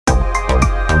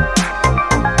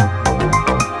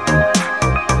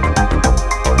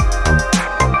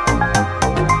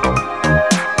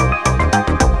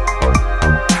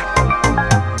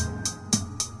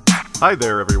Hi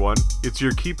there, everyone. It's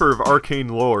your keeper of arcane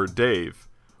lore, Dave.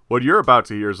 What you're about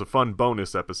to hear is a fun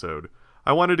bonus episode.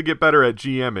 I wanted to get better at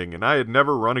GMing, and I had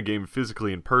never run a game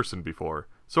physically in person before,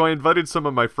 so I invited some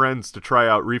of my friends to try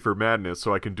out Reefer Madness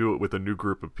so I can do it with a new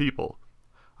group of people.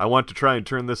 I want to try and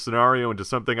turn this scenario into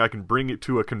something I can bring it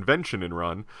to a convention and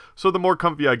run, so the more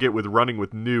comfy I get with running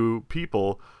with new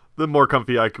people, the more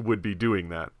comfy I would be doing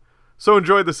that. So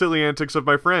enjoy the silly antics of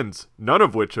my friends, none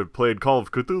of which have played Call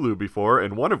of Cthulhu before,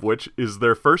 and one of which is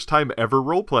their first time ever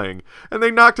role-playing, and they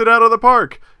knocked it out of the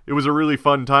park! It was a really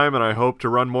fun time, and I hope to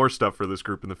run more stuff for this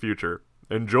group in the future.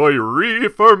 Enjoy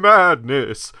Reefer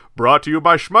Madness, brought to you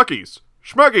by Schmuckies.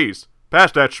 Schmuckies!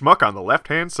 Pass that schmuck on the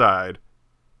left-hand side.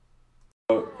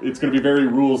 It's going to be very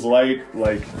rules light,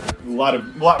 like a lot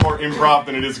more improv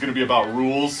than it is going to be about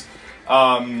rules.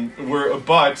 The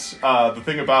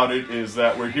thing about it is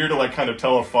that we're here to like kind of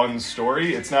tell a fun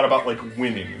story. It's not about like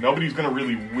winning. Nobody's gonna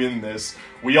really win this.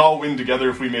 We all win together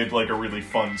if we made like a really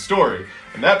fun story.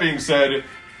 And that being said,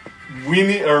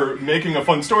 winning or making a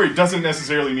fun story doesn't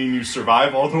necessarily mean you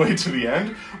survive all the way to the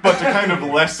end, but to kind of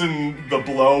lessen the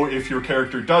blow if your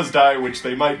character does die, which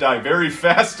they might die very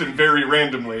fast and very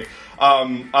randomly.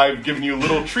 I've given you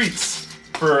little treats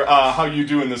for how you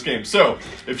do in this game. So,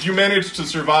 if you manage to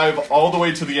survive all the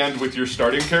way to the end with your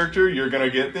starting character, you're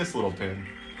gonna get this little pin.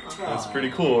 That's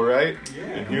pretty cool, right? Yeah.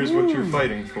 And here's what you're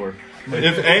fighting for.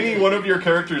 If any one of your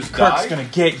characters die... Kirk's gonna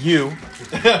get you.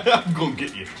 I'm gonna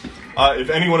get you.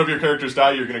 If any one of your characters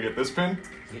die, you're gonna get this pin.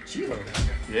 Yeah,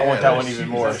 I want that one even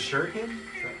more. Is that a shirt him?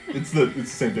 It's the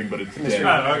same thing, but it's dead.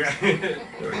 Oh, okay.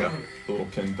 There we go. The little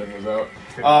pin thing was out.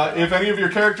 If any of your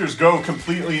characters go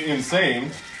completely insane...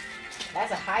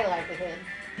 That's a high likelihood.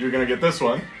 You're gonna get this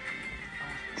one.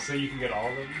 So you can get all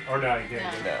of them? Or no, you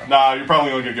can't get Nah, you're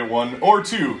probably only gonna get one. Or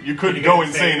two. You could go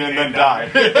insane and then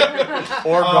die.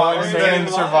 Or go insane and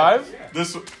survive?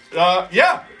 This,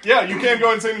 yeah, you can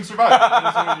go insane and survive.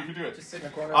 This one you can do it. Just sit in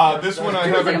the corner. This one I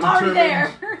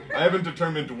haven't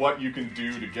determined what you can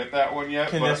do to get that one yet.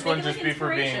 Can this one just be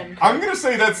for being... I'm gonna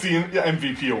say that's the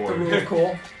MVP award. The Rule of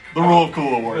Cool. The Rule of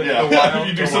Cool award, yeah. If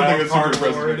you do something that's super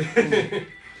impressive.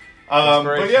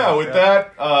 But yeah, with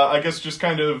that, I guess just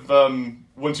kind of,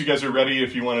 once you guys are ready,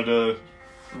 if you wanted to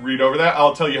read over that,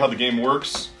 I'll tell you how the game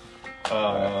works.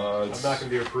 I'm not going to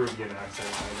be approved in accent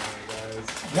right now,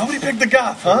 guys. Nobody picked the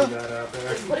goth, huh?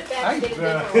 Put it back.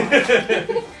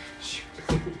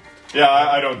 Yeah,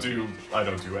 I don't do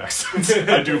accents.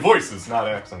 I do voices, not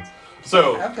accents.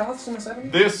 So, Have goths in the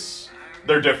 70s?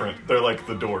 They're different. They're like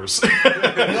the Doors.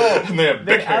 And they have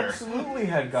big hair. They absolutely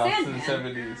had goths in the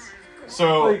 70s.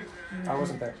 So... Like, I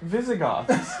wasn't there. Visigoths.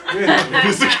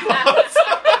 Visigoths?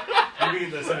 You mean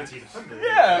the 1700s?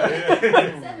 Yeah.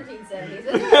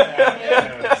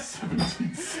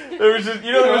 1770s. There was just,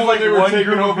 there was like they were one taking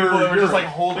group of over people that were just like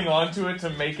Europe. holding on to it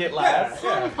to make it last.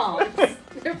 Pom-poms.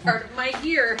 They're part of my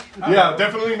gear. Yeah,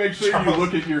 definitely make sure you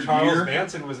look at your Charles gear.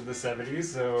 Manson was in the 70s,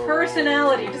 so...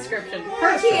 Personality description.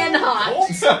 Perky and hot.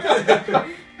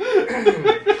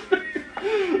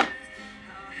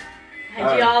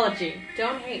 Geology.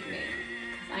 Don't hate me.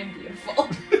 I'm beautiful. Oh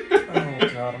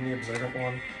god, I'm the observant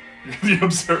one. The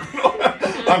observant one?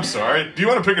 I'm sorry. Do you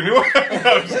want to pick a new one? No,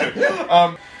 I'm just kidding.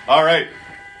 Alright.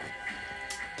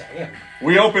 Damn.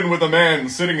 We open with a man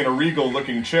sitting in a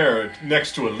regal-looking chair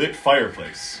next to a lit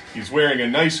fireplace. He's wearing a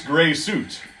nice gray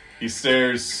suit. He's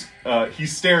staring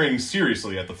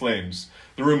seriously at the flames,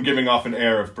 the room giving off an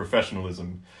air of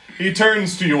professionalism. He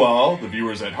turns to you all, the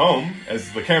viewers at home,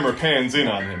 as the camera pans in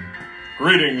on him.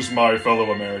 Greetings, my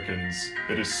fellow Americans.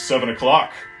 It is 7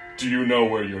 o'clock. Do you know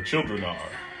where your children are?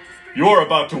 You're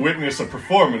about to witness a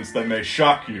performance that may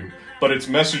shock you, but its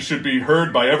message should be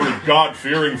heard by every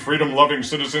God-fearing, freedom-loving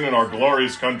citizen in our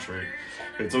glorious country.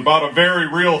 It's about a very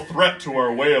real threat to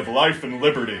our way of life and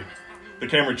liberty. The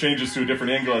camera changes to a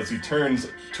different angle as he turns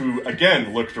to,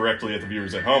 again, look directly at the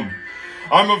viewers at home.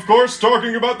 I'm, of course,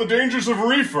 talking about the dangers of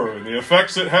reefer and the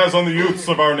effects it has on the youths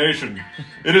of our nation.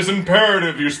 It is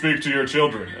imperative you speak to your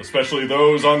children, especially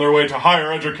those on their way to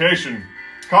higher education.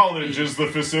 College is the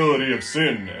facility of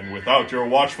sin, and without your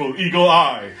watchful eagle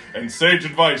eye and sage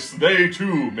advice, they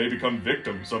too may become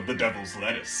victims of the devil's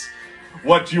lettuce.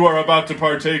 What you are about to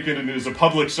partake in is a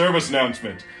public service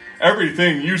announcement.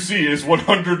 Everything you see is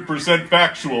 100%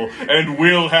 factual and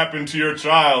will happen to your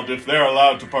child if they're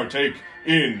allowed to partake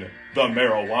in the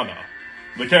marijuana.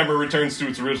 The camera returns to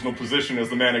its original position as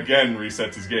the man again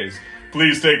resets his gaze.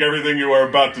 Please take everything you are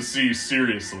about to see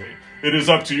seriously. It is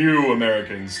up to you,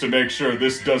 Americans, to make sure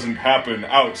this doesn't happen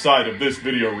outside of this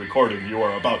video recording you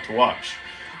are about to watch.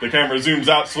 The camera zooms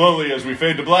out slowly as we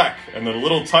fade to black, and the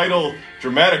little title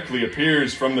dramatically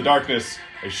appears from the darkness,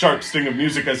 a sharp sting of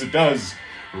music as it does.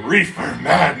 Reefer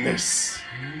Madness!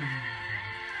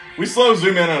 We slow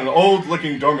zoom in on an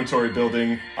old-looking dormitory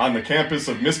building on the campus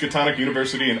of Miskatonic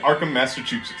University in Arkham,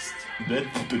 Massachusetts.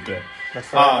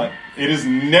 That's right. It is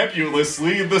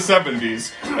nebulously the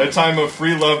 70s, a time of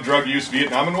free love, drug use,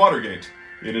 Vietnam, and Watergate.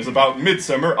 It is about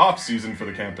midsummer off-season for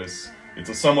the campus. It's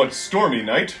a somewhat stormy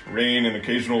night. Rain and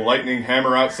occasional lightning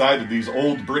hammer outside of these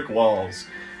old brick walls.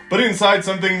 But inside,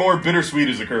 something more bittersweet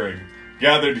is occurring.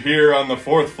 Gathered here on the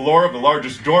 4th floor of the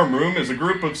largest dorm room is a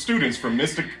group of students from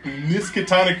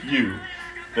Miskatonic U.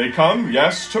 They come,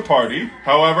 yes, to party.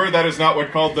 However, that is not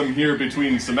what called them here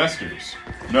between semesters.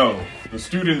 No, the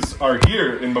students are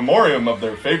here in memoriam of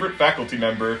their favorite faculty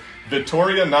member,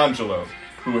 Vittoria Nangelo,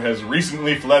 who has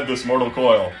recently fled this mortal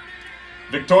coil.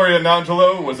 Victoria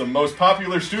Nangelo was a most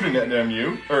popular student at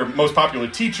MU, or most popular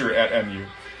teacher at MU.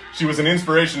 She was an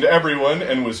inspiration to everyone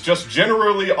and was just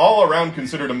generally all around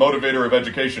considered a motivator of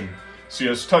education. She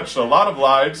has touched a lot of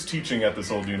lives teaching at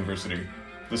this old university.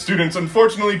 The students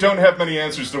unfortunately don't have many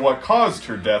answers to what caused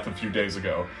her death a few days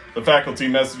ago. The faculty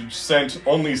message sent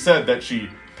only said that she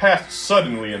passed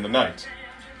suddenly in the night.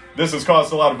 This has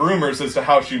caused a lot of rumors as to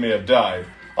how she may have died,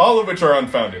 all of which are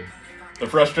unfounded. The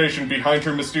frustration behind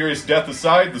her mysterious death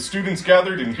aside, the students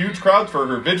gathered in huge crowds for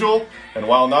her vigil, and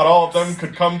while not all of them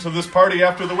could come to this party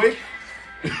after the wake,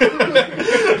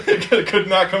 could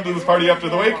not come to this party after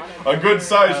the wake, a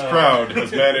good-sized crowd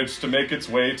has managed to make its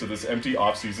way to this empty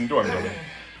off-season dorm building.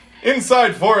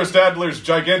 Inside Forrest Adler's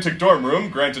gigantic dorm room,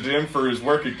 granted to him for his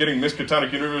work at getting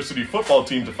Miskatonic University football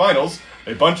team to finals,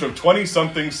 a bunch of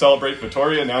 20-somethings celebrate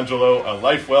Vittoria Nangelo a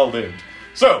life well lived.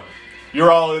 So,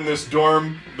 you're all in this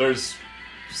dorm, there's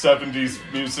 70s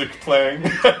music playing.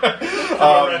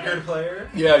 Record player.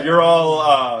 Yeah, you're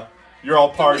all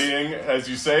partying, as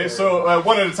you say. So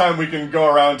one at a time, we can go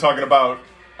around talking about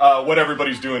what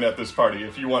everybody's doing at this party.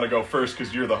 If you want to go first,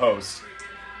 because you're the host.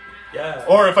 Yeah.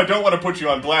 Or if I don't want to put you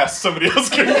on blast, somebody else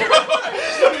can go.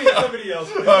 Somebody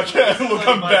else. Okay, we'll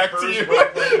come back to you.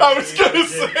 I was gonna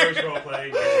say. First role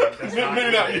playing game. That's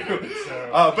Maybe not you.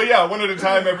 So. But yeah, one at a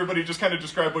time, everybody just kind of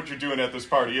describe what you're doing at this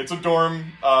party. It's a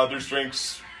dorm. There's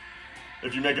drinks.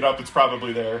 If you make it up, it's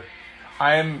probably there.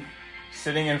 I am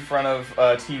sitting in front of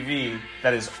a TV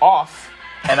that is off,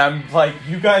 and I'm like,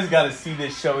 you guys gotta see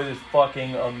this show. It is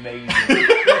fucking amazing.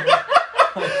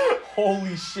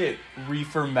 Holy shit.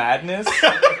 Reefer Madness?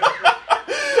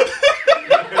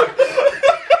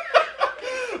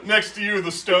 Next to you,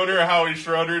 the stoner, Howie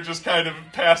Schroeder, just kind of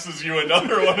passes you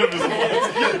another one of his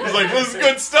lines. He's like, this is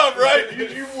good stuff, right?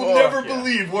 You will never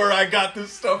believe where I got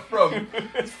this stuff from.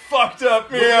 It's fucked up,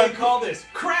 man. What do they call this?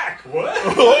 Crack! What?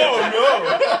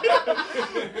 Oh,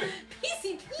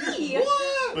 PCP!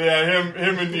 no. Yeah,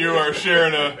 him and you are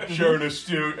sharing a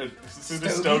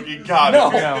stogie. God.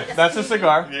 No, that's a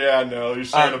cigar. Yeah, no, you're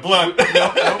sharing a blunt.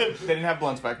 Nope, they didn't have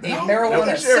blunts back then.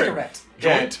 Marijuana cigarette.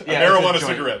 Joint? Yeah, a marijuana it's a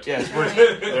joint. cigarette. Yes,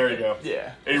 There you go.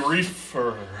 yeah. A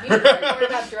reefer. You need to worry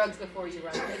about drugs before you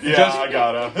run this. Yeah, Just- I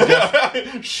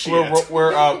gotta. Shit.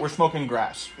 We're smoking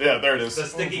grass. Yeah, there it is. The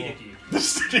sticky icky. The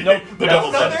sticky. Nope, The that's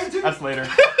devil's not lettuce. there, too? That's later.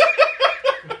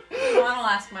 I'll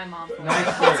ask my mom. No, I'm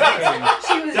kidding.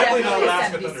 She was Definitely definitely not a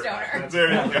Alaska 70s Thunder. stoner. There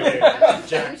you go. What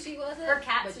Jack. name she was? Her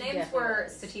cat's names were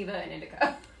Sativa and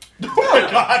Indica. Oh my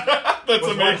god, that's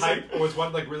Was one amazing. hype? Was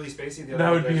one like really spacey? The other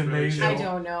That one would be was really amazing. I chill?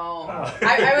 don't know. Oh.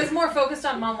 I was more focused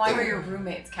on, Mom, why were your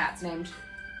roommates' cats named?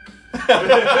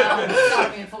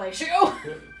 Sodomy and Fellatio.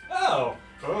 Oh.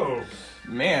 Oh.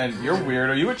 Man, you're weird.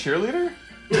 Are you a cheerleader?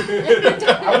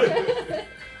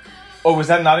 Oh, was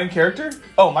that not in character?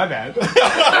 Oh, my bad.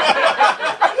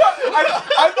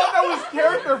 I thought that was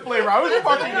character flavor. I was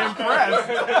fucking impressed.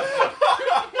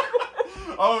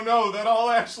 Oh no, that all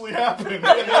actually happened.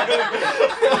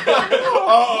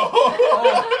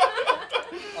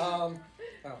 Oh.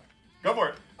 Go for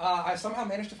it. I somehow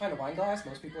managed to find a wine glass.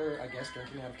 Most people are, I guess,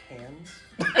 drinking out of cans.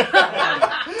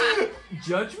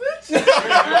 Judgment?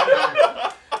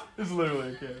 It's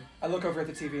literally a kid. I look over at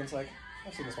the TV and it's like,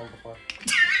 I've seen this one before.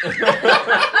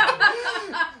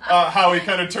 Howie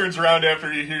kind of turns around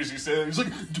after he hears you say that. He's like,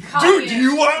 Howie dude, do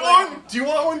you is want like- one? Do you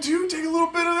want one too? Take a little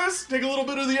bit of this? Take a little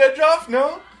bit of the edge off?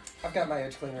 No? I've got my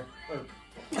edge cleaner. Well.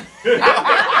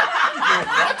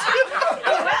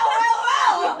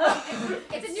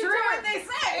 It's true what they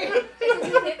say. It's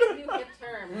a new hip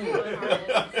term.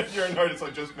 If you're an artist, I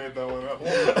just made that one up.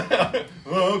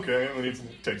 Oh, okay. And then he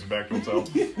takes it back to himself.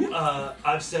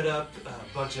 I've set up a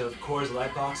bunch of Coors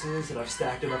Light boxes and I've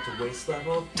stacked them up to waist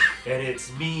level, and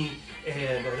it's me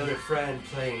and another friend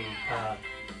playing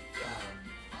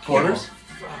Quarters?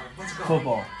 What's it called?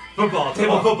 Football.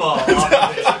 table football off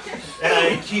of it.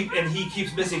 And he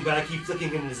keeps missing, but I keep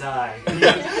flicking in his eye.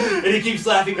 And he keeps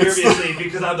laughing nervously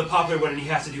because I'm the popular one and he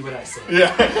has to do what I say.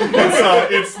 Yeah,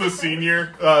 it's the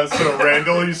senior, so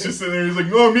Randall, he's just sitting there, he's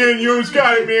like, oh man, you almost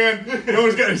got it, man. You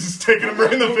almost got it. He's just taking him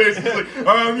right in the face. He's like,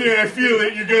 oh man, I feel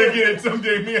it. You're gonna get it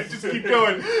someday, man. Just keep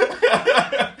going.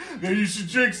 Maybe you should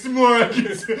drink some more.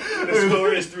 The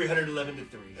score is 311 to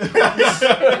 3.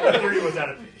 3 was out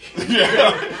of 50.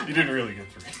 Yeah, you didn't really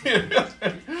get 3.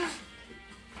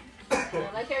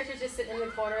 My character's just sitting in the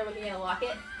corner looking at a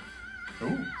locket.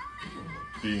 Ooh.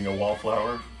 Being a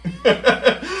wallflower.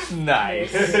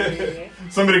 Nice.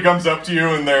 Somebody comes up to you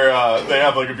and they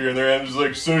have like a beer in their hand. Just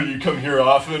like, so do you come here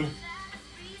often?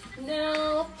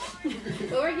 No.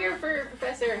 But we're here for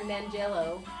Professor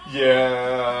Mangello.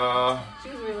 Yeah. She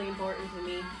was really important to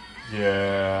me.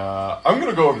 Yeah. I'm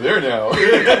gonna go over there now. Someone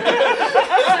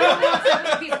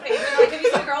a piece of paper. Like, have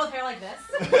you seen a girl with hair like this?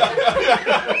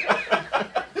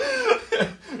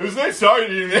 It was nice talking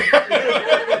to you, man.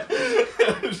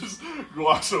 Just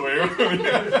walks away from me.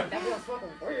 That was fucking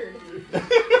weird.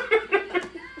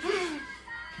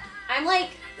 I'm like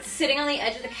sitting on the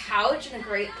edge of the couch in a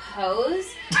great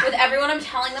pose with everyone. I'm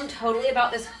telling them totally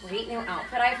about this great new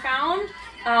outfit I found.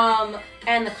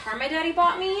 And the car my daddy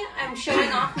bought me. I'm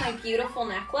showing off my beautiful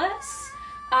necklace.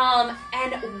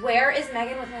 And where is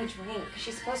Megan with my drink?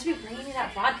 She's supposed to be bringing me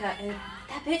that vodka, and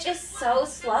that bitch is so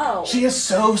slow. She is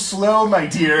so slow, my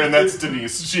dear. And that's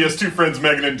Denise. She has 2 friends,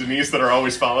 Megan and Denise, that are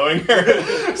always following her.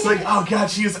 It's like, oh god,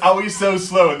 she is always so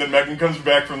slow. And then Megan comes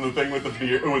back from the thing with the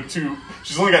beer, with 2.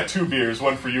 She's only got 2 beers,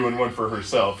 one for you and one for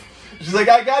herself. She's like,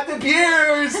 I got the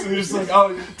beers. And you're just like,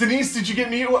 oh, Denise, did you get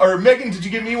me, or Megan, did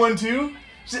you get me one too?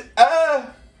 She said,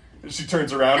 And she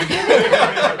turns around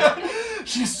again.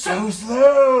 She's so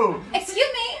slow.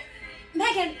 Excuse me,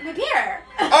 Megan, my beer.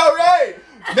 All right,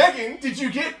 Megan, did you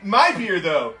get my beer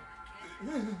though?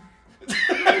 She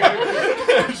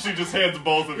just hands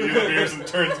both of you the beers and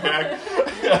turns back.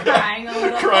 Crying a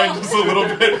little. Crying just a little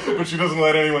bit, but she doesn't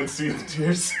let anyone see the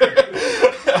tears.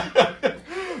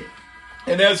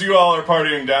 And as you all are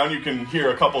partying down, you can hear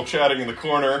a couple chatting in the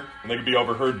corner, and they can be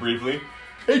overheard briefly.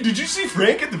 Hey, did you see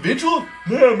Frank at the vigil?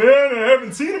 Yeah, man, I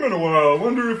haven't seen him in a while. I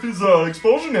wonder if his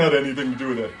expulsion had anything to do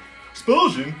with it.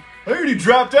 Expulsion? I heard he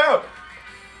dropped out.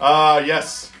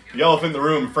 Yes. The elephant in the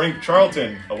room, Frank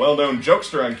Charlton, a well-known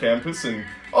jokester on campus, and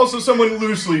also someone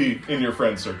loosely in your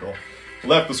friend circle.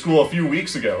 Left the school a few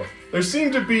weeks ago. There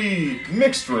seem to be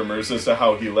mixed rumors as to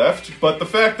how he left, but the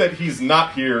fact that he's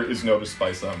not here is noticed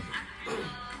by some.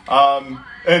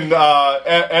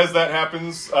 As that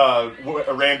happens,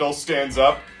 Randall stands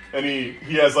up, and he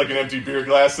has like an empty beer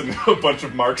glass and a bunch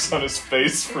of marks on his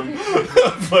face from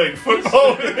playing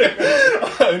football.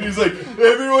 And he's like,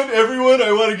 everyone,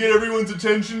 I want to get everyone's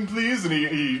attention, please. And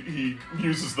he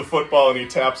uses the football and he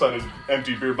taps on his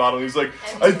empty beer bottle. And he's like,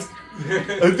 I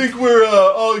think we're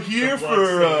all here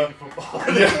for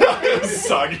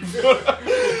soggy football.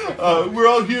 We're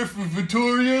all here for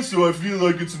Vittoria, so I feel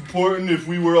like it's important if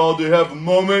we were all to have a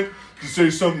moment to say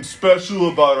something special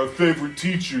about our favorite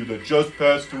teacher that just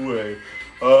passed away.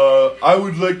 I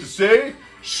would like to say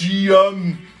she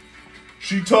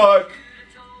taught.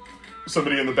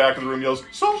 Somebody in the back of the room yells,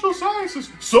 social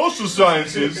sciences! Social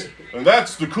sciences! And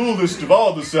that's the coolest of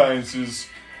all the sciences.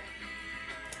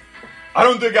 I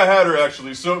don't think I had her,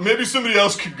 actually, so maybe somebody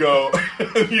else could go.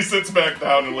 And he sits back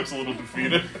down and looks a little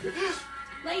defeated.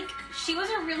 Like, she was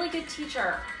a really good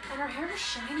teacher, and her hair was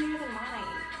shinier than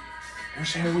mine. Her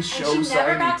hair was so And she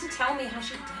never shiny. got to tell me how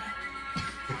she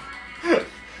did it.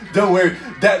 Don't worry,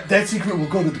 that secret will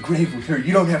go to the grave with her.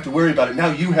 You don't have to worry about it. Now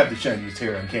you have the shiniest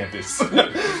hair on campus. We knew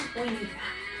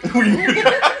that. We knew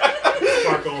that.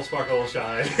 Sparkle, sparkle,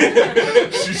 shine.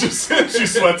 She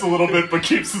sweats a little bit, but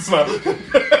keeps the smile.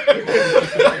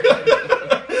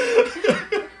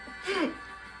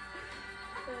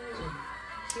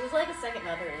 She was like a second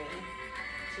mother to me.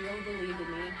 She really believed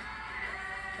in me.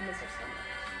 I miss her so much.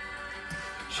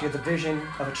 She had the vision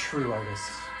of a true artist.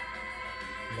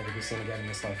 Never be seen again in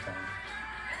this lifetime.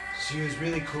 She was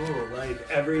really cool. Like,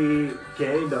 every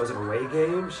game that was an away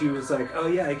game, she was like, oh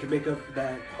yeah, I can make up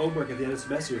that homework at the end of the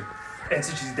semester. And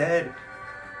since she's dead,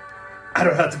 I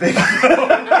don't have to make up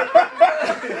homework.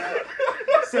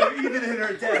 So even in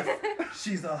her death,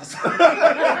 she's awesome. Motive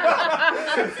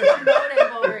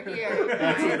over here.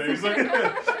 That's amazing.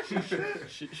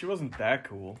 She wasn't that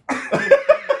cool.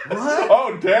 What?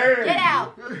 Oh, dang. Get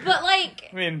out. But like,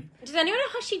 I mean, does anyone know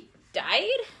how she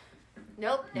died?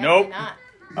 Nope. Nope. Definitely not.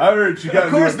 I heard she got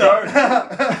into a car.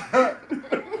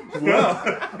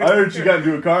 I heard she got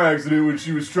into a car accident when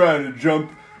she was trying to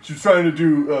jump. She was trying to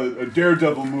do a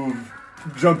daredevil move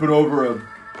jumping over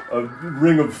a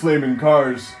ring of flaming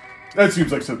cars. That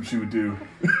seems like something she would do.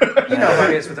 You know how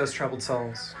it is with those troubled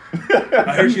souls.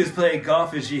 I heard she was playing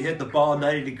golf and she hit the ball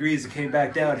 90 degrees and came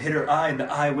back down, hit her eye, and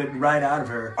the eye went right out of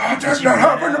her. Oh, that's not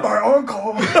happened to my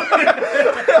uncle.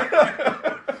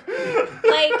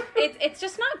 Like, it's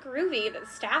just not groovy that the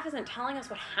staff isn't telling us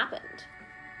what happened.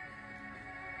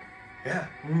 Yeah.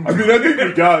 I mean, I think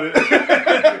we got it.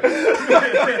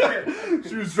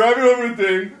 She was driving over a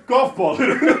thing, golf ball hit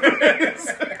her in the face.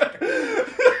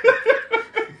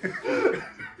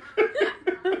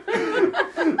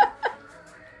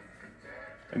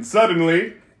 And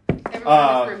suddenly, Everyone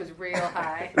in this room is real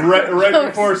high. right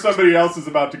before somebody else is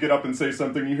about to get up and say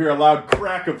something, you hear a loud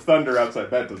crack of thunder outside.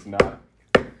 That does not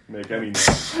make any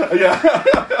noise. Yeah.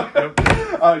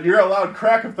 You hear a loud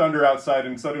crack of thunder outside,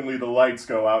 and suddenly the lights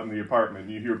go out in the apartment.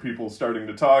 You hear people starting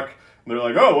to talk, and they're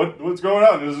like, oh, what's going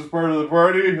on? Is this part of the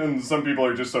party? And some people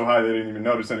are just so high they didn't even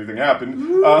notice anything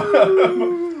happened.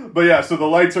 But yeah, so the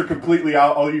lights are completely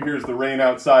out. All you hear is the rain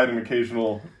outside and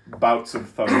occasional bouts of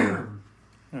thunder.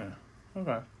 Yeah.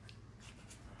 Okay.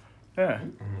 Yeah.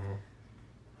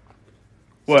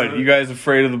 What, you guys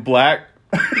afraid of the black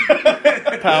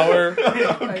power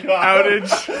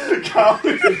outage?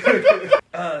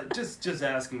 Just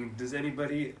asking, does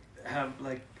anybody have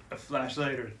like a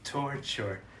flashlight or a torch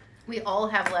or? We all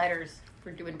have lighters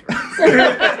for doing drugs.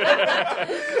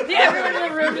 Everyone in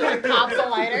the room just pops a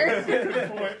lighter.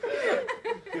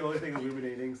 The only thing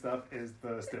illuminating stuff is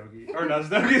the stogie. Or not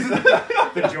stogies.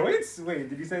 The joints? Wait,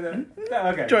 did you say that? No,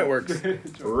 okay. Joint works.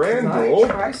 Randall.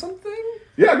 Can I try something?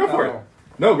 Yeah, go for it.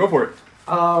 No, go for it.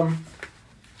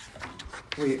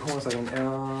 Wait, hold on a second.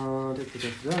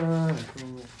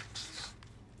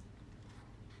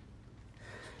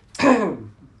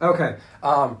 Okay.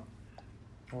 I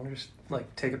want to just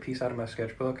like take a piece out of my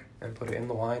sketchbook and put it in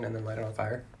the wine and then light it on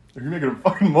fire. Are you making a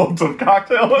fucking Molotov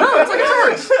cocktail? No, it's like a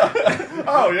torch.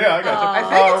 Oh yeah, I got you. I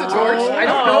think it's a torch. I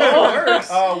don't know if it works.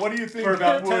 What do you think? For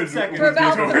about would- 10 seconds. For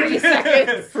about 3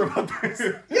 seconds. For about 3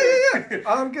 seconds. Yeah.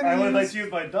 I'm gonna. I would use... like to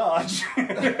use my dodge.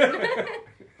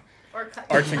 Or cut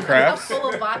Arts and crafts?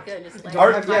 full of vodka and just light it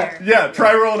Art- on fire. Yeah,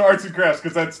 try rolling arts and crafts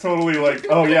because that's totally like,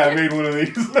 oh yeah, I made one of these.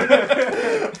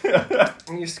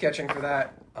 I'm use sketching for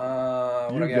that. What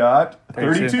do I You get? got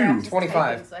 32.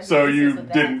 25. So you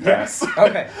didn't pass.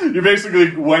 Okay. You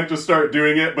basically went to start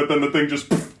doing it, but then the thing just.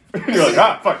 You're like,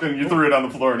 ah, fuck, and you threw it on the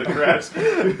floor and it crashed.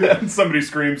 And somebody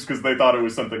screams because they thought it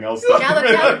was something else. Now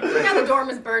the dorm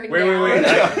is burning down. Wait.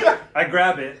 I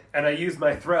grab it and I use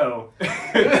my throw. And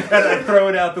I throw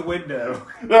it out the window.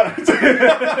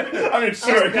 I mean,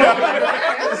 sure.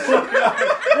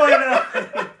 Why not?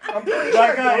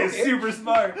 That guy is broke it. super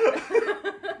smart.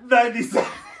 97.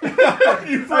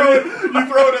 You throw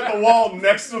it at the wall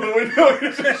next to the window and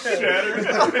it just shatters.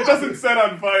 It doesn't set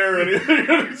on fire or anything.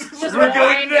 It's Just we're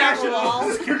flying going down the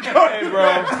walls. You're going,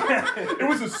 bro. It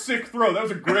was a sick throw. That was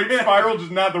a great spiral,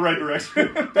 just not the right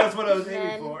direction. That's what I was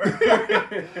aiming for.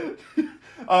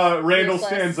 Randall Useless.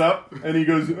 stands up and he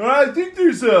goes, I think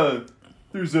there's a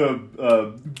what's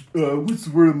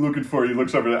the word I'm looking for? He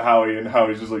looks over at Howie and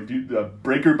Howie's just like,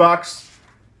 breaker box?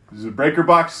 There's a breaker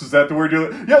box? Is that the word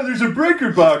you're... Yeah, there's a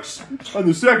breaker box on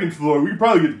the second floor. We can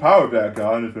probably get the power back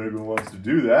on if anyone wants to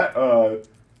do that.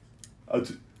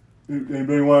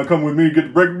 Anybody want to come with me and get the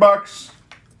breaker box?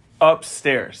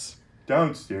 Upstairs.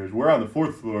 Downstairs. We're on the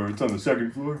 4th floor. It's on the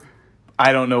 2nd floor.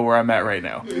 I don't know where I'm at right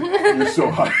now. You're so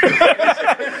high.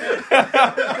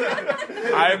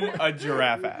 I'm a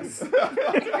giraffe ass.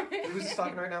 Who's this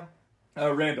talking right now?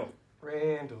 Randall.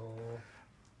 Randall.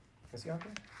 Is he on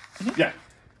there? Yeah.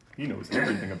 He knows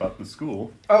everything about the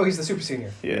school. Oh, he's the super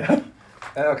senior. Yeah.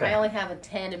 Okay. I only have a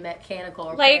 10 in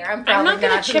mechanical repair. Like, I'm not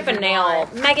gonna chip a nail.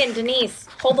 Megan, Denise,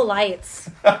 hold the lights.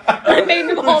 I made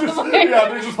them hold the lights. Yeah,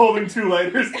 they're just holding 2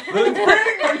 lighters. Here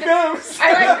it comes.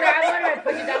 I like grab one and I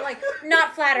push it down, like,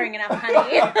 not flattering enough,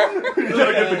 honey. You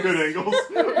gotta get the good angles.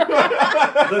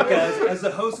 Look, guys, as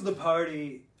the host of the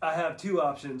party, I have 2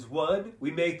 options. One,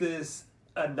 we make this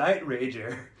a night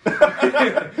rager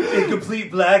in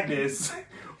complete blackness.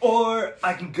 Or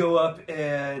I can go up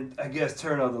and, I guess,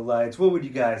 turn on the lights. What would you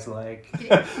guys like?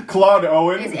 Claude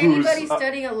Owen, Is who's anybody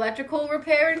studying electrical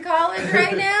repair in college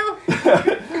right now?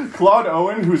 Claude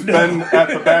Owen, who's been at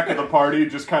the back of the party,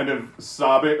 just kind of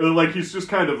sobbing. Like he's just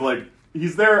kind of like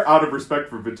he's there out of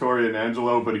respect for Vittoria and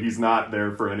Angelo, but he's not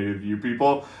there for any of you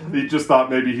people. He just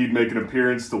thought maybe he'd make an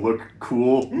appearance to look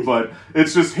cool, but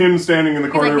it's just him standing in the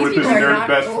corner like, with "These his people are nerd not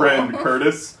best cool." friend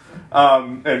Curtis.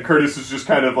 And Curtis is just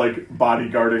kind of like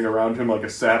bodyguarding around him like a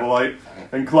satellite.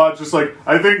 And Claude's just like,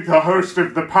 I think the host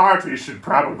of the party should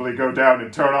probably go down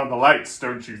and turn on the lights,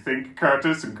 don't you think,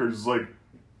 Curtis? And Curtis is like,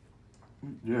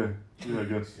 Yeah, I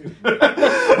guess.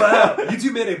 Wow, you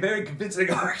two made a very convincing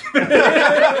argument.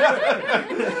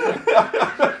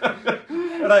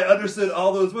 And I understood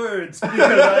all those words because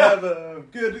I have a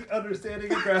good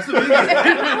understanding and grasp of English.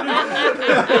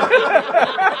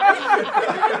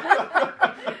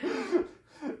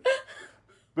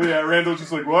 But yeah, Randall's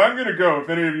just like, well, I'm going to go if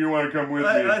any of you want to come with me.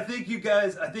 I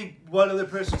think one other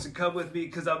person should come with me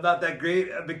because I'm not that great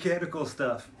at mechanical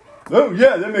stuff. Oh,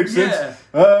 yeah, that makes sense.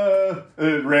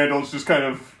 Randall's just kind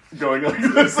of going like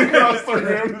this across the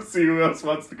room to see who else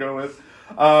wants to go with.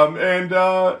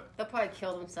 They'll probably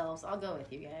kill themselves. I'll go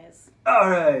with you guys. All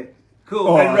right. Cool.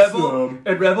 Awesome.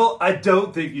 And Rebel, I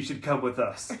don't think you should come with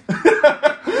us.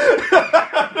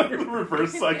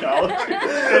 Reverse psychology.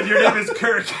 And your name is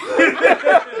Kirk.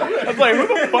 I was like, who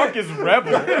the fuck is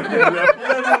Rebel?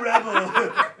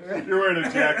 Rebel. You're wearing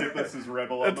a jacket that says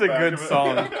Rebel on That's the a back good of it.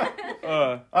 song.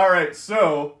 All right,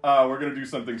 so we're going to do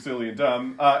something silly and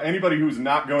dumb. Anybody who's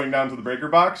not going down to the breaker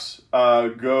box,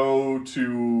 go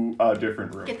to a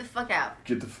different room. Get the fuck out.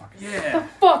 Get the fuck out. Yeah.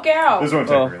 Fuck out. This won't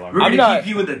take very long. We're going to not- keep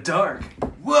you in the dark.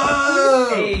 Whoa!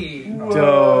 Hey.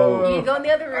 Dope. You can go in the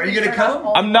other room. Are you and gonna turn off come?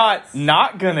 all I'm the not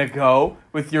lights. gonna go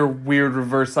with your weird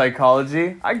reverse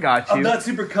psychology. I got you. I'm not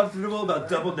super comfortable about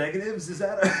double negatives. Is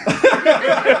that does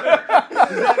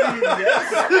that mean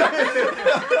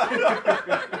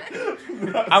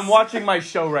yes? I'm watching my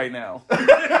show right now.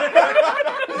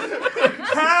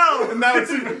 How? And now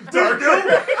it's even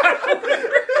darker.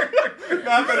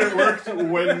 Not that it worked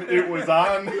when it was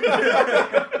on.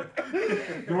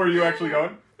 Where are you actually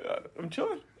going? I'm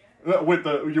chilling. With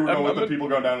the you were going with the people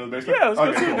going down to the basement? Yeah, let's go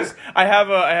Okay, see cool. this. I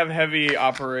have heavy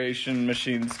operation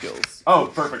machine skills.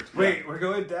 Oh, perfect. Wait, we're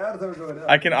going down? I thought we were going up.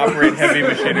 I can operate heavy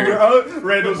machinery.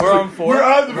 Randall's We're on 4. We're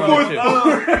on the We're fourth on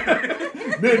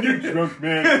floor. Man, you're drunk,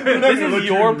 man. We're not This gonna is let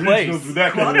you your in regionals place. with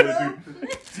that kind of attitude.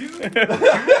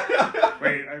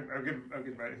 Wait, I'm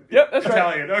getting right. Yep, that's right.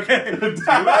 Italian, okay.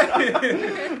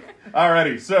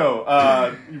 Alrighty, so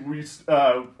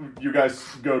you guys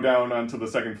go down onto the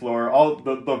second floor. All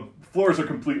the floors are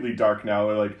completely dark now.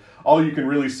 Like all you can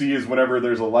really see is whenever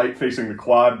there's a light facing the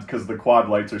quad, because the quad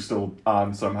lights are still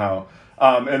on somehow.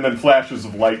 And then flashes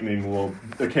of lightning will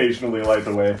occasionally light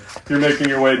the way. You're making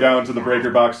your way down to the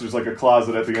breaker box. There's like a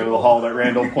closet at the end of the hall that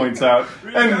Randall points out.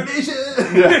 And,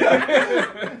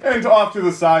 and off to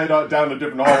the side, down a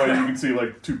different hallway, you can see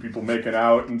like 2 people making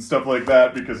out and stuff like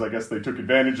that because I guess they took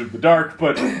advantage of the dark.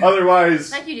 But otherwise,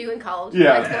 Like you do in college.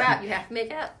 Yeah. You guys go out. You have to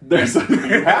make out. you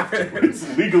have to.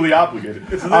 It's legally obligated.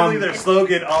 It's literally their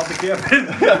slogan on the campus.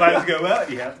 Might as go out,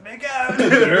 you have to make out.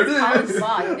 There it On is. the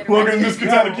law, you get Welcome to arrested.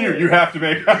 Miskatonic U. You have to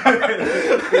make out.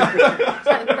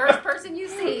 So the first person you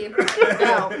see,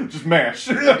 no. Just mash.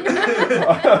 How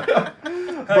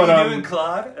But, you doing,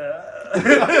 Claude?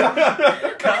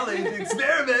 College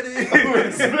experimenting.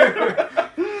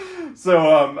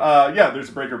 So, yeah, there's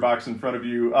a breaker box in front of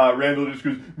you. Randall just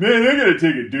goes, man, I gotta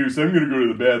take a deuce. I'm gonna go to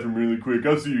the bathroom really quick.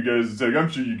 I'll see you guys in a sec. I'm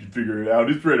sure you can figure it out.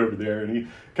 It's right over there. And he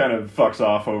kind of fucks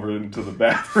off over into the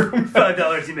bathroom.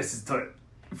 $5, he misses the toilet.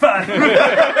 $5.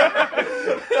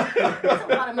 That's a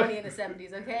lot of money in the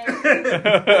 70s, okay?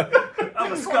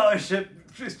 I'm a scholarship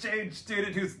exchange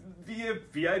student who's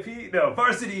VIP? No,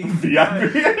 varsity. VIP?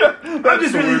 I'm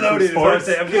just really loaded, is what I'm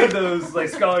saying. I'm getting those like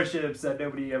scholarships that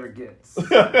nobody ever gets.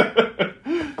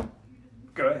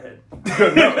 Go ahead.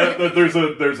 No, there's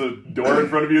a door in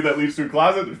front of you that leads to a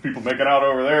closet. There's people making out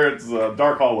over there. It's a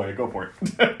dark hallway. Go for it.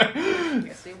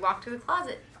 Guess we walk to the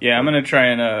closet. Yeah, I'm gonna try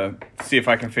and see if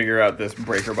I can figure out this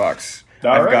breaker box.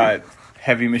 All I've right. got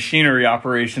heavy machinery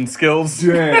operation skills.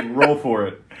 Dang, roll for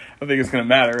it. I think it's gonna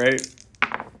matter, right?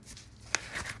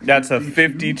 That's a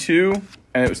 52,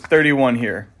 and it was 31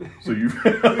 here. So you,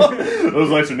 those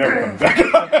lights are never coming back.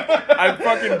 I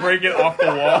fucking break it off the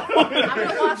wall. I'm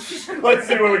gonna walk. Let's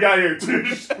see what we got here.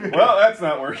 Well, that's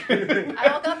not working.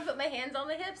 I walk up and put my hands on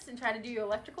the hips and try to do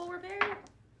electrical repair.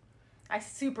 I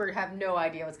super have no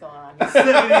idea what's going on here.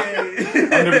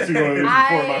 I've never seen one of these before in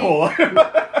my whole life.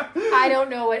 I don't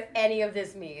know what any of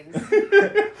this means.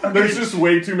 There's just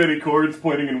way too many chords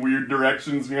pointing in weird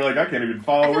directions, and you're like, I can't even I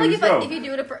follow feel where like these if, go. if you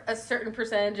do it a certain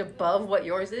percentage above what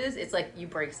yours is, it's like you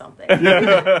break something.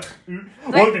 Yeah.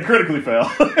 Well, if you critically fail.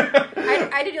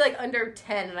 I did like under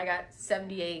 10 and I got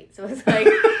 78. So it's like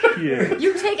Yeah.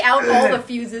 you take out all the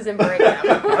fuses and break them.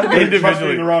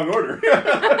 Individually. in the wrong order.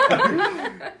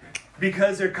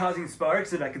 Because they're causing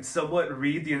sparks and I can somewhat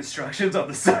read the instructions on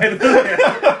the side of the lamp,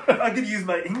 I could use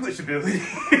my English ability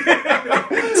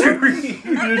to read.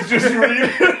 You just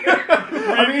read.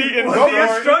 Go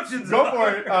the instructions Go are.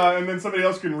 for it, and then somebody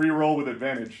else can re-roll with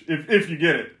advantage if you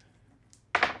get it.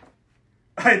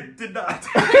 I did not.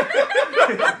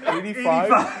 85?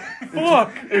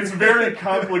 Fuck! It's very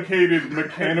complicated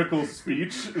mechanical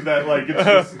speech that, like, it's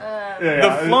just...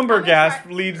 The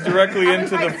flumbergast leads directly I'm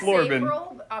into gonna the try to floor save bin.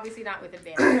 roll, but obviously not with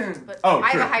advantage. But Oh, I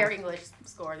have sure. a higher English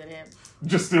score than him.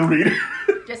 Just to read.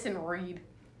 Just in read.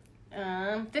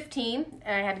 15,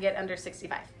 and I had to get under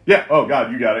 65. Yeah, oh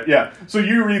god, you got it. Yeah. So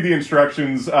you read the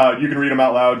instructions, you can read them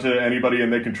out loud to anybody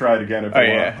and they can try it again if Oh, they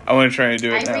want. yeah. I want to try and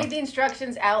do it I now. read the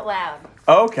instructions out loud.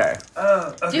 Okay.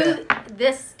 Okay. Do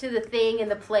this to the thing in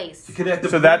the place. Connect the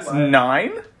So that's blue line.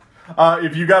 9?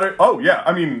 If you got it, oh yeah,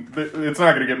 I mean, it's not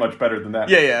going to get much better than that.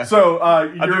 Yeah, yeah. So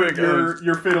do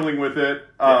you're fiddling with it,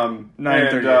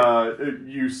 9:38.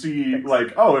 and you see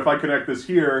like, oh, if I connect this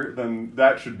here, then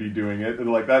that should be doing it.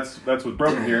 And, like that's what's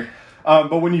broken here.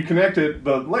 But when you connect it,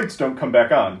 the lights don't come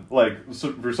back on. Like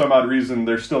for some odd reason,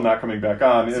 they're still not coming back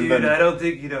on. And Dude, then I don't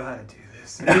think you know how to do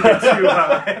this. You get too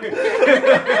high.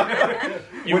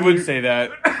 You would say that.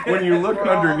 when you look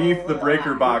underneath the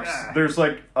breaker box, there's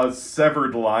like a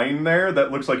severed line there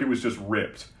that looks like it was just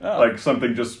ripped. Oh. Like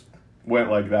something just went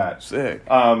like that. Sick.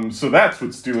 So that's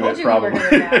what's doing Told it you we were probably.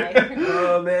 gonna die.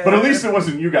 Oh, man. But at least it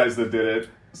wasn't you guys that did it,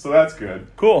 so that's good.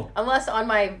 Cool. Unless on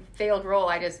my failed roll,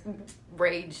 I just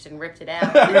raged and ripped it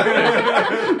out.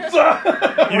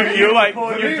 You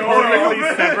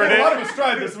perfectly severed A lot of it. us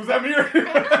tried this. Was that me?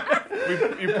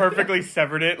 You perfectly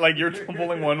severed it. Like you're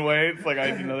tumbling one way, it's like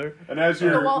I do another. And as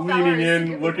you're wallflower leaning is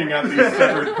in, looking at these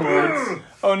severed cords,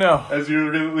 Oh no. as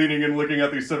you're leaning in, looking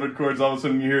at these severed cords, all of a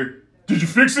sudden you hear, "Did you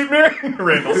fix it, man?"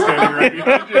 Randall's standing right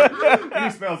behind you. And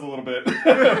he smells a little bit,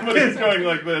 but he's going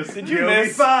like this. Did you You'll be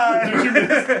miss? fine. Did you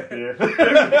miss? Yeah.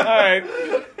 Alright.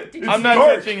 I'm not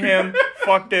dark. touching him.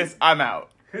 Fuck this. I'm out.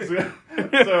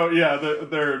 So yeah,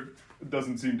 there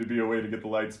doesn't seem to be a way to get the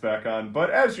lights back on.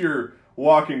 But as you're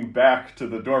walking back to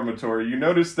the dormitory, you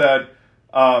notice that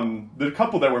the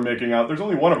couple that were making out, there's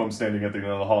only one of them standing at the end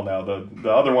of the hall now.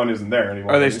 The other one isn't there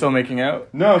anymore. Are they still making out?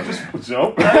 No, just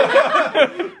nope. The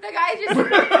guy just.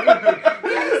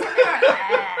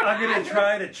 I'm gonna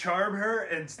try to charm her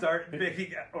and start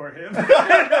making out, or him, and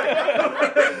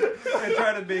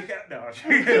try to make out. No.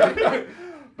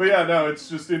 But yeah, no, it's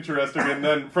just interesting. And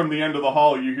then from the end of the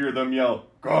hall, you hear them yell,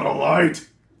 "Got a light?"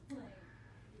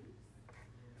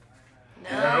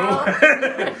 No.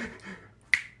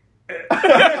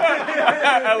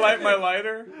 I light my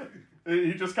lighter.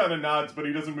 He just kind of nods, but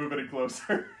he doesn't move any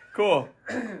closer. Cool.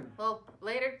 Well,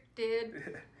 later,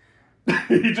 dude.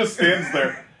 He just stands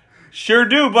there. Sure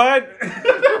do, bud.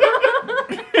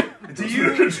 Do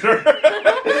you?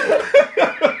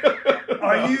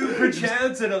 Are you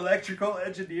perchance an electrical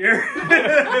engineer? He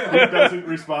doesn't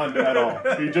respond at all.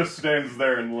 He just stands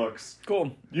there and looks.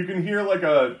 Cool. You can hear like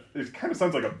it kind of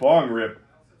sounds like a bong rip,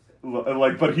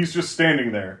 like, but he's just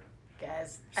standing there.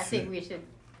 Guys, I think we should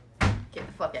get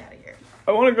the fuck out of here.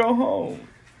 I want to go home.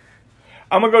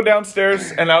 I'm gonna go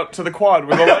downstairs and out to the quad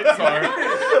where the lights are.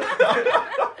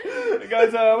 Hey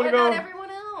guys, I want What to go. about everyone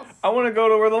else? I want to go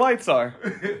to where the lights are.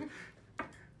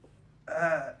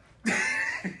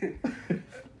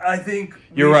 I think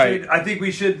You're right. I think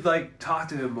we should like talk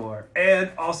to him more, and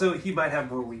also he might have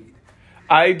more weed.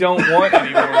 I don't want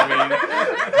any more weed.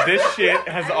 This shit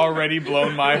has already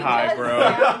blown my high, bro. He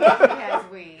has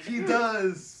weed. He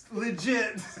does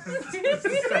legit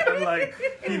sound like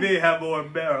he may have more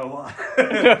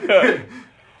marijuana.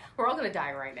 We're all gonna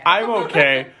die right now. I'm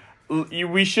okay.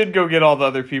 We should go get all the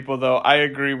other people, though. I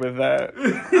agree with that.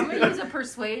 I'm gonna use a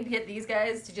persuade to get these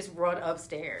guys to just run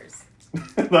upstairs.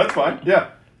 That's fine. Yeah.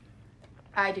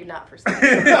 I do not persuade.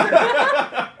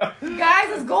 Guys,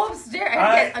 let's go upstairs.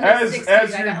 I get under As 60s,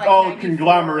 as I you're got, like, all 94.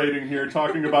 conglomerating here,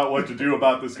 talking about what to do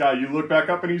about this guy, you look back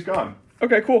up and he's gone.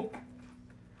 Okay, cool.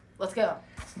 Let's go.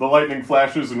 The lightning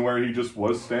flashes, and where he just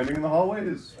was standing in the hallway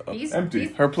is He's empty.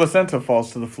 Her placenta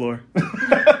falls to the floor.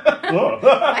 Ugh.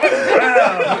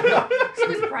 She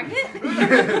was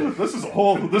pregnant? This is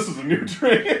a new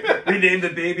drink. We named the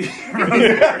baby.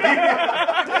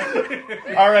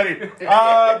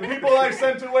 Alrighty. People I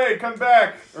sent away, come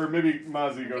back. Or maybe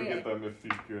Mozzie, go get them if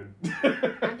you could.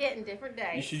 I'm getting different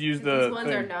dice. You should use the These ones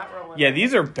thing. are not rolling. Yeah,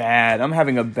 these are bad. I'm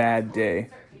having a bad day.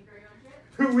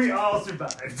 We all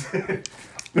survived.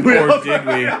 Or did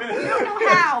we? We don't know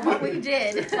how, but we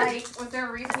did. Like, was there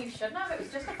a reason you shouldn't have? It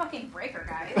was just a fucking breaker,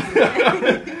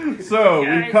 guys. So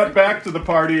we cut back to the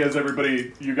party as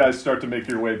you guys start to make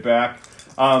your way back.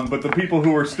 But the people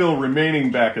who are still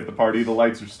remaining back at the party, the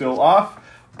lights are still off.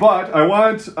 But I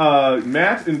want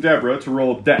Matt and Deborah to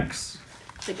roll Dex.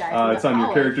 The guy from It's the on your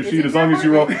college. character Is sheet he as long as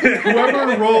you roll.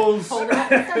 Whoever rolls, Hold it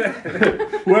up.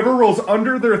 whoever rolls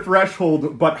under their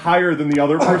threshold but higher than the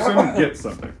other person gets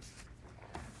something.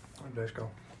 Oh dice go?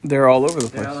 They're all over the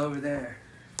They're all place. over there.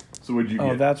 So what'd you Oh,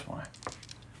 get? that's why.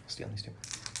 Stealing these two.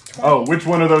 Oh, which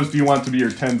one of those do you want to be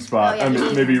your 10 spot? Oh, yeah, I mean,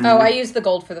 me. maybe. Oh, I used the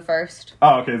gold for the first.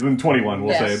 Oh, okay, then 21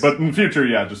 we'll say. Yes. But in the future,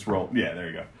 yeah, just roll. Yeah, there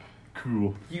you go.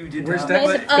 Cool. You did Where's not. that?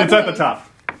 Nice and It's at the ugly. top.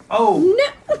 Oh,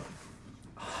 No.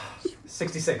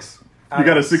 66. You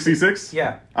got a 66?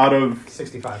 Yeah, Out of...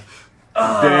 65.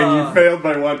 Dang, you failed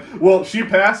by one. Well, she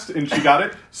passed and she got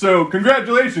it. So,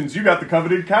 congratulations, you got the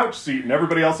coveted couch seat, and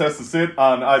everybody else has to sit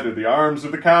on either the arms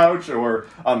of the couch or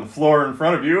on the floor in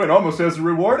front of you, and almost as a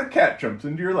reward, a cat jumps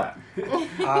into your lap.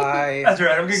 I That's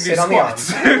right. I'm gonna sit do on the arms.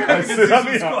 squats. I sit on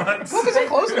the arms. Focus it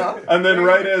close enough. And then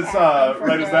right as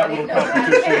that little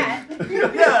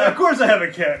competition, Yeah, of course I have a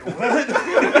cat. What?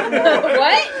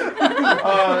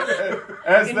 What?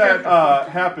 as that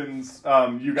happens,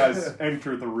 you guys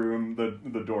enter the room.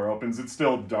 The door opens. It's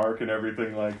still dark and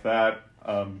everything like that.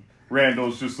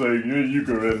 Randall's just like, you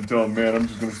go ahead and tell him, man. I'm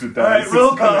just gonna sit down. All right, He roll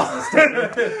sits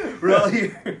call. We're all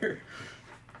here.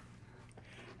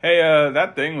 Hey,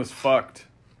 that thing was fucked.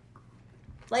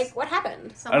 Like, what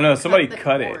happened? I don't know, somebody the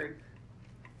cut it. cord,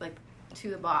 like,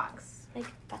 to the box. Like,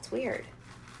 that's weird.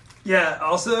 Yeah.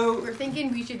 Also, We're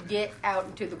thinking we should get out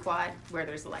into the quad where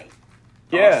there's light.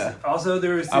 Yeah. Also,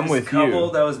 there was I'm this with couple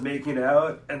you. that was making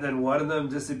out, and then one of them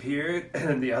disappeared, and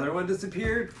then the other one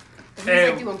disappeared. He was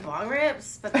like doing bong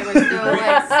rips, but there was no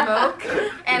like smoke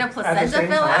and a placenta same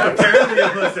fell time? out. Apparently, a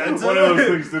placenta. One of those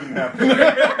things didn't happen. The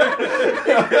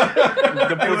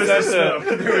It was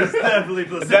placenta. there was definitely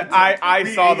placenta. I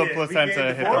We saw ate the it. We placenta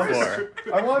gave hit it the to floor.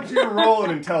 I want you to roll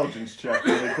an intelligence check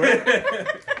really quick.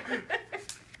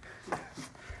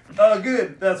 Oh,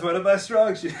 good. That's one of my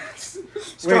strong suits.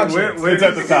 Strong Wait, suits. It's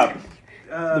at the top.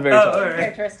 The very top. All right.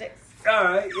 Characteristics. All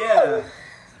right. Yeah.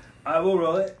 I will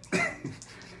roll it.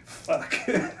 Fuck.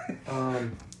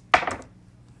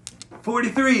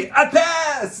 43. I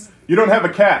pass. You don't have a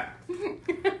cat.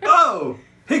 Oh,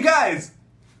 hey guys.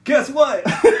 Guess what?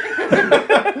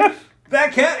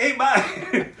 That cat ain't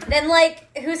mine. Then,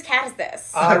 like, whose cat is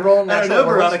this? I roll I don't natural know,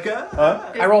 words. Veronica.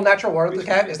 Huh? I roll natural word with the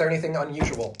cat. Is there anything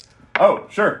unusual? Oh,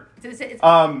 sure. It's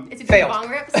a Failed. bong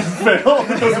rips. Fail.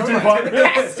 Doesn't do fun.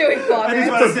 Cat's doing I just vlog.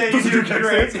 want to say you did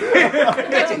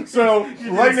great. So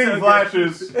lightning so good.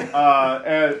 flashes,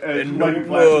 and lightning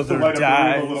flashes to light up the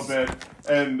dies. room a little bit,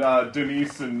 and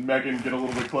Denise and Megan get a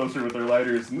little bit closer with their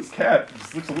lighters, and this cat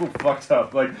just looks a little fucked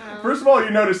up. Like, first of all, you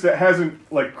notice it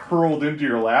hasn't like curled into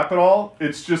your lap at all.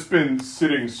 It's just been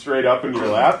sitting straight up in your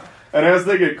lap, and as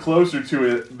they get closer to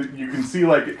it, you can see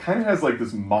like it kind of has like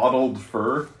this mottled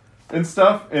fur and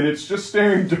stuff, and it's just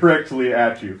staring directly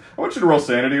at you. I want you to roll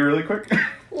sanity really quick.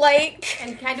 Like,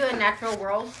 And can I do a natural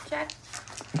world check?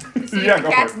 To see Yeah, if go the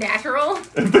for cat's it. natural?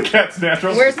 If the cat's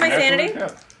natural. Where's my naturally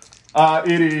sanity? cat.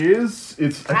 It is.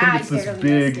 It's. I think it's this barely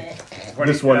big. missed it.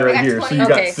 This one I right got here. 20. So you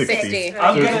got okay, 60. 60.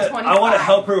 I'm So- gonna. 25. I want to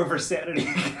help her with her sanity.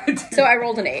 So I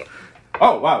rolled an 8.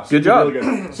 Oh wow! So Good you did job.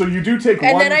 Really good. So you do take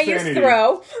And one then I sanity. used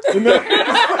throw. And then-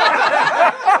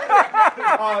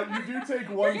 you do take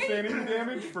one sanity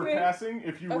damage for passing.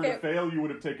 If you were to Okay. fail, you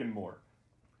would have taken more.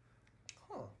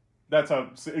 Huh. That's how.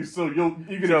 So you'll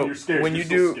even if So you're scared. when you're you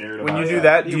still do scared when about you it. do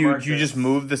that, You do you mark you it. just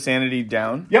move the sanity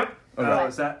down? Yep. Oh,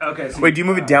 is that okay? So Wait, do you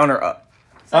move it down or up?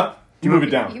 Huh? You move it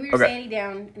You down. move your Okay. sanity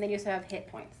down, and then you also have hit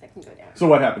points that can go down. So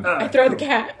what happened? I throw the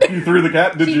cat. You threw the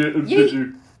cat. Did you? You- Did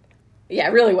you? Yeah,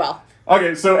 really well.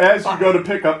 Okay, so as you go to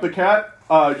pick up the cat,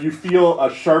 you feel a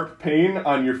sharp pain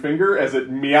on your finger as it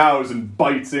meows and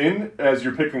bites in as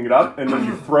you're picking it up, and then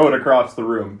you throw it across the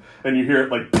room, and you hear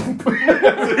it like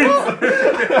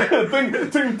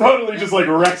thing totally just like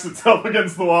wrecks itself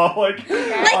against the wall, like.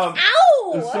 Like,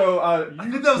 ow! So I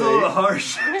you think that was a little take,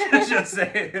 harsh. Just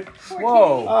saying.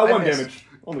 Whoa! one missed. damage,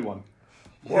 only one.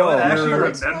 You know what? I actually You're-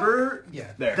 remember Yeah.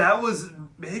 There. that was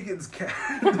Megan's cat.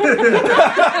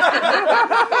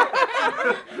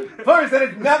 Forrest, that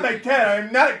is not my cat.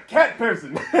 I'm not a cat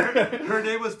person. Her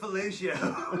name was Felicia.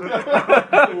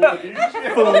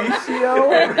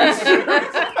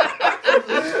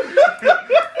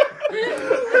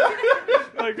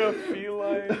 Like a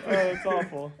feline. Oh, it's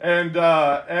awful. And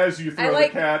as you throw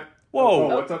like- the cat,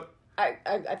 Whoa. oh, what's up?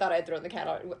 I thought I had thrown the cat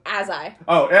out. As I.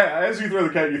 Oh, as you throw the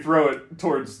cat, you throw it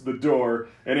towards the door,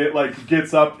 and it like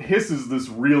gets up, hisses this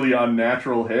really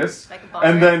unnatural hiss, Like a ball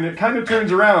and rip. then it kind of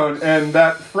turns around, and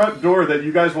that front door that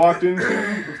you guys walked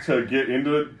into to get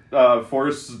into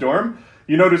Forrest's dorm,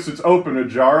 you notice it's open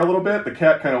ajar a little bit. The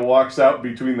cat kind of walks out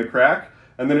between the crack,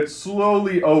 and then it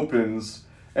slowly opens,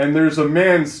 and there's a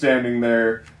man standing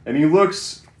there, and he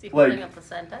looks Is he like. holding a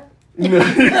placenta? He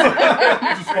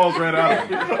just falls right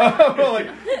out. Like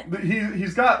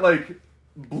he's got like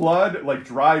blood, like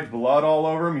dried blood all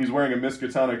over him. He's wearing a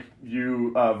Miskatonic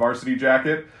U varsity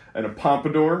jacket and a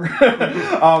pompadour.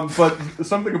 But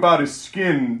something about his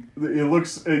skin, it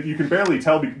looks, you can barely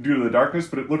tell due to the darkness,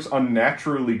 but it looks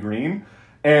unnaturally green.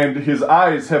 And his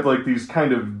eyes have like these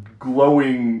kind of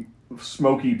glowing,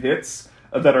 smoky pits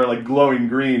that are like glowing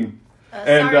green.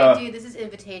 Sorry, dude, this is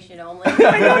invitation only.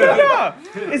 No.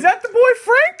 Is that the boy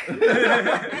Frank?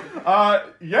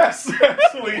 Yes,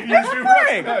 actually. That's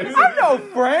Frank. I know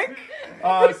Frank.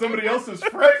 Somebody else says,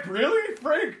 Frank, really?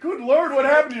 Frank, good lord, what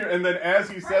happened to you? And then as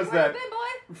he says that,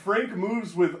 Frank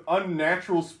moves with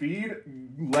unnatural speed,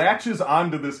 latches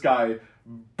onto this guy,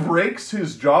 breaks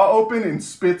his jaw open, and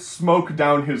spits smoke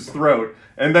down his throat.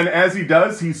 And then as he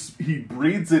does, he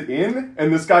breathes it in,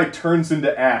 and this guy turns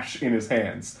into ash in his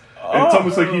hands. It's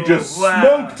almost like he just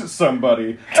smoked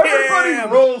somebody.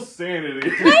 Everybody roll sanity.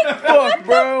 Fuck,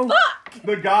 bro.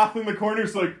 The goth in the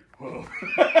corner's like, whoa.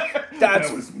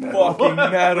 That's fucking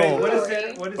metal.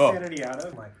 Wait, what is sanity out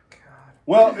of? Oh my god.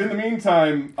 Well, in the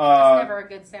meantime, That's never a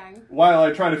good sign. while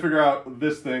I try to figure out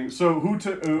this thing, so who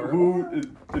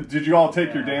did you all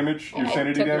take your damage, your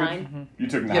sanity took damage? 9. You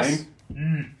took 9? Yes.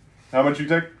 How much you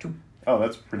take? 2. Oh,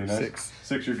 that's pretty nice. 6.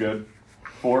 6, you're good.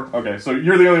 4? Okay, so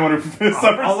you're the only one who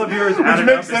suffers. All of yours which added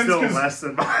makes up is sense still less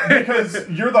than mine. because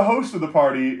you're the host of the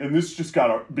party, and this just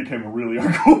became a really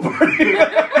uncool party.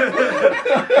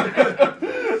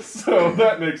 So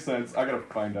that makes sense. I gotta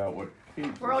find out what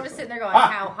page. We're all just sitting there going,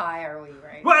 how high are we,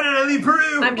 right? Why did I leave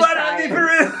Peru? I'm just Why did I leave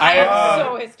tired. Peru? I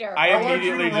so hysterical. I I want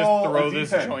you immediately to just roll throw a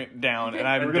this D10. joint down, and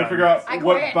I'm We're done. gonna figure out I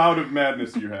what quit. bout of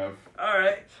madness you have.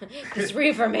 Alright. This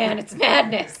reefer, man, it's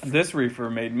madness. This reefer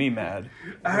made me mad.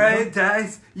 Alright,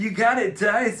 Dice. You got it,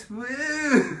 Dice. Woo!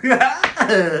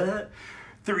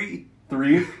 3.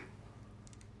 3.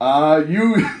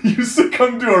 You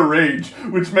succumb to a rage,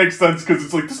 which makes sense because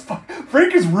it's like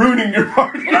Frank is ruining your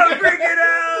party. Oh, bring it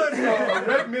out! A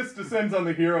red mist descends on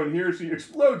the hero, and he or she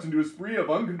explodes into a spree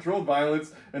of uncontrolled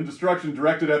violence and destruction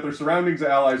directed at their surroundings,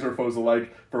 allies, or foes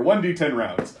alike for 1d10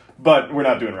 rounds. But we're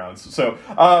not doing rounds. So,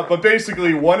 but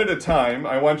basically, one at a time,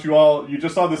 I want you all... You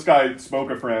just saw this guy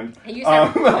smoke a friend. And you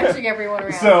start punching everyone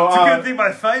around. So, It's a good thing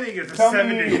my fighting is a tell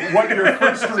 70. me what your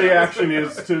first reaction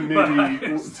is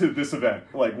to this event.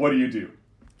 Like, what do you do?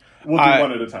 We'll do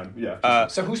one at a time. Yeah.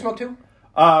 So who smoked who?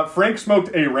 Frank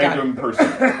smoked a random person.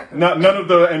 None of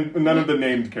the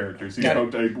named characters. He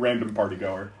smoked a random party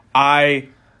goer. I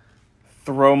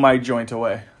throw my joint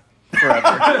away.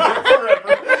 Forever.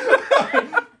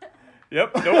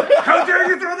 Yep. Nope. How dare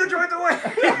you throw the joint away?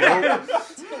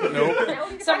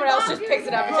 Nope. Someone else just picks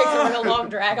it up and takes a real long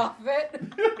drag off of it.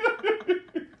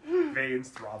 Veins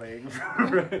throbbing.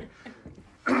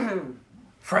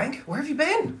 Frank, where have you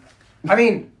been? I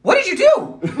mean, what did you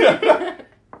do?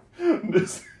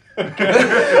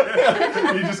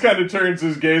 He just kind of turns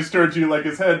his gaze towards you, like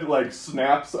his head like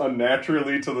snaps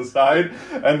unnaturally to the side,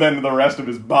 and then the rest of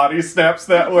his body snaps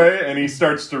that way, and he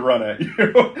starts to run at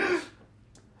you.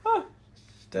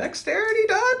 Dexterity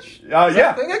dodge?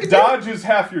 Yeah, thing I can dodge is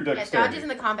half your Yeah, dexterity. dodge is in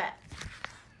the combat.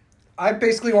 I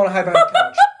basically want to hide behind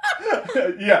the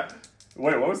couch. Yeah.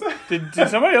 Wait, what was that? Did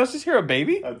somebody else just hear a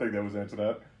baby? I think that was answer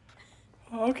that.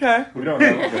 Okay. We don't know.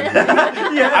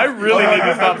 I really need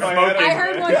to stop smoking. I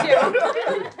heard one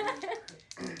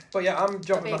too. But yeah, I'm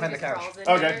jumping Baby behind the just couch. crawls in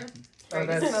Okay. there,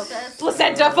 ready to smoke us.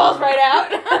 Placenta falls right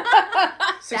out.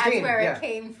 16, That's where yeah. it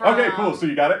came from. Okay, cool. So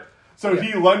you got it. So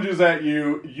he lunges at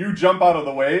you. You jump out of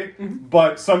the way,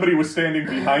 but somebody was standing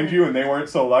behind you, and they weren't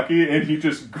so lucky. And he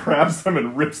just grabs them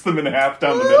and rips them in half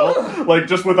down the middle, like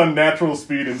just with unnatural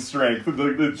speed and strength.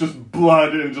 It's just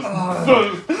blood and just.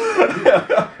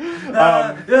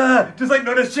 Just like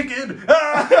Nona's chicken.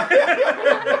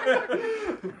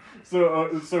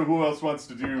 So who else wants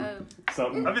to do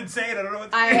something? I'm insane. I don't know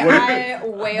what to do. I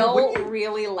wail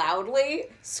really loudly,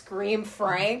 scream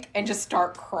Frank, and just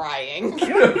start crying. Frank,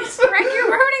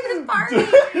 you're hurting this party.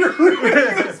 You're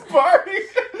ruining this party.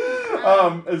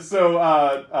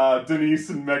 So Denise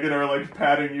and Megan are like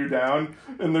patting you down,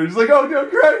 and they're just like, "Oh, don't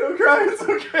cry, it's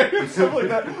okay," and stuff like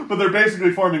that. But they're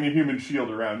basically forming a human shield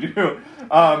around you.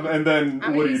 And then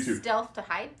I'm what gonna do you use do? stealth to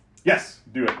hide. Yes,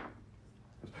 do it.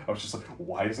 I was just like,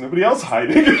 why is nobody else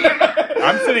hiding?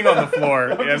 I'm sitting on the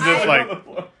floor. I'm just like,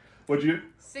 what'd you?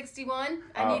 61.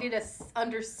 I needed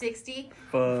under 60.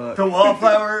 fuck. The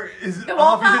wallflower is The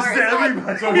obvious wallflower to is like-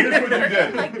 everybody. So here's what you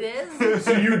did. Like this.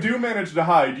 So you do manage to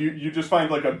hide. You just find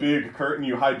like a big curtain,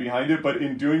 you hide behind it, but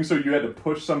in doing so you had to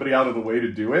push somebody out of the way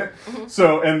to do it.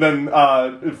 So, and then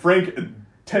Frank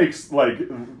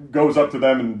goes up to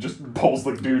them and just pulls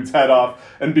the dude's head off.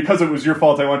 And because it was your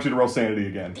fault, I want you to roll sanity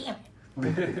again. Damn it.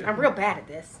 I'm real bad at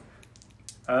this.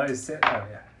 Is it? Oh,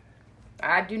 yeah.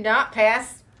 I do not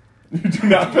pass. You do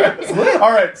not pass.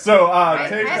 All right, so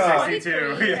take passed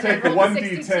 62. take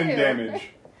 1d10 damage.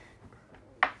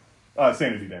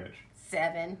 Sanity damage.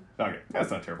 7. Okay,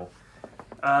 that's not terrible.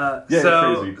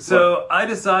 So I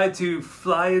decide to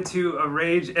fly into a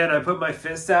rage and I put my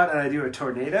fist out and I do a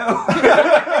tornado.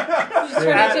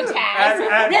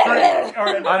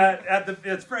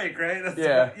 It's Frank, right? At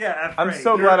I'm Frank.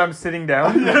 so glad I'm sitting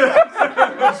down.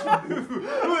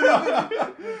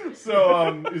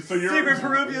 So you're Secret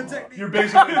Peruvian technique. You're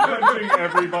basically punching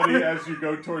everybody as you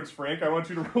go towards Frank. I want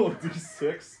you to roll a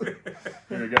d6.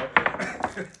 There you go.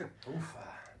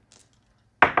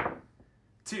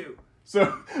 2.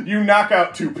 So you knock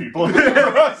out 2 people in the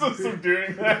process of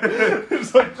doing that.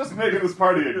 It's like just making this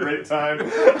party a great time.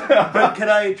 But can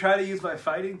I try to use my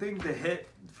fighting thing to hit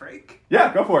Frank?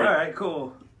 Yeah, go for it. All right,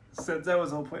 cool. Since that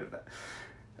was the whole point of that.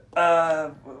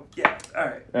 Yeah, all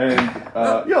right. And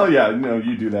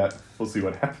you do that. We'll see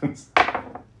what happens.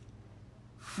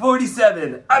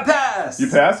 47. I pass. You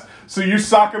pass. So you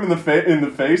sock him in the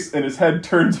face, and his head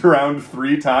turns around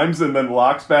 3 times, and then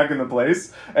locks back into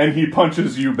place, and he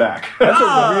punches you back. That's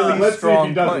a really Let's strong see if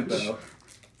he doesn't, punch. though.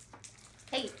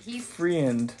 Hey, he's... Free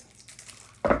and...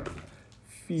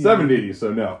 70.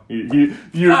 So no, you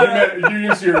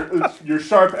use your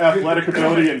sharp athletic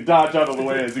ability and dodge out of the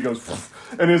way as he goes,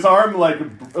 and his arm like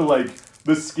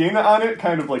the skin on it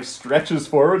kind of like stretches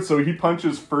forward, so he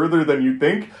punches further than you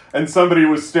think, and somebody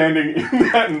was standing in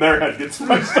that, and their head gets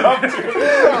punched off too.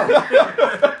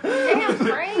 Damn,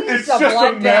 Frank. It's a just a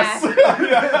bloodbath. mess.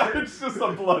 Yeah, it's just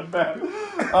a bloodbath.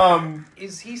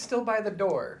 Is he still by the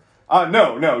door?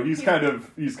 No, he's kind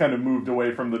of moved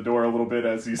away from the door a little bit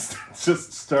as he's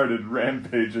just started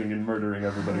rampaging and murdering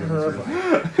everybody in this room.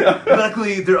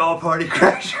 Luckily, they're all party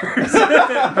crashers.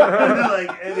 Like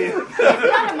any.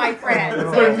 None of my friends.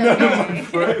 So it's okay.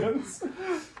 Friends.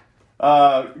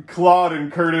 Claude and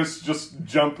Curtis just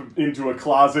jump into a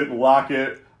closet and lock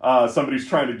it. Somebody's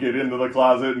trying to get into the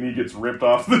closet and he gets ripped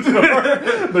off the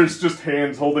door. There's just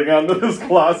hands holding onto this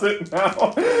closet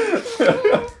now.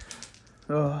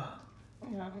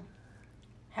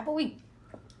 How about we...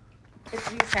 It's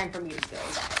time for me to go,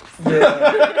 guys.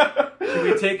 Yeah. Should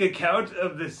we take account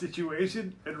of the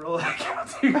situation and roll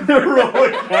accounting? Roll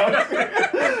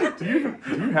accounting. Do you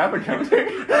have accounting?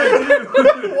 I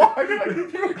do. Why did I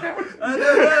give you accounting? I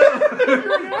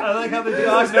don't know. I like how the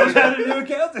dog knows how to do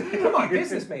accounting. Come on,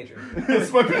 business major.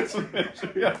 It's my business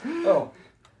major, yeah.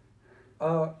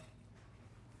 Oh.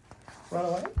 Run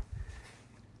away?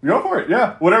 Go for it,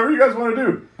 yeah. Whatever you guys want to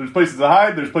do. There's places to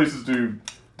hide, there's places to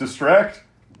distract.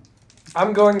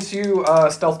 I'm going to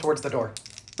stealth towards the door.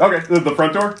 Okay, the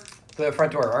front door? The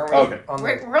front door, aren't we? Okay.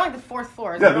 We're on like the 4th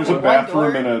floor. Yeah, there's a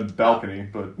bathroom and a balcony,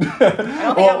 but...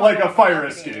 well, like a fire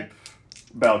escape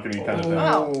balcony kind of thing.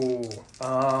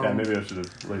 Oh. Yeah, maybe I should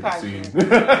have laid the Probably. scene.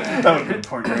 That would be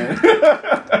important.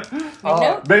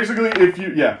 Nope. Basically, if you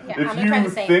I'm gonna try if you the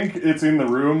same. think it's in the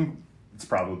room, it's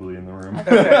probably in the room. I'm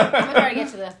gonna try to get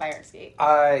to the fire escape.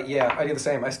 Yeah, I do the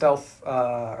same. I stealth,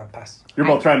 pass. You're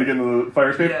both trying to get into the fire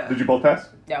escape? Yeah. Did you both pass?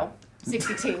 No.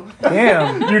 62.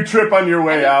 Damn. You trip on your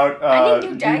way out. I need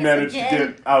new You dice manage again. to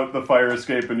get out the fire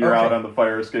escape, and you're Okay. out on the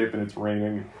fire escape, and it's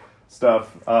raining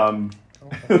stuff. I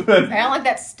don't like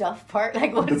that stuff part.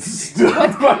 Like, what's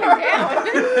coming down?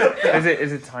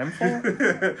 Is it time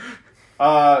for?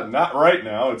 Not right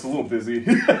now. It's a little busy.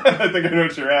 I think I know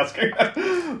what you're asking.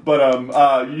 But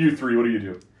you three, what do you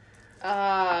do?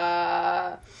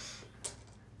 I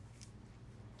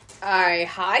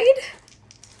hide.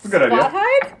 Good idea. Spot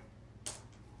hide.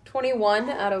 21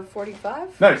 out of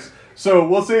 45. Nice. So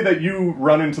we'll say that you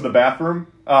run into the bathroom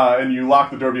and you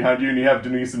lock the door behind you, and you have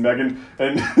Denise and Megan,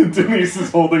 and Denise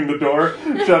is holding the door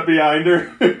shut behind her.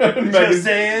 And Just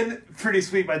saying, pretty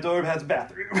sweet. My dorm has a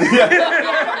bathroom.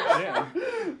 Yeah.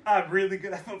 I'm really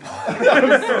good at football.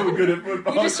 I'm so good at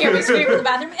football. You just hear me scream from the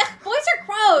bathroom. Boys are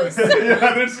gross.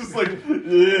 Yeah, there's just like.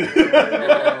 You're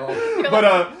But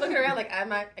like, looking around like, I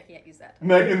can't use that.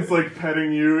 Megan's like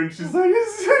petting you, and she's like,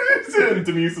 and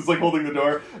Denise is like holding the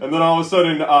door, and then all of a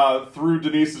sudden, through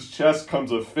Denise's chest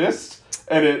comes a fist,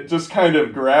 and it just kind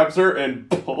of grabs her and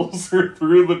pulls her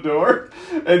through the door,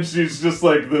 and she's just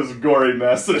like this gory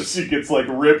mess as she gets like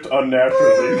ripped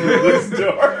unnaturally through this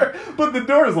door, but the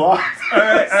door is locked. All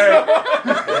right.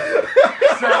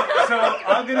 So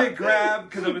I'm gonna grab,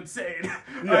 because I'm insane.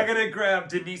 I'm gonna grab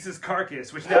Denise's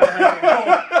carcass, which now has a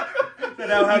hole. That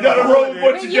now have You gotta a hole roll in it.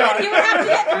 what Wait, you you got. would have to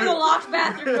get through the locked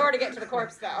bathroom door to get to the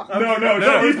corpse, though.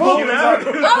 No, he pulled it out.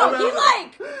 Oh, he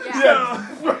like. Yeah.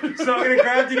 So I'm gonna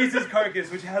grab Denise's carcass,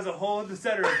 which has a hole in the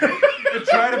center of it, and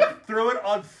try to throw it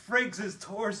on Frank's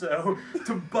torso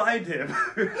to bind him.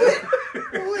 Because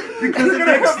You're it gonna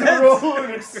makes have to sense. roll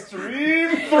an extreme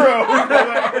throw for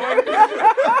that one.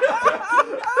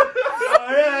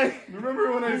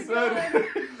 Remember when I said...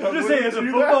 I'm just saying, as a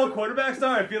football quarterback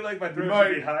star, I feel like my throw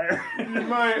should be higher. You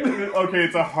might... Okay,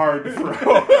 it's a hard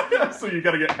throw. So you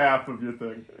gotta get half of your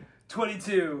thing.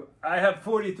 22. I have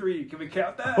 43. Can we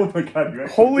count that? Oh my god, you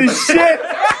actually... Holy shit!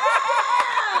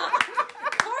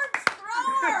 Corpse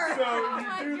thrower! So Oh you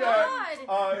my do God.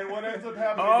 that, and what ends up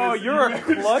happening Oh, is... you're you a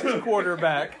manage clutch to-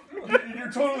 quarterback.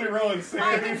 You're totally rolling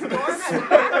sanity for Storm this.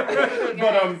 has really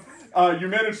good. But, you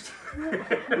managed to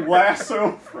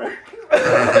lasso Frank.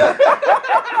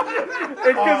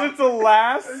 Because it's a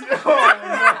lass.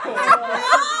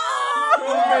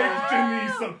 Don't make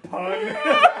Denise a pun.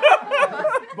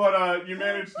 But you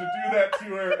managed to do that to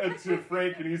her, to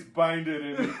Frank, and he's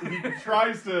binded, and he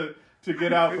tries to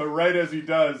get out, but right as he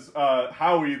does,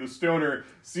 Howie, the stoner,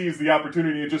 sees the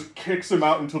opportunity and just kicks him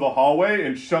out into the hallway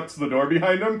and shuts the door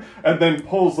behind him, and then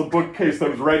pulls the bookcase that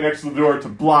was right next to the door to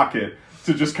block it,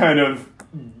 to just kind of,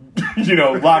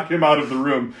 lock him out of the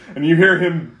room. And you hear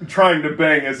him trying to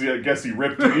bang as I guess he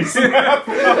ripped Denise in half.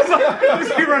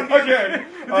 Is he running Again.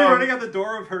 Is he running out the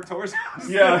door of her torso?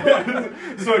 Yeah.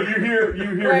 So you hear Right,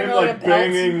 him rolling like a belt.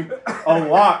 banging a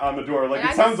lot on the door. Like And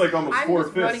it I'm sounds just- like almost I'm four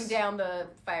just fists. running down the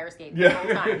fire escape Yeah.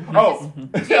 the whole time.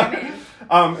 Oh. Jamming.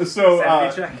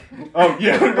 Sanity check. Oh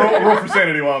yeah. Roll for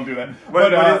sanity while I'm doing that.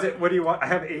 What But is it? What do you want? I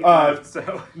have 8 uh, left,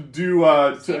 so. do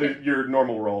your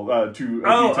normal roll to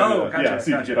Gotcha, yeah,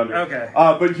 see if you get under. Okay.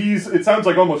 But it sounds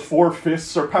like almost 4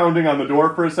 fists are pounding on the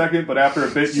door for a second, but after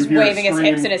a bit you Just hear waving a his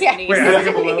scream. hips and his Yeah. knees. Wait, I have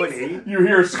to get below an 8? You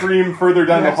hear a scream further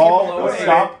down the have to get hall, below a an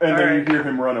stop, and then Alright. you hear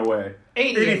him run away.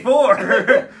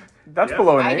 84! That's Yeah.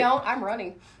 below an I 8. don't. I'm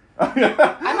running.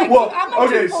 Well, I'm like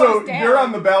okay, 2 so floors down. you're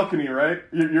on the balcony, right?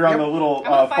 You're on Yep. the little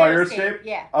I'm on the fire escape.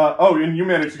 Yeah. And you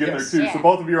managed to get Yes. there too. Yeah. So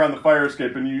both of you are on the fire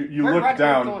escape, and you We're look running,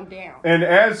 down. Going down. And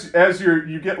as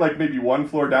you get like maybe 1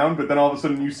 floor down, but then all of a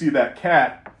sudden you see that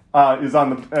cat is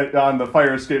on the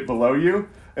fire escape below you,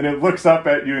 and it looks up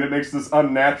at you and it makes this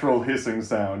unnatural hissing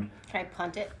sound. Can I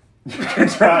punt it? You can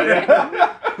try, yeah.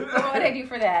 What would I do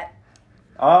for that?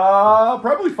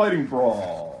 Probably fighting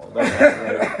brawl.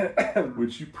 That's right.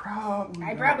 Which you probably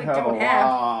I probably have don't a have,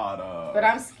 lot of. But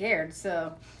I'm scared,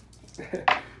 so.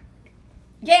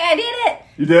 Yeah, I did it!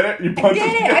 You did it? You punched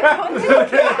did the it! I cat? punched the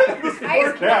cat! This I poor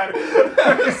just- cat.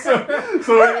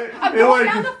 so I'm it going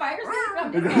like, down the fire escape.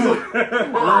 I'm it just goes like,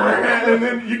 like, and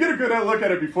then you get a good look at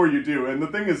it before you do. And the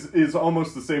thing is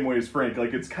almost the same way as Frank.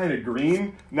 Like it's kind of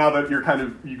green now that you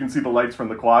can see the lights from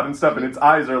the quad and stuff, and its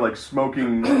eyes are like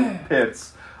smoking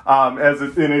pits. And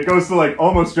it goes to like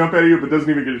almost jump at you, but doesn't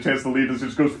even get a chance to leave. It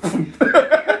just goes,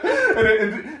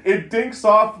 and it dinks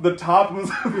off the top of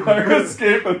the fire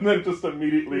escape, and then just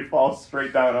immediately falls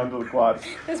straight down onto the quad.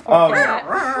 this poor cat.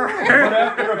 But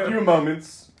after a few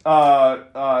moments,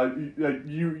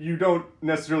 you don't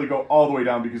necessarily go all the way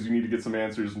down because you need to get some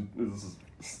answers. This is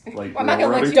like I'm not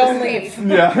gonna let you Don't leave.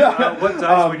 Yeah. What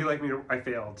dice would you like me to... I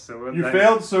failed, so... You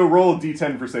failed, so roll a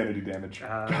d10 for sanity damage.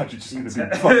 God, you're just gonna be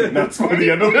D10. fucking nuts by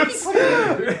the end of this.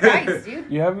 Nice,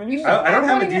 dude. You have any? I don't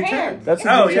have a One in your D10. hand. That's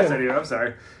a Oh, D10. yes, I do. I'm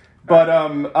sorry. But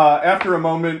after a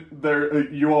moment,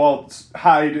 you all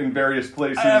hide in various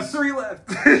places. I have 3 left.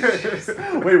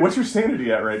 Wait, what's your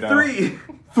sanity at right now? 3.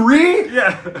 3?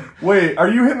 Yeah. Wait, are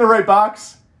you hitting the right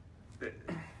box?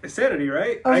 Sanity,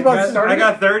 right? I was about to start I it.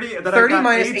 got 30, and then 30 I got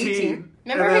minus 18. 18.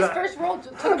 Remember and his then first roll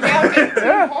took him down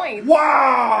 18 points.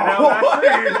 Wow!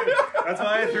 That's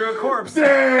why I threw a corpse.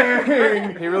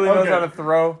 Dang! He really knows Okay. how to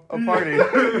throw a party. He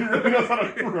really knows how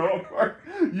to throw a party.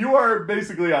 You are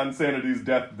basically on Sanity's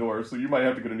death door, so you might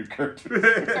have to get a new character.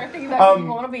 Start thinking about who you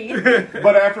want to be.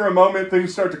 But after a moment,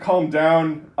 things start to calm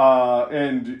down,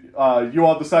 and you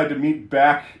all decide to meet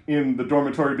back in the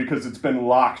dormitory because it's been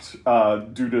locked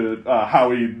due to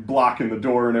Howie blocking the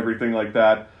door and everything like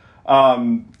that.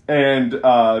 And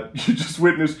you just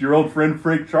witnessed your old friend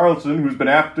Frank Charleston, who's been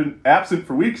absent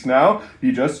for weeks now.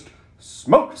 He just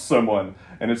smoked someone.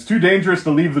 And it's too dangerous to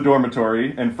leave the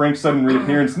dormitory, and Frank's sudden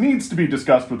reappearance needs to be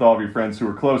discussed with all of your friends who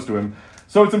are close to him.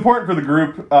 So it's important for the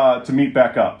group to meet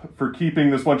back up. For keeping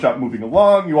this one-shot moving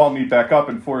along, you all meet back up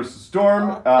in Forest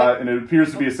Storm, and it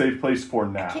appears to be a safe place for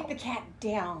now. Kick the cat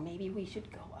down. Maybe we should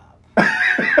go up.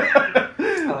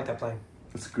 I like that plan.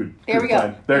 That's good. There good we go.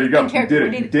 plan. There you go. In You character, did it.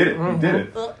 we You did did it. You did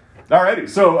it. Ugh. Alrighty.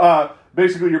 So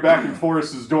basically, you're back in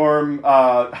Forrest's dorm.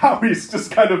 Howie's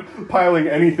just kind of piling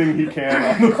anything he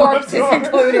can on the Corpses front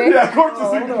door. included. Yeah,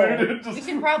 corpses included. We Just,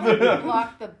 should probably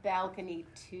block the balcony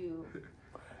too.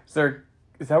 Is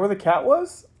that where the cat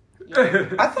was? Yeah.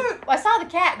 I thought Well, I saw the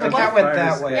cat. the But what cat if, went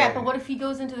that way. yeah, but what if he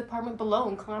goes into the apartment below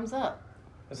and climbs up?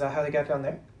 Is that how they got down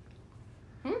there?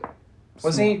 Hmm?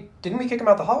 Wasn't he? Didn't we kick him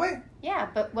out the hallway? Yeah,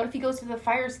 but what if he goes to the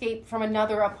fire escape from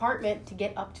another apartment to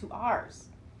get up to ours?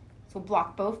 So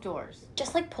block both doors.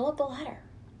 Just like pull up the ladder.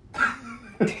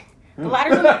 The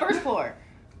ladder's on the first floor.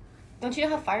 Don't you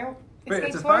know how fire Wait,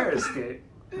 escapes it's a work? fire escape.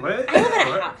 What? I live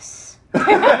in a house.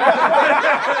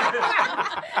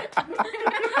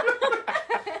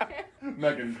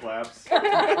 Megan claps.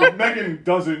 Megan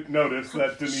doesn't notice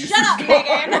that Denise Shut up, is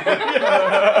Megan!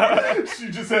 gone. She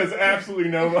just has absolutely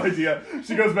no idea.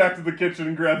 She goes back to the kitchen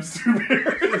and grabs 2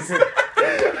 beers.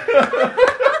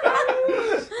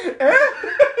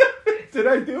 Did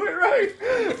I do it right?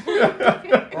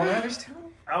 Well, now there's 2.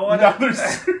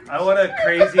 I want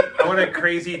a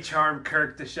crazy charm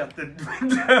Kirk to shut the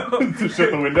window. To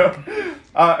shut the window.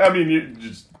 I mean,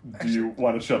 do you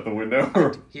want to shut the window?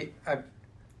 Or?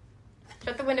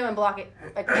 Shut the window and block it,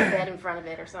 like put a bed in front of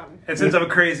it or something. And since I'm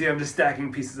crazy, I'm just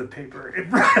stacking pieces of paper in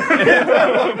front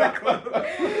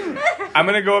I'm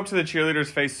gonna go up to the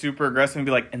cheerleader's face super aggressive and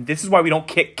be like, and this is why we don't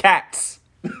kick cats.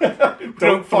 Don't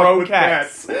throw fuck with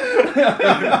cats.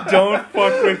 cats. Don't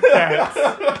fuck with cats.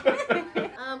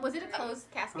 Was it a closed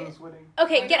casket?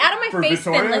 Okay, get out of my For face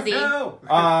Victoria? then, Lizzie. No.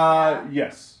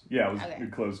 Yes. Yeah, it was Okay. a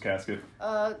closed casket.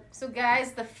 So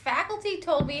guys, the faculty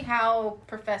told me how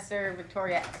Professor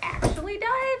Victoria actually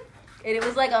died, and it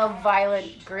was like a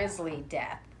violent, grisly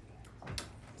death.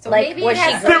 So Like, maybe was it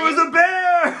had she There was a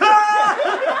bear!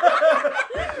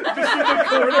 Just in the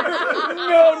corner.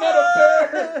 No, not a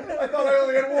bear. I thought I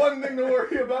only had one thing to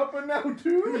worry about, but now 2. They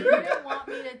didn't want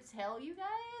me to tell you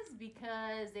guys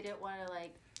because they didn't want to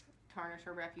like tarnish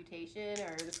her reputation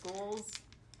or the schools.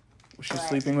 Was she But-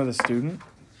 sleeping with a student?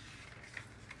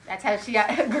 That's how she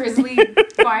got a grisly,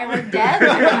 violent death.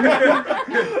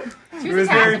 She It was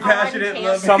attacked very on passionate,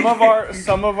 campus. loving.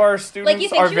 Some of our Like, you students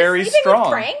think are she very was sleeping strong. with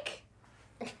Frank?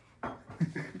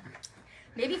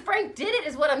 Maybe Frank did it,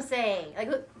 is what I'm saying. Like,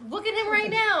 look at him right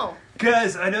now.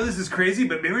 Guys, I know this is crazy,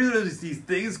 but maybe there's these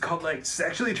things called like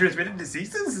sexually transmitted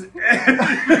diseases.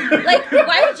 Like,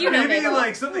 why would you know, Maybe Mabel?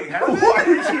 like something happened. Why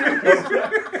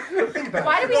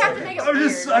do we have to make it I'm weird?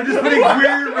 just putting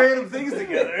weird random things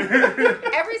together.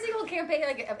 Every single campaign,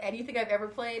 like of anything I've ever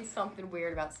played, something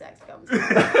weird about sex comes.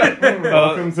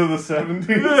 Welcome to the 70s.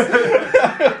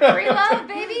 Free love,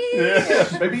 baby.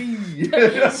 Yeah, baby.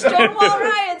 Stonewall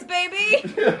riots, baby!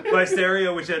 My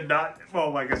stereo, which had not.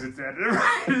 Oh my gosh, it's dead.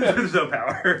 There's no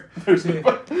power.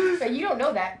 But you don't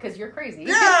know that because you're crazy.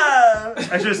 Yeah.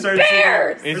 I should have started.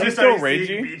 Bears! Is I he just still started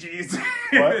seeing ragey? Bee Gees.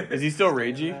 What? Is he still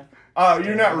ragey?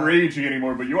 You're not raging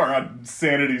anymore, but you are on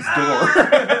Sanity's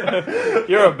door.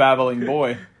 You're a babbling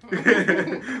boy.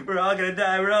 We're all gonna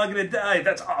die. We're all gonna die.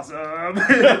 That's awesome.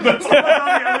 That's on the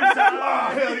other side. Oh,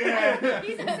 hell yeah.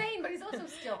 He's insane, but he's also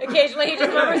still. Occasionally he just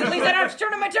remembers, at least I don't have to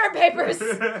turn in my term papers.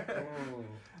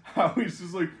 Howie's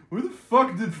just like, where the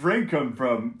fuck did Frank come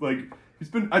from? Like,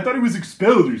 I thought he was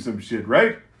expelled or some shit,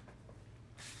 right?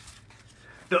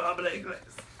 No habla inglés.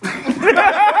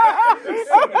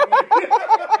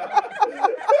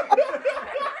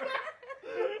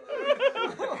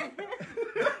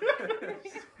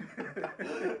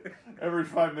 Every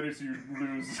 5 minutes you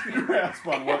lose grasp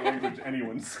on what language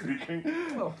anyone's speaking.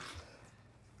 Oh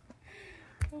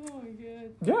my god.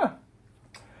 Yeah.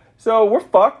 So we're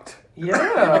fucked.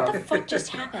 Yeah. What the fuck just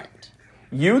happened?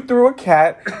 You threw a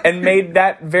cat and made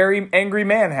that very angry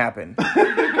man happen.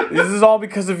 This is all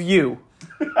because of you.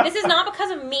 This is not because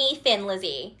of me, Thin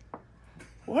Lizzie.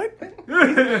 What? They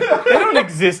don't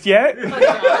exist yet. Is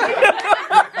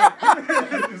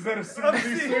that a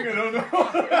 70s thing? I don't know.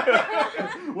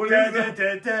 What is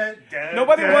that?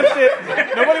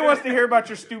 Nobody wants to hear about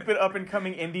your stupid up and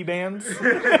coming indie bands.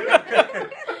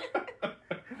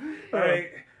 I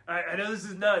know this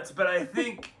is nuts, but I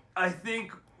think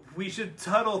we should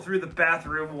tunnel through the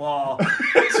bathroom wall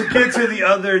to get to the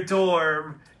other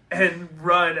dorm and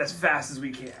run as fast as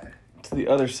we can. To the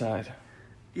other side.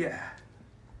 Yeah.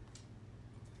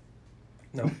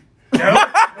 No.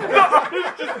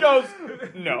 Just goes,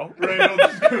 no. Randall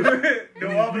just goes,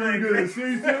 No, you gonna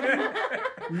say something?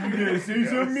 You gonna say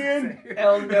something, man?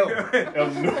 Hell no.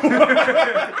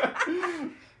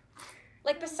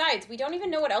 Like, besides, we don't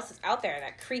even know what else is out there.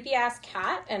 That creepy ass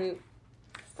cat and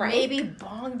Frank. Maybe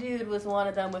Bong Dude was one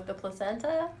of them with the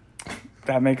placenta.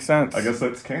 That makes sense. I guess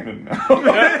that's canon now.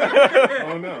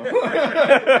 Oh no.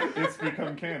 It's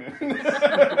become canon.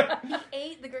 He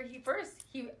ate the girl.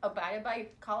 He abided by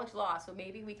college law, so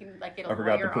maybe we can like get a I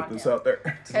forgot to lawyer put on this him. out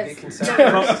there. Because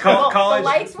College. the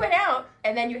lights went out,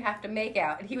 and then you have to make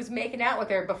out, and he was making out with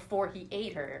her before he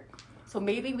ate her. So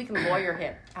maybe we can lawyer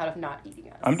him out of not eating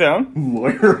us. I'm down.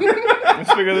 Lawyer.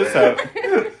 Let's figure this out.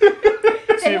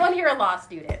 Is anyone here a law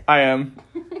student? I am.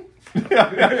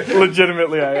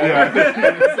 Legitimately, I am.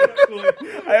 Yeah.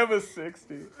 I have a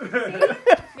 60.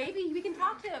 Maybe we can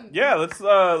talk to him. Yeah, let's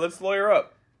lawyer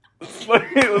up. Let's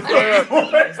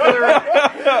lawyer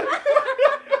up.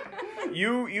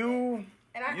 You And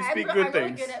You I'm speak good really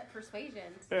things. good at persuasion.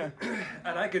 yeah.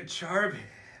 And I could charm him.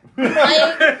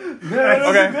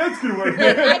 Okay. That's good work.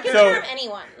 I can So- charm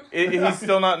anyone. He's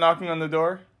still not knocking on the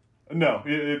door? No,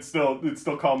 it's still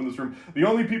calm in this room. The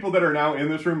only people that are now in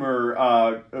this room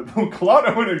are Claude,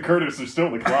 Owen, and Curtis are still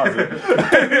in the closet.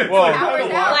 Well,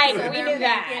 Hours out, Like, so we they're knew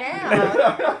that. making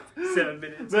out. 7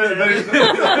 minutes.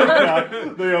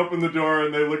 They open the door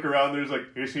and they look around. There's like,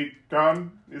 is he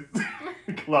gone? Is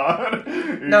Claude?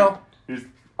 No. He's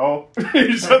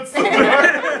he shuts the door.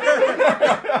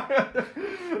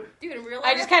 Dude, in real life,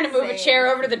 I just kind of move a chair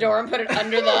over to the door and put it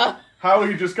under the...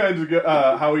 Howie just kind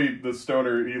of Howie the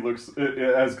stoner, he looks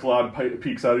as Claude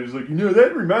peeks out. He's like,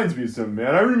 that reminds me of something,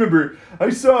 man. I remember I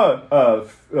saw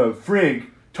Frank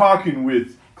talking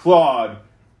with Claude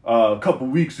a couple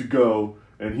weeks ago,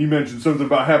 and he mentioned something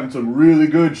about having some really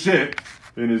good shit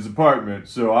in his apartment.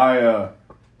 So I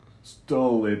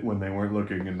stole it when they weren't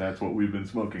looking, and that's what we've been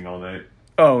smoking all night.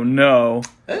 oh no.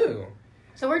 Oh.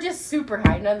 So we're just super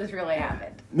high. None of this really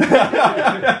happened.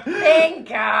 Thank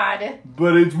God.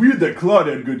 But it's weird that Claude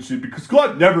had good shit, because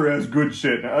Claude never has good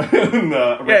shit.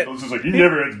 Rachel's just like, he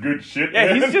never has good shit, Yeah,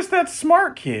 man. he's just that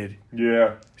smart kid.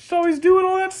 Yeah. He's always doing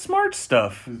all that smart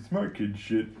stuff. The smart kid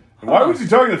shit. Why was he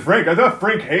talking to Frank? I thought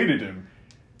Frank hated him.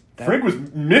 Frank was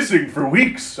missing for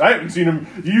weeks. I haven't seen him.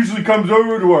 He usually comes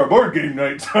over to our board game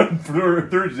nights on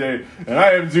Thursday, and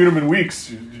I haven't seen him in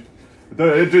weeks.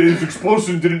 His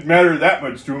expulsion didn't matter that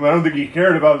much to him. I don't think he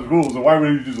cared about his rules, so why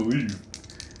would he just leave?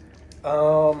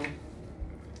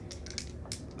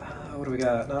 What do we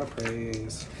got? Not a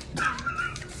praise.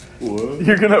 What?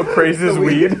 You're gonna praise his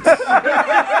weed? That's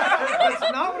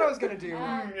not what I was gonna do.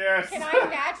 Yes. Can I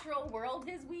natural world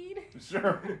his weed?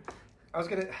 Sure. I was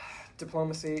gonna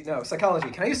diplomacy. No, psychology.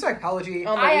 Can I use psychology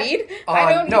On the weed?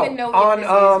 I don't even know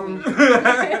on if this is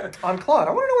weed. on Claude.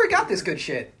 I want to know where he got this good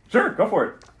shit. Sure, go for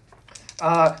it. So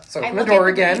I open the look door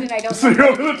at the again. weed and I don't So you know.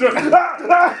 open the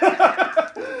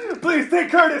door. Please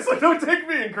take Curtis. Like, don't take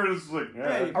me. And Curtis is like,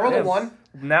 yeah. I rolled a 1.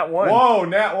 Nat 1. Whoa,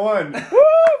 nat 1. Woo!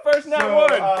 First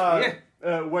nat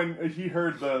 1. When he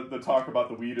heard the talk about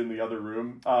the weed in the other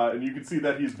room, and you can see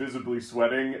that he's visibly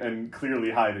sweating and clearly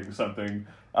hiding something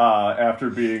after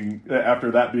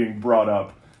that being brought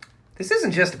up. This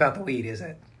isn't just about the weed, is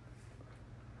it?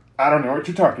 I don't know what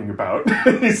you're talking about.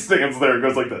 He stands there and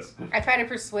goes like this. I try to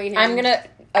persuade him. I'm gonna...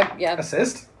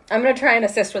 Assist? I'm gonna try and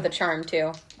assist with a charm,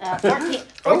 too. 14.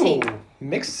 Oh,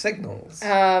 mixed signals.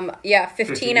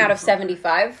 15 out of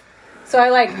 75. So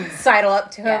I, sidle up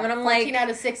to him, and I'm, 14 out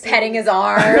of 60. petting his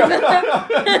arm.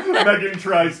 Megan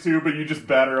tries to, but you just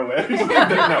bat her away. She's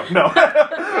like, no.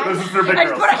 This is for big I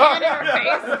just girls. put a hand in her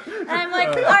face. And I'm like,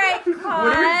 all right, What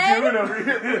are we Claude. doing over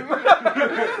here?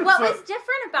 What was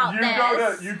different about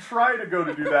this? You try to go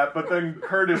to do that, but then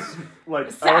Curtis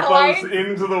Satellites? elbows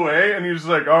into the way, and he's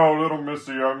like, "Oh, little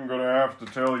Missy, I'm gonna have to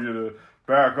tell you to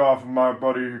back off of my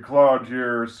buddy Claude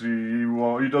here. See,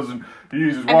 he doesn't.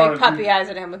 He's just I make puppy eyes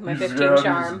at him with my 15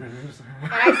 charm.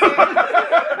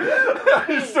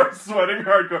 He starts sweating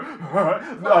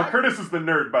hardcore. Curtis is the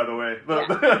nerd, by the way.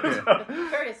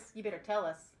 Curtis, you better tell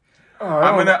us.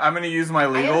 I'm gonna use my I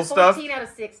legal got stuff. 14 out of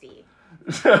 60.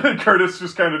 Curtis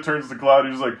just kind of turns to Claude.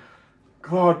 He's like,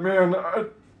 "Claude, man."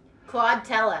 Claude,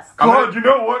 tell us. Claude, you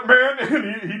know what, man?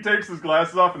 And he takes his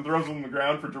glasses off and throws them on the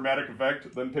ground for dramatic effect,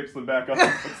 then picks them back up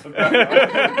and puts them back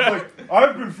on. He's like,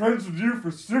 "I've been friends with you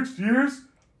for 6 years,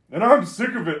 and I'm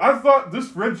sick of it. I thought this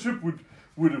friendship would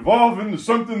evolve into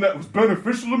something that was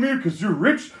beneficial to me because you're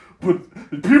rich,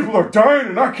 but people are dying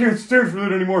and I can't stand for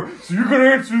that anymore. So you're going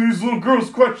to answer these little girls'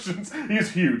 questions."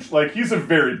 He's huge. He's a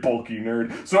very bulky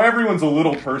nerd. So everyone's a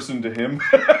little person to him.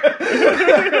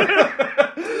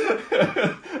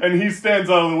 And he stands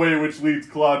out of the way, which leaves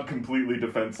Claude completely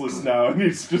defenseless now. And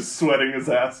he's just sweating his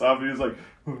ass off. And he's like,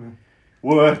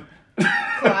 "What?"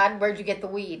 Claude, where'd you get the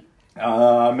weed?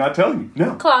 I'm not telling you.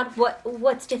 No. Claude,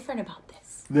 what's different about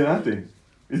this? Nothing.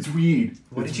 It's weed.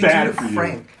 What It's did you bad do for to you.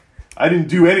 Frank? I didn't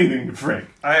do anything to Frank.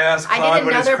 I asked I Claude did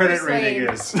what his another credit persuade.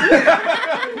 rating is.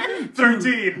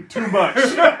 13. Too much.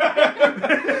 I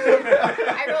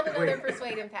rolled another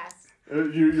persuade and pass.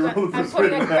 You roll the I'm putting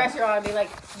persuade. pressure on me, like,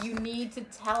 you need to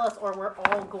tell us or we're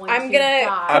all going I'm to gonna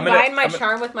die. combine my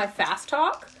charm with my fast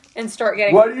talk and start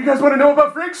getting Why do you guys want to know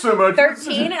about Frank so much?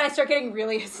 13, and I start getting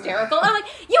really hysterical. I'm like,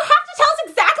 you have to tell us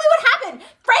exactly what happened.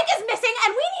 Frank is missing,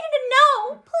 and we needed to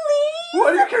know, please.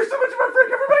 Why do you care so much about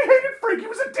Frank? Everybody hated Frank. He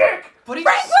was a dick. But he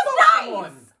Frank just was smoked nice!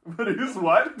 someone. But he was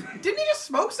what? Didn't he just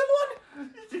smoke someone?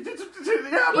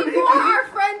 Yeah, but He wore our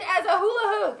friend as a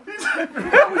hula hoop.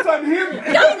 that was on him. No, I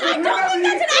don't think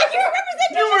that's an accurate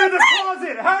representation. You were in the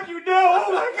closet. How'd you know?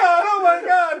 Oh my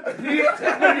god. Peaked.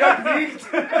 Maybe I peaked.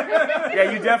 Yeah,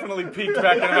 you definitely peaked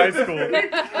back in high school.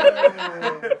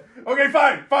 Okay,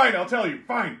 fine. I'll tell you.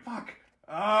 Fine. Fuck.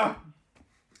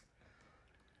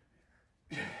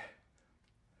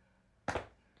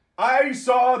 I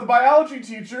saw the biology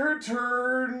teacher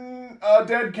turn a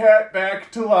dead cat back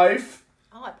to life.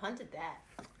 Oh, I punted that.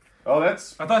 Oh,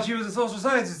 that's I thought she was a social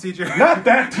sciences teacher. not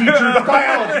that teacher, the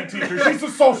biology teacher. She's a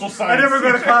social I science never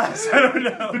go to teacher. class. I don't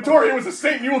know. Victoria was a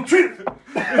saint, you will treat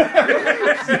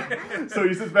her. So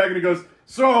he sits back and he goes,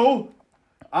 so,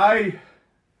 I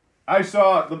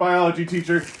saw the biology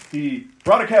teacher. He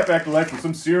brought a cat back to life with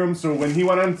some serum, so when he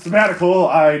went on sabbatical,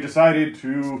 I decided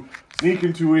to sneak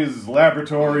into his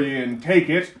laboratory and take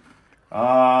it.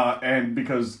 And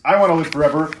because I want to live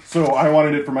forever, so I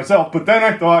wanted it for myself. But then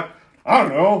I thought, I don't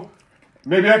know,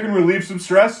 maybe I can relieve some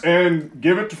stress and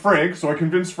give it to Frank, so I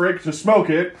convinced Frank to smoke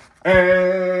it.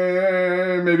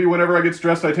 And maybe whenever I get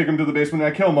stressed, I take him to the basement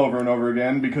and I kill him over and over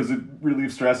again because it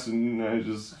relieves stress and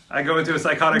I go into a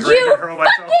psychotic rage You and hurl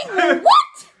myself. fucking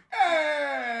what?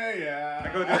 yeah. I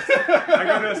go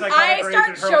to a psychotic I rage start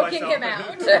and hurl choking myself. him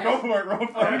out. Go for it, roll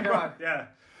for it. God. Yeah.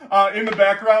 In the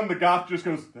background, the goth just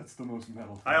goes, that's the most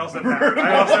metal thing I also I've ever passed. heard."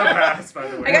 I also passed, by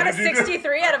the way. I got a What did you do?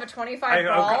 63 out of a 25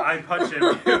 brawl. I punch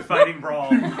him. Fighting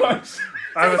brawl. What?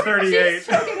 I have a 38. She's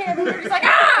choking him, and we're just like,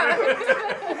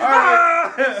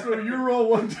 ah! So you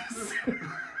roll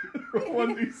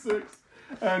 1d6.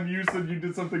 And you said you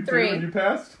did something too 3. and you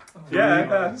passed? Yeah, I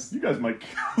passed. You guys might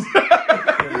kill. He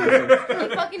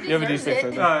fucking You have a deserves D6 it.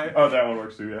 right there. Alright. Oh, that one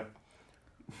works too, yeah.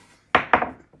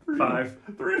 5.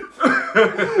 3.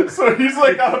 So he's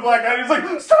like out of black eye. He's like,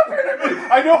 stop hitting me!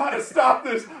 I know how to stop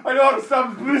this. I know how to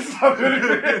stop this. Please stop hitting me.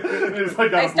 And he's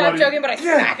like, I stopped joking, but I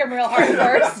smack him real hard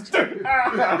first.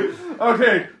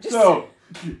 Okay, so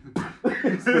he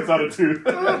spits out a tooth.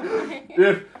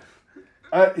 If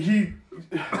he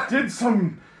did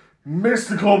some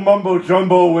mystical mumbo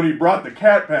jumbo when he brought the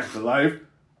cat back to life,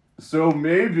 so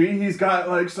maybe he's got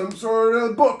like some sort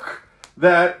of book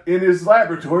that in his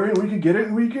laboratory we can get it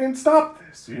and we can stop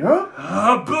this, you know?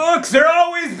 Books are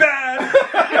always bad.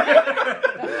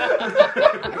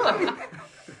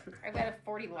 I've got a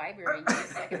 40 library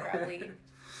use I could probably...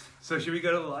 So should we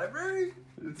go to the library?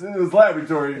 It's in his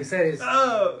laboratory. They said it's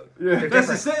Oh, Yeah. that's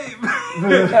the same.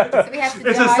 So we have to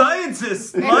It's a dodge...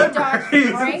 scientist. We have to dodge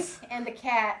Frank Library. and the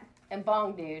cat and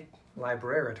Bong Dude.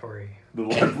 libratory. The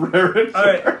librarian. All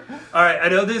right. I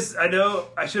know this. I know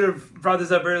I should have brought this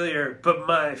up earlier, but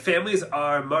my families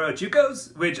are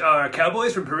Morochucos, which are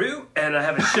cowboys from Peru, and I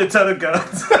have a shit ton of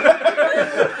guns.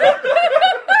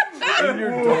 In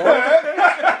your door?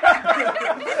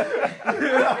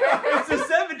 It's the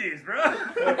 70s, bro.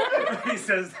 He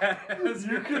says that.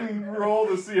 You can roll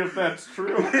to see if that's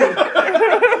true.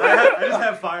 I just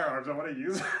have firearms. I want to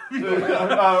use them.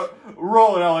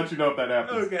 Roll and I'll let you know if that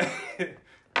happens. Okay.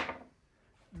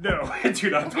 No, I do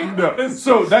not. No.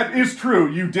 So that is true.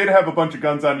 You did have a bunch of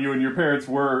guns on you, and your parents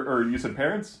were, or you said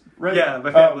parents, right? Yeah,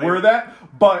 my family. were that.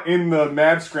 But in the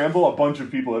mad scramble, a bunch of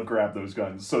people have grabbed those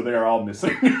guns, so they are all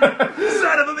missing. Son of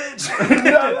a bitch!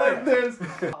 Not like this.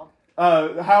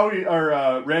 Howie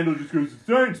or Randall just goes, the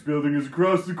science building is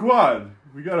across the quad.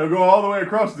 We gotta go all the way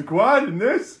across the quad in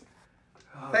this.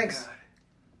 Thanks.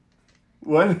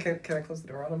 What? Can I close the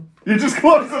door on him? You just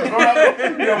close the door.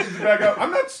 He opens it back up. I'm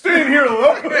not staying here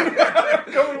alone. I'm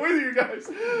coming with you guys.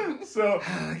 So,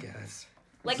 I guess.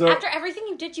 Like, So- after everything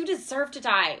you did, you deserve to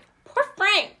die. Poor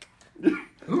Frank. he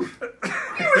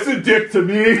was a dick to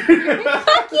me.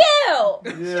 Fuck you.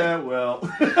 Yeah, well.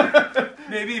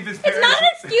 Maybe if his It's parents... not an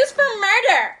excuse for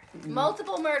murder.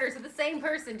 Multiple murders of the same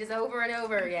person, just over and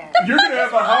over again. You're going to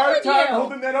have a hard with time you?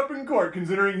 holding that up in court,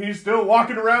 considering he's still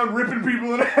walking around ripping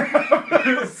people in half. Dog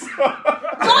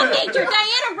nature,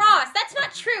 Diana Ross. That's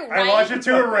not true, right? I launch it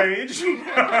to a rage.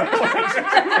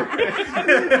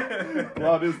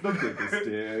 Claude is the biggest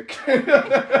dick.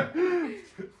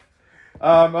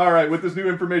 All right, with this new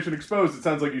information exposed, it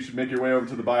sounds like you should make your way over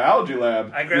to the biology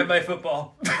lab. I grab my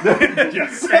football.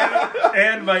 Yes.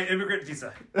 And my immigrant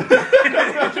visa.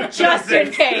 Just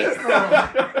in case. You're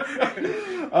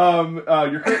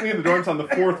currently in the dorms on the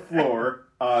 4th floor.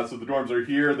 So the dorms are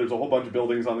here. There's a whole bunch of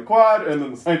buildings on the quad, and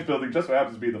then the science building just so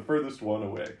happens to be the furthest one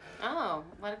away. Oh,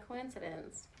 what a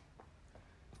coincidence.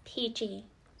 Peachy.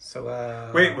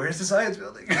 So, Wait, where's the science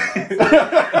building? Never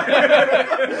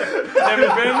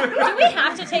been? Do we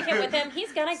have to take him with him?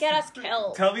 He's gonna get us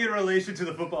killed. Tell me in relation to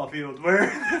the football field.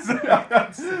 Where?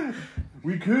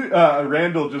 We could,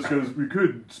 Randall just goes, we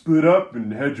could split up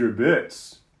and hedge your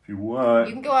bets if you want.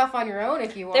 You can go off on your own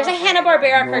if you want. There's a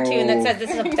Hanna-Barbera No. cartoon that says this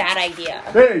is a bad idea.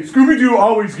 Hey, Scooby-Doo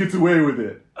always gets away with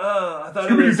it. I thought it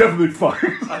Scooby-Doo's was... definitely fun.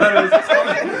 I thought it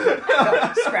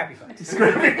was... Scrappy fun.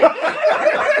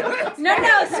 No,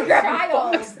 Scrappy. I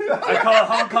call it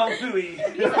Hong Kong Phooey.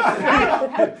 He's a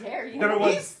child. How dare you? Number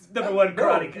one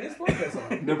karate kid.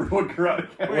 Number one karate.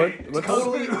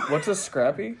 What's a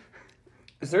Scrappy?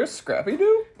 Is there a Scrappy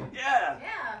Doo? Yeah.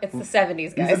 It's the 70s,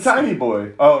 He's guys. a tiny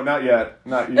boy. Oh, not yet.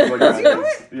 He's like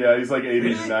 90s. Yeah, he's like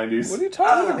 80s and 90s. What are you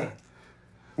talking about?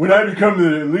 When I become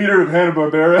the leader of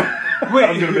Hanna-Barbera, Wait.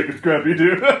 I'm gonna make a Scrappy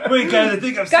Doo. Wait, guys, I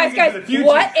think I'm Guys, seeing into the future.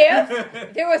 what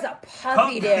if there was a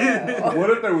puppy doo?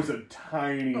 What if there was a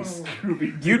tiny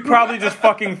Scooby-Doo? You'd probably just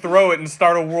fucking throw it and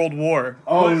start a world war.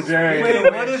 Oh, dang. Wait,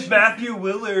 what if Matthew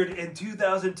Willard in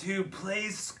 2002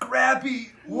 plays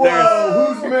Scrappy?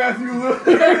 Whoa, who's Matthew Lillard?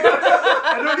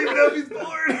 I don't even know if he's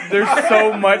born. There's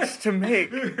so much to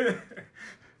make.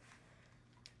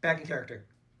 Back in character.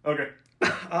 Okay.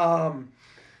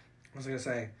 What was I going to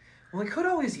say? Well, we could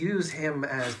always use him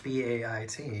as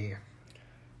BAIT.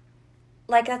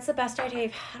 Like, that's the best idea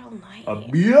I've had all night.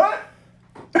 Yeah?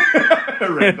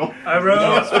 Randall. I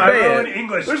wrote an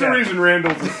English There's check. a reason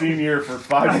Randall's a senior for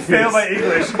 5 I years. failed my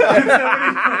English.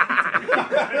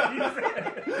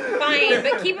 Fine,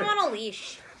 but keep him on a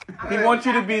leash. He wants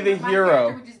you to be the My hero.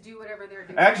 character would just do whatever they're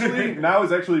doing. Actually, now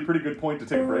is actually a pretty good point to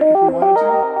take a break if we wanted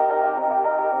to.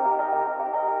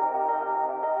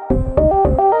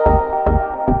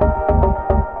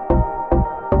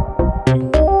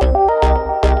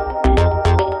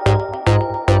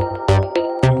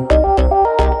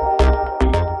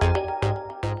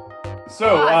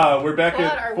 So, we're back Quad,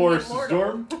 at are we Forrest's immortal?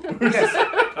 dorm. Yes.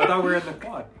 I thought we were in the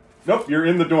quad. Nope, you're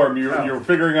in the dorm. You're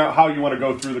figuring out how you want to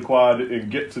go through the quad and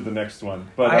get to the next one.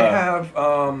 But I have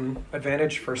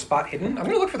advantage for spot hidden. I'm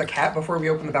going to look for the cat before we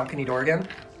open the balcony door again.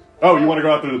 oh, you want to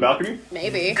go out through the balcony?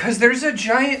 Maybe. Because there's a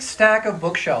giant stack of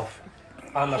bookshelf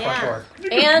on the front door.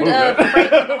 And Move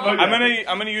it.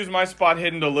 I'm gonna use my spot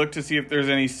hidden to look to see if there's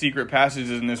any secret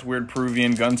passages in this weird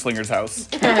Peruvian gunslinger's house.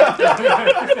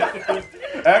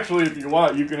 Actually, if you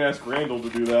want, you can ask Randall to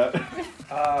do that.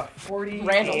 40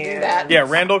 Randall, do and that. Yeah,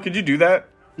 Randall, could you do that?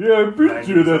 Yeah, I'm pretty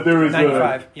sure that there was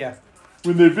 95, yeah.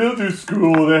 when they built this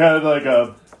school, they had like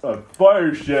a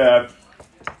fire shaft.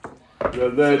 So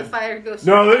the fire goes.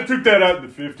 No, they took that out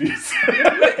in the 50s.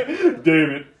 Damn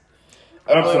it.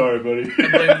 I'm sorry, buddy. I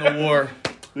blame the war.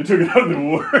 They took it out in the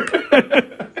war.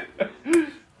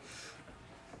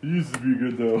 It used to be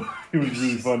good, though. It was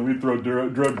really fun. We'd throw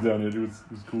drugs down it. It was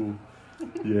cool.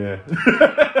 Yeah.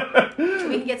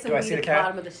 We can get some Do I meat see at the the cat?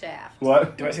 bottom of the shaft.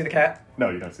 What? Do I see the cat? No,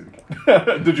 you don't see the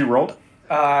cat. Did you roll?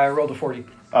 I rolled a 40.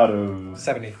 Out of...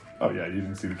 70. Oh, yeah, you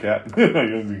didn't see the cat. No, you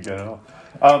didn't see the cat at all.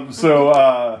 So,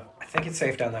 I think it's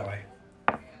safe down that way.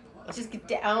 Let's just get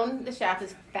down the shaft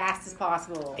as fast as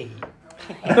possible. 80.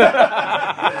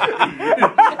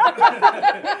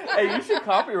 Hey, you should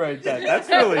copyright that. That's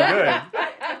really good.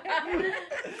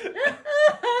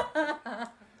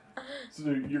 so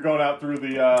you're going out through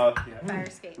the Fire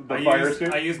escape. fire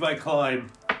escape? I use my climb.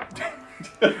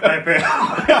 I fail.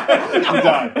 You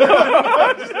die.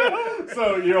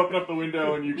 So you open up the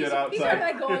window and you get These are outside.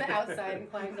 like going outside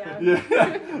and climb down. Yeah.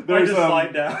 I There's just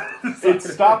slide down. It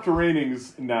stopped raining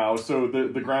now, so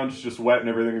the ground's just wet and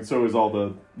everything, and so is all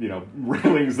the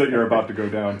railings that you're about to go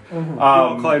down.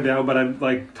 I'll climb down, but I'm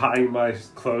like tying my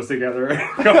clothes together.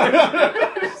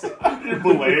 You're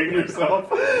belaying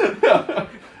yourself.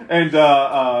 And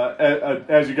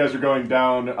as you guys are going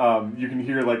down, you can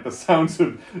hear like the sounds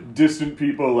of distant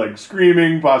people like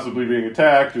screaming, possibly being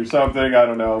attacked or something. I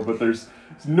don't know, but there's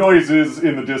noises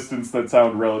in the distance that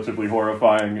sound relatively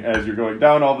horrifying. As you're going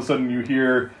down, all of a sudden you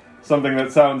hear something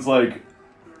that sounds like...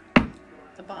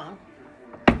 It's a bomb.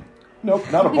 Nope,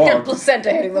 not a Your bomb.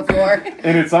 placenta hitting the floor.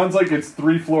 And it sounds like it's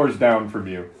 3 floors down from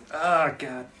you. Oh,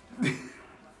 God.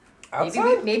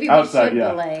 Outside? Maybe we Outside, should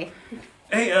yeah. delay.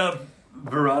 Hey,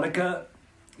 Veronica,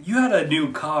 You had a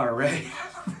new car, right?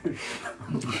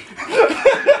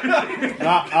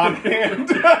 Not on hand.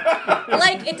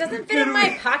 Like, it doesn't fit in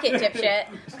my pocket, dipshit.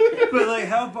 But like,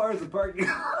 how far is the parking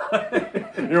lot?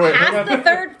 Here, wait, hang Past on. the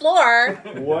third floor.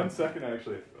 1 second, I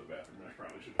actually have to go to the bathroom. I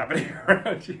probably should. Happening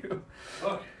around you.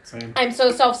 Same. I'm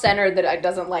so self-centered that it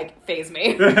doesn't, like, faze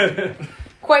me.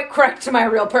 Quite correct to my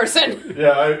real person.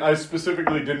 Yeah, I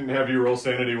specifically didn't have you roll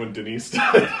sanity when Denise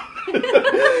died.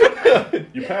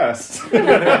 You passed. You're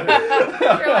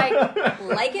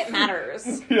like it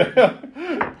matters.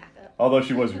 Yeah. Although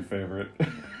she was your favorite.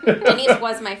 Denise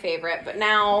was my favorite, but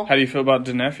now How do you feel about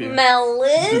the nephew?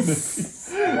 Melis.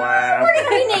 Wow. We're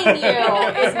gonna rename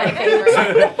you. Is my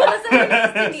favorite.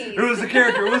 Melissa, Denise. Who was the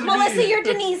character? It wasn't Melissa, me. you're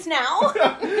Denise now.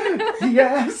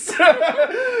 Yes.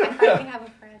 I finally have a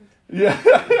friend.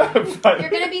 Yeah. You're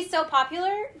gonna be so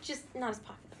popular, just not as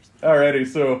popular. Alrighty,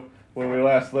 so when we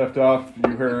last left off,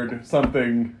 you heard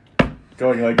something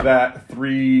going like that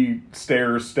 3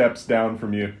 steps down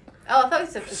from you. Oh, I thought you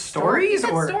said Stories You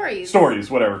said or- stories. Stories,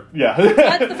 whatever. Yeah.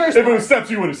 That's the first If it floor. was steps,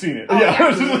 you would have seen it. Oh, yeah. yeah. I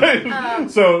was just like-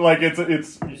 so like it's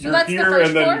you're that's the here first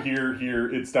and then floor?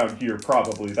 here. It's down here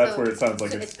probably. That's So- where it sounds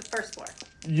like so it's. it's the first floor.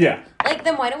 Yeah. Like,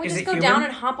 then why don't we Is just it go human? down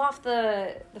and hop off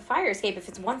the fire escape if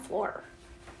it's 1 floor?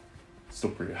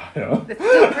 Still pretty high, huh? It's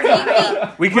still pretty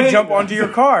Wait, We could jump onto your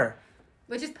car.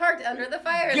 Which is parked under the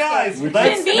fire Guys, escape.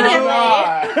 let's Conveniently.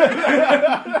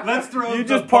 let's throw You the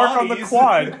just park on the bodies-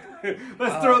 quad.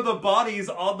 Let's throw the bodies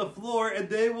on the floor and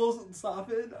they will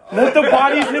soften. Let the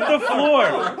bodies hit the floor.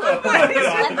 let the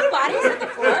bodies hit the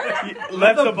floor?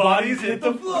 Let the bodies hit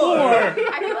the floor.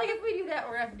 I feel like if we do that,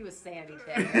 we're going to have to do a sanity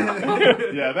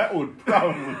check. Yeah, that would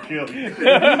probably kill you. If you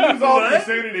lose all of your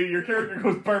sanity, your character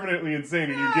goes permanently insane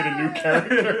and you get a new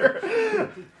character.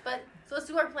 But, so let's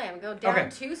do our plan. Go down Okay.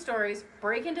 2 stories,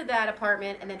 break into that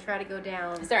apartment, and then try to go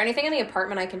down. Is there anything in the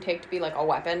apartment I can take to be like a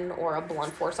weapon or a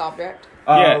blunt force object?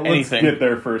 Yeah, let's anything. get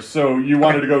there first. So you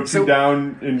wanted to go 2 so-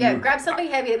 down and Yeah, you... grab something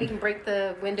heavy that we can break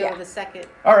the window Yeah. of the second.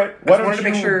 All right. Why just don't wanted to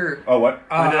you... make sure- Oh, what? With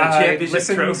a championship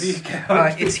listens- trophy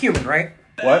couch. it's human, right?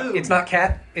 What? It's not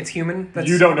cat. It's human. That's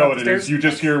You don't know what it upstairs? is. You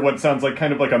just hear what sounds like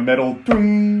kind of like a metal...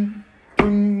 Ding,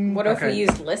 ding. What if Okay. we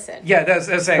used listen? Yeah, that's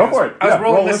saying. Go for it. I was Yeah,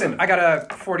 rolling. roll Listen, listen. I got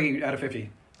a 40 out of 50.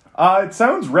 It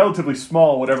sounds relatively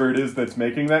small, whatever it is that's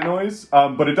making that noise.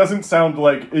 But it doesn't sound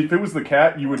like... If it was the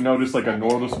cat, you would notice like a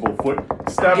noticeable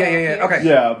footstep. Yeah. Okay.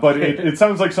 Yeah, but it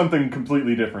sounds like something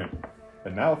completely different.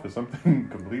 And now for something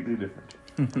completely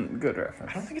different. Good I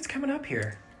reference. don't think it's coming up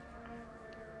here.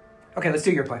 Okay, let's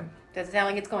do your plan. Does it sound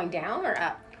like it's going down or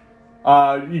up?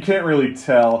 You can't really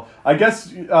tell. I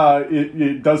guess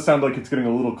it does sound like it's getting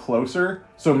a little closer,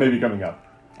 so maybe coming up.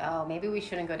 Oh, maybe we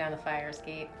shouldn't go down the fire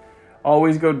escape.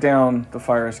 Always go down the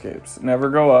fire escapes. Never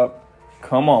go up.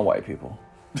 Come on, white people.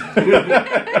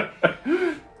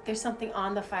 There's something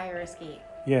on the fire escape.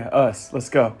 Yeah, us. Let's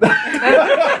go.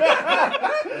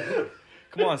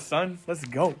 Come on, son. Let's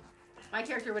go. My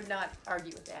character would not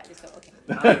argue with that. Just go, okay.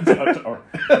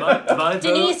 My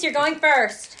Denise, you're going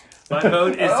first. My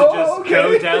vote is to just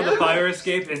go down the fire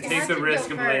escape and You take have the to risk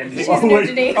go of first. landing. She's Oh, new wait.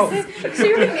 Denise. Oh.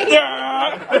 She renamed-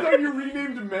 I thought you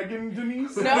renamed Megan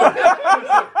Denise. No.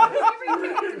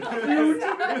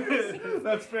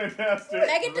 That's fantastic.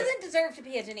 Megan doesn't deserve to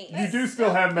be a Denise. You do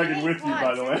still have Megan with you,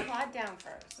 by the way. Send Claude down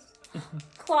first.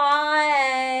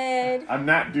 Claude. I'm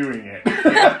not doing it.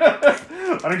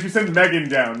 Why don't you send Megan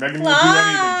down? Megan will do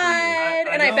anything Claude.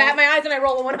 And I know. bat my eyes and I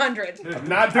roll a 100. for you. I'm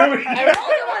not doing I it.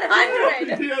 rolled a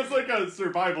 100. He has like a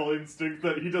survival instinct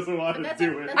that he doesn't want to That's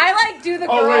do a- it. I like do the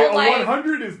girl Oh wait, a like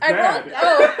 100 is I bad. rolled.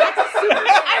 Oh, that's a super.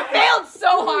 I failed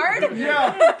so hard.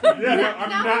 Yeah, no, I'm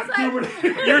Now not he's like-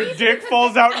 doing it. Your dick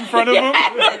falls out in front of him.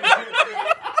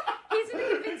 He's going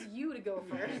to convince you to go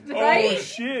first. Oh, Right?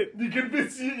 shit. You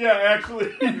convince you, yeah,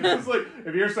 actually. It's like,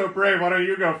 if you're so brave, why don't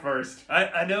you go first?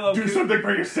 I know I'm Do something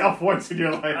for yourself once in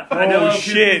your life. I know Oh, I'm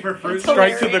shit. for fruit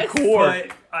Strike to the hilarious. core.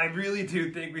 But I really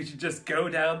do think we should just go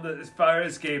down the fire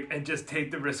escape and just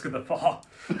take the risk of the fall.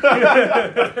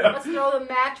 Let's throw the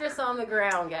mattress on the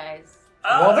ground, guys.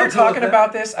 While they're I'm cool with talking that.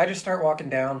 about this, I just start walking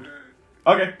down.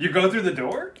 Okay, You go through the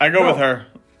door? I go No. with her.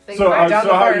 They so, grab down so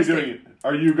the how fire are you escape. doing it?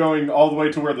 Are you going all the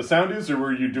way to where the sound is, or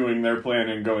were you doing their plan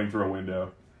and going through a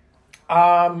window?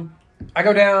 I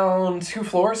go down 2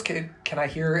 floors. Can I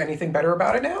hear anything better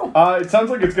about it now? It sounds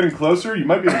like it's getting closer. You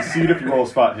might be able to see it if you roll a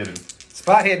spot hidden.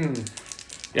 Spot hidden.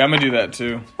 Yeah, I'm gonna do that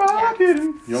too. Spot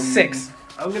hidden. 6.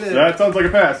 I'm gonna. That sounds like a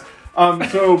pass.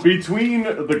 So between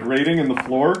the grating and the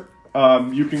floor,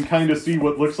 you can kind of see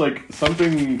what looks like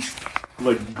something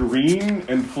like green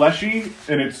and fleshy,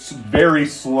 and it's very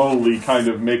slowly kind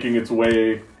of making its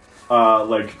way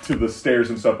like to the stairs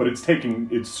and stuff, but it's taking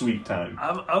its sweet time.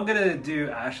 I'm gonna do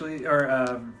Ashley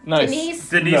or Nice.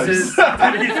 Denise's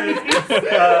plan,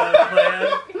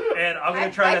 and I'm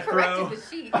gonna try to throw. The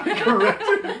sheet.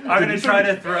 I'm gonna try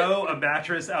to throw a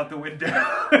mattress out the window.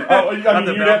 I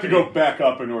mean, you'd have to go back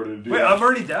up in order to do Wait, that. I'm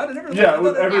already down. I never Yeah, I thought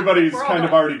that- everybody's we're all kind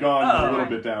of done. already gone a Oh. little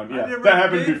bit down. I Yeah, never that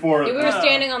happened did. before. We were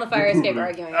standing on the fire escape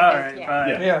arguing. All right, Yeah.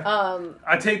 fine. Yeah.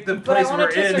 I take the But I place we're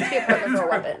wanted to in. search the apartment for a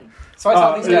weapon. So I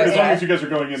saw these as guys. long as you guys are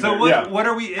going in So there. what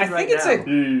are we in I right think it's now? a-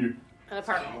 You- An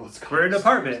apartment. We're in an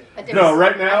apartment. No,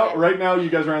 right now, you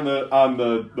guys are on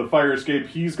the fire escape.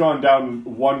 He's gone down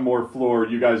one more floor.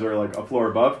 You guys are like a floor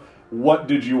above. What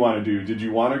did you want to do? Did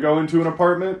you want to go into an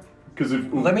apartment? Because if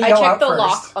Let me I yell out checked the first.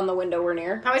 lock on the window we're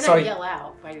near. Probably So not I- yell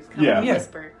out. I just come Yeah. and Yeah.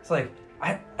 whisper. It's like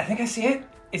I think I see it.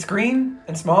 It's green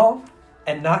and small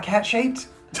and not cat shaped.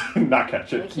 not cat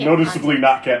shaped, We can't noticeably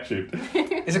not cat shaped.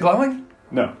 Is it glowing?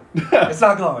 No, It's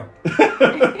not glowing.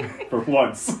 for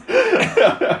once. All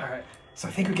right. So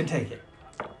I think we can take it.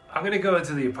 I'm gonna go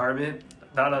into the apartment,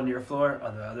 not on your floor,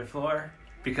 on the other floor,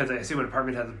 because I assume an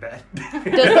apartment has a bed.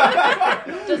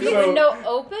 Does the So- window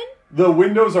open? The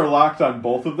windows are locked on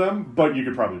both of them, but you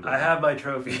could probably do I it. have my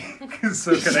trophy,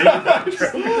 so can I use my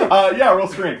trophy? Yeah, roll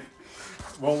strength.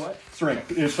 Roll what?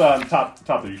 Strength. It's on top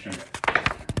that you shoot.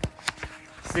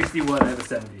 61 out of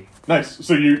 70. Nice.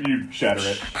 So you shatter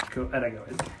it. Cool, and I go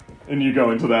in. And you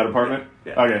go into that apartment?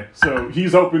 Yeah. Okay, so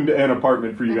he's opened an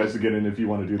apartment for you guys to get in if you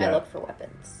want to do I that. look for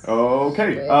weapons.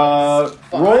 Okay,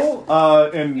 Fine. roll,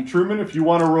 and Truman, if you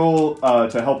want to roll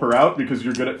to help her out, because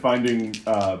you're good at finding,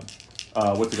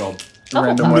 what's it called?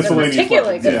 Random Miscellaneous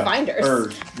particularly weapons. good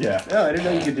finders. Yeah. Oh, I didn't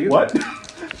know you could do What?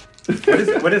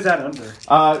 What is that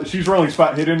under? She's rolling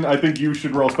spot hidden. I think you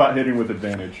should roll spot hidden with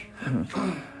advantage.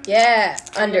 Yeah,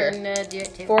 under. I'm gonna do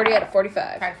it too. 40 out of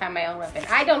 45. Try to find my own weapon.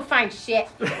 I don't find shit.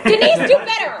 Denise, do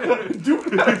better! Do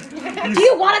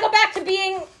you want to go back to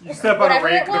being You step on a whatever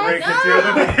rake, it the was? rake hits you in the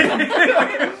face.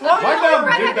 My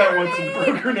mom did that once in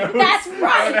Broker Nose. That's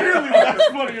right! Really, that's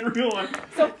funny in real life.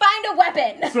 So find a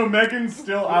weapon! So Megan's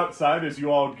still outside as you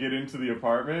all get into the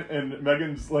apartment, and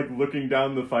Megan's like looking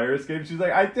down the fire escape. She's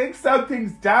like, I think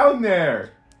something's down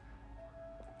there.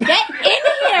 Get in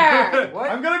here!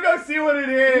 I'm gonna go see what it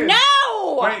is.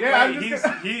 No! Wait, Yeah, I'm wait, just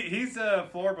he's a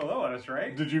floor below us,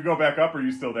 right? Did you go back up, or are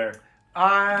you still there?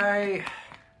 I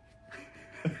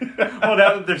Well,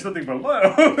 now that there's something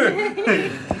below.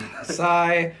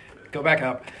 sigh. Go back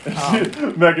up.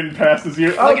 Megan passes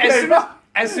you. Like Okay,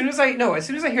 as soon as I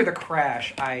hear the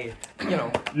crash,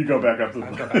 you go back up to the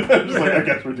I'll go Just back. like, I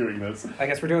guess we're doing this. I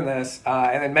guess we're doing this.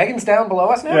 And then Megan's down below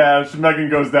us now. Yeah, Megan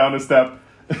goes down a step.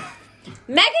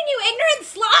 Megan, you ignorant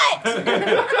slut!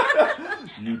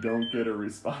 You don't get a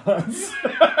response.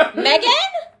 Megan?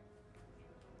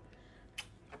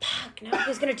 Fuck, now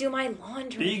who's gonna do my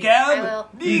laundry? I Degab! will.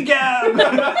 Degab!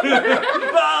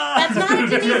 That's not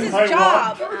Denise's My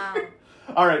job.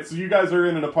 All right, so you guys are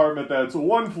in an apartment that's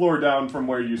one floor down from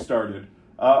where you started.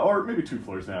 Or maybe 2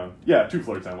 floors down. Yeah, 2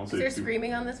 floors down. We'll say Is there 2.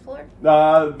 screaming on this floor?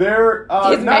 They're Is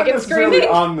not Megan necessarily screaming?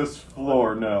 on this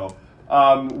floor, no.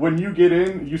 When you get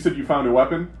in, you said you found a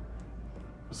weapon.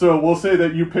 So we'll say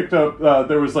that you picked up,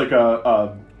 there was like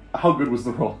a how good was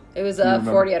the roll? It was Do you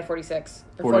remember? 40 out of 46.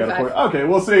 Or 40 out of 45. 40. Okay,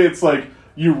 we'll say it's like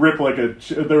you rip like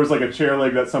there was like a chair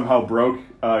leg that somehow broke.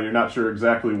 You're not sure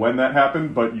exactly when that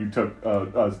happened, but you took a Are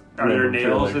there random chair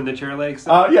nails leg. in the chair legs?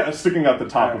 Yeah, sticking out the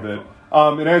top of Alright, it.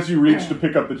 And as you reach to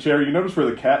pick up the chair, you notice where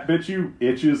the cat bit you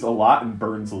itches a lot and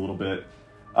burns a little bit.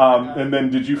 And then,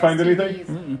 did you find anything?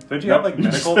 STDs. Don't you have like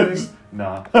medical things?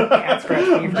 Nah. Cat scratch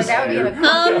fever. But that would be an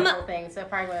medical thing, so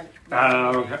probably wouldn't.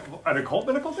 An occult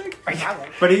medical thing?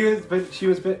 Probably. But she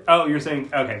was bit. Oh, you're saying,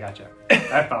 okay, gotcha.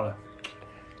 I follow.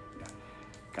 Yeah,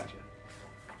 gotcha.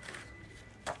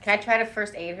 Can I try to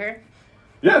first aid her?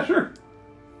 Yeah, sure.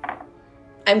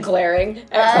 I'm glaring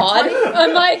at Claude. 20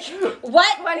 I'm like,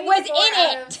 what 24 was in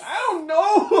out it? of- I don't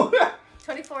know.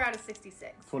 24 out of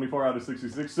 66. 24 out of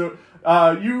 66. So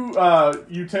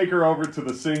you take her over to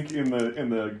the sink in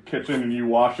the kitchen and you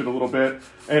wash it a little bit,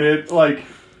 and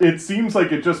it seems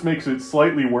like it just makes it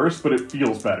slightly worse, but it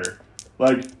feels better.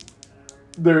 Like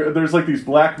there's like these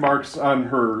black marks on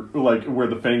her, like where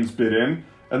the fangs bit in,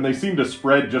 and they seem to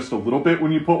spread just a little bit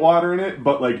when you put water in it,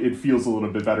 but like it feels a little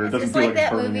bit better. It It's doesn't just feel like like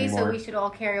that it's burning movie, so anymore. we should all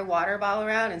carry a water bottle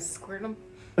around and squirt them.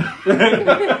 What am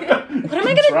I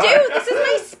gonna do? This is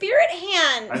my spirit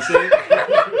hand.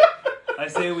 I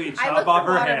say we I chop look off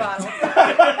for her water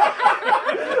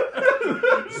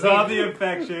head. Solve the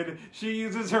infection. She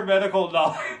uses her medical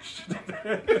knowledge. Put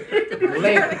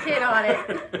the kid on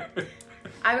it.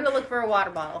 I'm gonna look for a water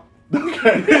bottle.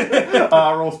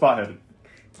 Roll spot headed.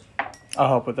 I'll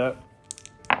help with that.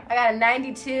 I got a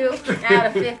 92 out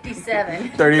of 57.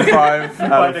 35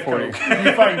 out of 40. You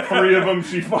find 3 of them,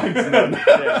 she finds none.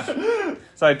 Yeah.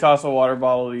 So I toss a water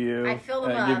bottle to you. I fill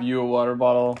them and I up. give you a water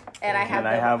bottle. And I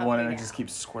have one, and it now. just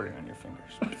keeps squirting on your fingers.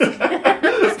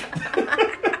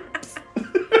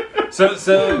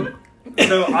 So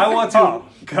I want to.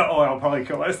 Oh, I'll probably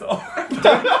kill myself.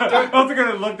 I'm also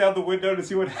going to look out the window to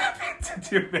see what happens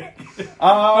to me. But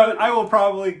I will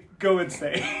probably go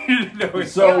insane.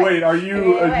 So wait, are you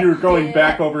Do it. you're going Do it.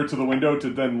 back over to the window to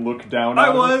then look down? I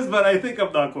on was, but I think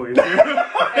I'm not going to.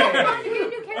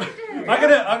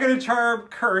 I'm gonna charm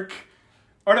Kirk.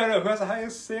 Or no, who has the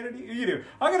highest sanity? You do.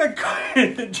 I'm gonna go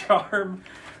ahead and charm.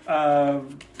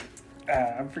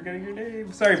 I'm forgetting your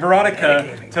name. Sorry,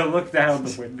 Veronica, to look down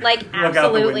the window. Like, Look out the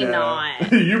absolutely window.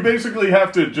 not. You basically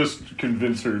have to just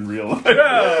convince her in real life.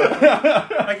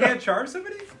 I can't charm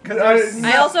somebody?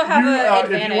 I also have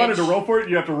an If you wanted advantage. to roll for it,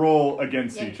 you have to roll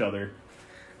against each other.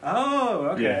 Oh,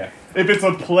 okay. Yeah. If it's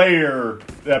a player,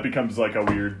 that becomes like a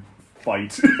weird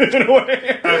fight in a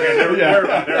way. Okay, never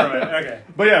mind. Okay.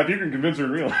 But yeah, if you can convince her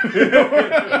in real life.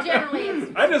 Generally,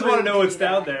 it's I just want to know what's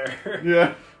down there.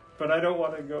 Yeah. But I don't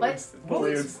want to go Let's-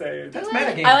 fully insane. That's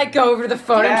metagame. I like go over to the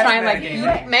phone and That's try and like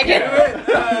metagame. eat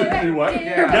Megan. Do what?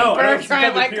 No, I don't Try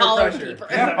and like peer call her pressure. keeper.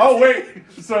 Oh wait,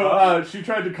 so she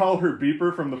tried to call her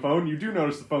beeper from the phone. You do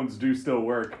notice the phones do still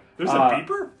work. There's a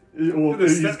beeper? Well,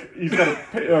 he's got a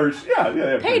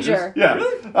Pager. Yeah,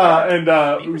 and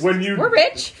when you We're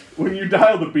rich. when you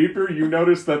dial the beeper, you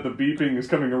notice that the beeping is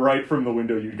coming right from the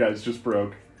window you guys just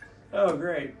broke. Oh,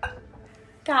 great.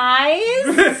 Guys,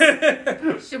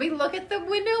 Should we look at the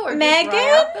window or Megan? just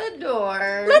run out the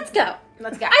door? let's go.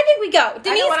 Let's go. I think we go. I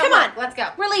Denise, don't wanna come look. on. Let's go.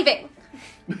 We're leaving.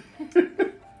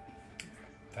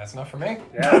 That's enough for me.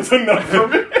 That's enough for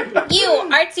me. You,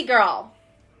 artsy girl.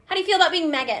 How do you feel about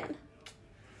being Megan?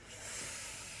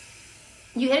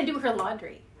 You had to do her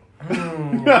laundry.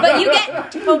 But you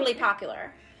get totally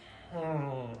popular.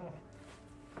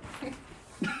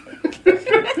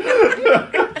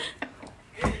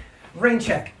 Rain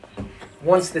check.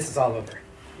 Once this is all over.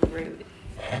 Rude.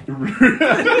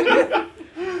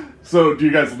 So, do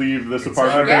you guys leave this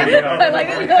apartment? I like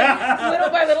that you're like, little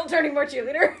by little turning more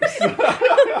cheerleader.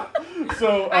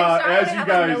 So, I'm sorry, as I you have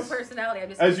guys. no personality. I'm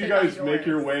just As you gonna guys pick on make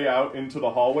your yours. way out into the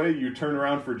hallway, you turn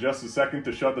around for just a second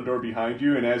to shut the door behind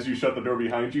you, and as you shut the door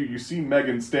behind you, you see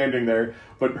Megan standing there,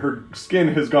 but her skin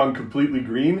has gone completely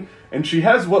green, and she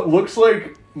has what looks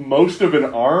like most of an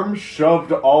arm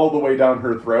shoved all the way down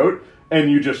her throat, and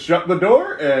you just shut the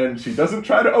door, and she doesn't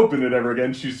try to open it ever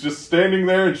again. She's just standing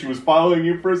there, and she was following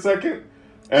you for a second.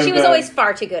 And, She was always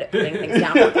far too good at putting things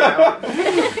down her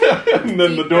throat. and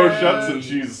then the door Deep shuts, breath. and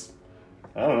she's,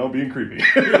 I don't know, being creepy.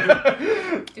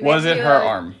 Do we Was have it to her do a-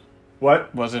 arm?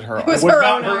 What? Was it her arm? was Was her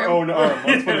not own her arm. own arm.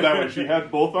 Let's put it that way. She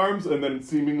had both arms and then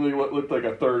seemingly what looked like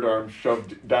a third arm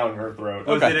shoved down her throat.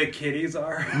 Was Okay. it a kitty's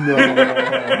arm? No.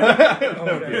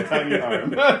 That would be a tiny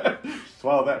arm.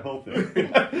 Swallow that whole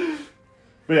thing.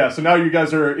 But yeah, so now you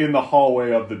guys are in the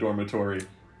hallway of the dormitory.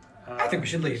 I think we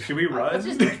should leave. Should we run? Let's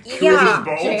just Yeah.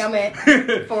 jam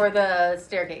it for the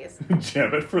staircase.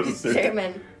 Jam it for the Jam stair.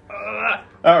 in.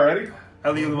 Alrighty. I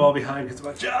leave them all behind because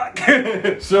I'm a jock.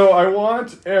 So I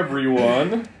want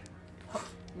everyone.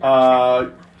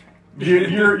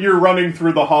 You're running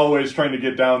through the hallways trying to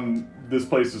get down this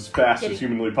place as fast as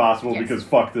humanly possible Yes. because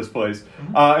fuck this place.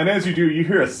 And as you do, you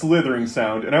hear a slithering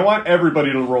sound, and I want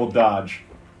everybody to roll dodge.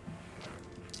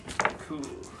 Cool.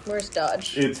 Where's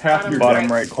Dodge? It's half your Bottom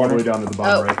dex, right all the corner. way down to the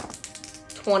bottom Oh. right.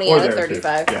 20 Or out of there, too.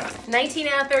 35. Yeah. 19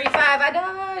 out of 35. I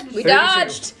dodged. We 32.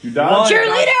 dodged. You dodge.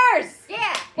 Cheerleaders!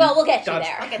 Yeah. Well, we'll get you Dodge.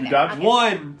 there. I'll get You there. dodged I'll get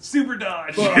One super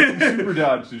dodge. Super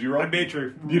dodge. Did you roll? I made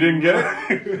sure. You didn't get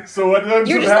it? So what ends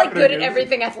You're up just like happening good at is,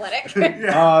 everything athletic.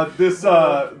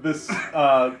 This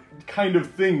kind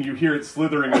of thing, you hear it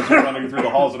slithering as you're running through the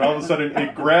halls, and all of a sudden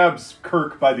it grabs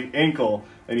Kirk by the ankle,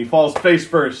 and he falls face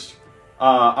first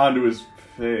onto his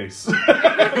face.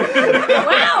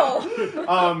 Wow!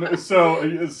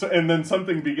 And then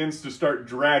something begins to start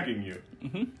dragging you.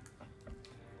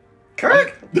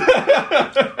 Kirk!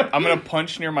 I'm gonna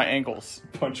punch near my ankles.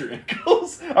 Punch your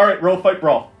ankles. All right, roll, fight,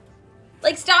 brawl.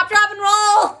 Like, stop, drop, and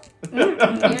roll! You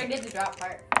already did the drop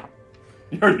part.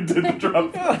 You already did the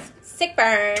drop. Sick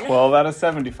burn. 12 out of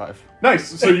 75. Nice.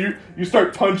 So you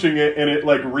start punching it, and it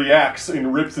like reacts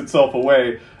and rips itself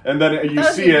away, and then you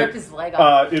Thought see he it. ripped his leg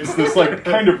off. It's this like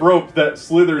kind of rope that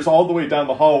slithers all the way down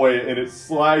the hallway, and it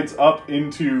slides up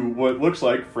into what looks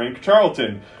like Frank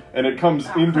Charlton, and it comes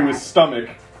into crap. his stomach,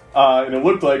 And it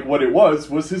looked like what it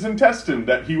was his intestine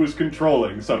that he was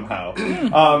controlling somehow.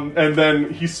 And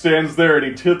then he stands there and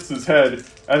he tilts his head,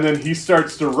 and then he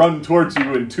starts to run towards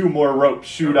you, and 2 more ropes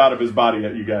shoot out of his body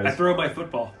at you guys. I throw my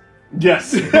football.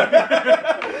 Yes.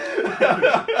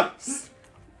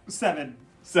 7.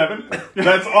 7?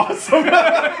 That's awesome.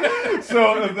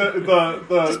 So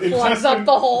the Plugs up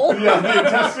the hole. Yeah, the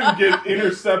intestine gets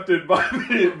intercepted by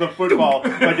the football.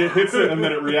 Like, it hits it and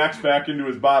then it reacts back into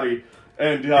his body.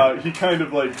 And he kind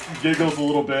of, like, giggles a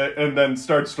little bit and then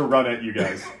starts to run at you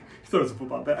guys. Throws a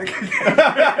football back.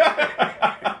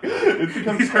 It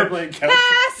becomes playing couch.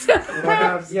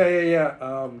 Pass!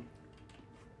 Yeah.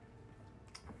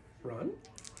 Run?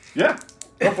 Yeah,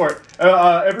 go for it.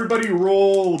 Everybody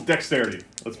roll dexterity.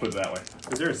 Let's put it that way.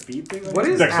 Is there a speed thing? What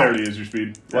is Dexterity app? is your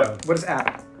speed. What is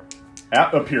app?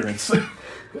 App appearance.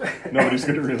 Nobody's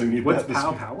going to really need What's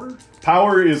that. power?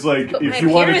 Power is like But if my you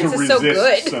wanted to appearance is so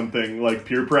resist good. something, like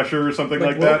peer pressure or something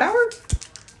like that. willpower?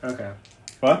 Okay.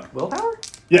 What? Willpower?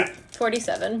 Yeah.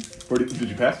 47. Did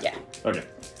you pass? Yeah. Okay.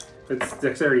 It's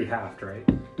dexterity halved, right?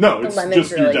 No, it's lemon's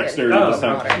just your really good. dexterity Oh, this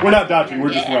time. okay. We're not dodging,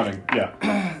 we're just running.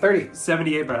 Yeah. 30.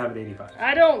 78, but I have an 85.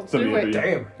 I don't do 78, it. yeah.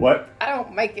 Damn. What? I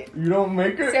don't make it. You don't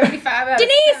make it? 75 out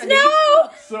Denise, of 70. no!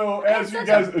 So That's as you such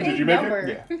guys a did big you make number.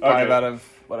 it? Yeah. 5 Okay. out of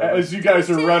whatever. As you guys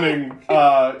are running,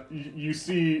 you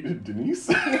see Denise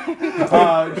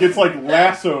gets like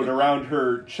lassoed around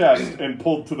her chest and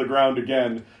pulled to the ground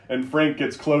again, and Frank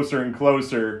gets closer and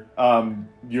closer.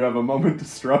 You have a moment to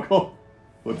struggle.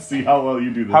 Let's see how well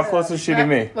you do this. How close is she to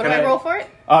me? What do I roll for it?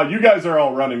 You guys are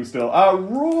all running still.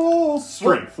 Roll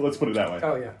strength. Let's put it that way.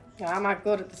 Oh, yeah. No, I'm not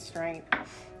good at the strength.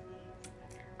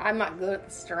 I'm not good at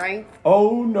the strength.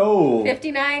 Oh no.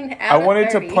 59 out I of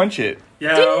wanted 30. to punch it.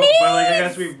 Yeah, Denise! but like I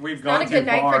guess we've not gone a too good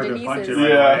night far for to punch it Denise's. right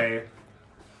Yeah. away.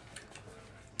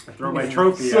 I throw my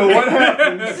trophy. So at what it.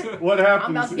 happens? What about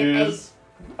happens to get is,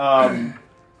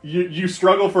 you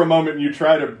struggle for a moment and you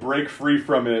try to break free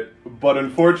from it, but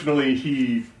unfortunately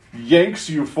he yanks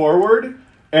you forward,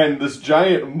 and this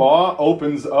giant maw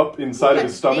opens up inside of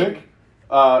his stomach.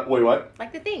 Wait, what?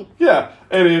 Like the thing. Yeah,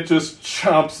 and it just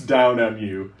chomps down on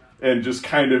you and just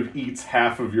kind of eats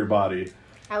half of your body.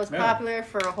 I was popular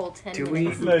for a whole 10 Do we-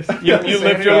 minutes. Nice. You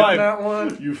lived your life. That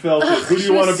one? You felt it. Who do She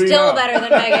you want was to be still now? better than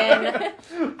Megan.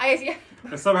 I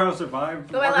somehow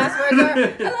survived. So my last words are, I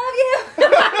love you.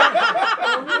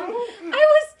 I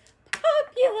was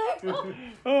popular.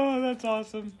 Oh, that's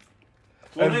awesome.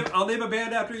 I'll name a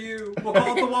band after you. We'll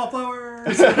call it the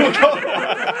Wallflowers.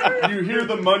 You hear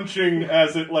the munching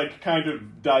as it like kind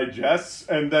of digests,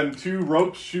 and then 2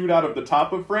 ropes shoot out of the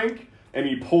top of Frank, and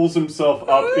he pulls himself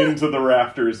up into the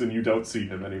rafters, and you don't see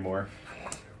him anymore.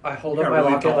 I hold Yeah, up my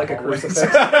really locket tall like a hallways.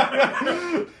 crucifix.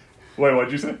 Wait,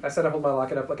 what'd you say? I said I hold my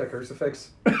locket up like a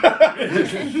crucifix. I'm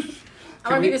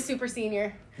going to be the super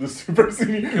senior. The super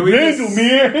senior. Can we just- Mantle,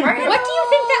 man. What do you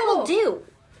think that will do?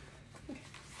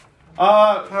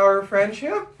 Power of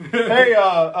friendship? Hey,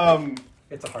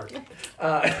 It's a heart.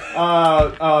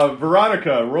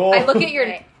 Veronica, roll. I look at your.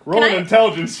 roll Can an I-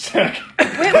 intelligence check.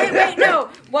 Wait, no.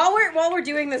 While we're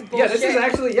doing this bullshit. Yeah, this is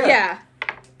actually, yeah. Yeah.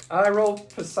 I roll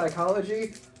for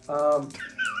psychology.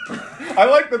 I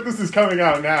like that this is coming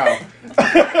out now.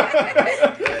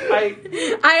 I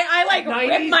like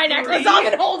rip my 93? necklace off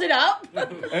and hold it up.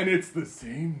 And it's the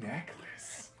same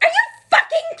necklace. Are you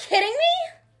fucking kidding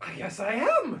me? Yes, I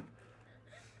am.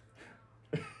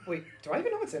 Wait, do I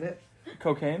even know what's in it?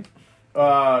 Cocaine?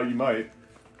 You might.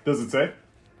 Does it say?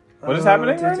 What is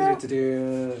happening right now?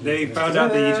 They found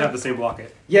out they each have the same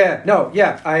locket. Yeah, no,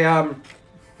 yeah,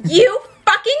 You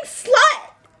fucking slut!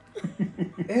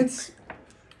 it's...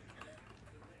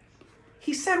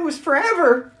 He said it was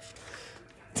forever.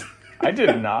 I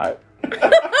did not.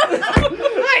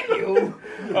 Not you.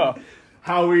 Oh.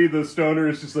 Howie, the stoner,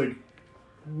 is just like,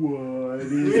 what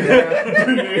is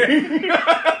happening?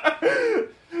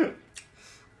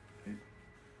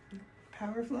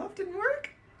 Power of love didn't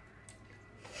work?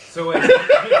 So wait.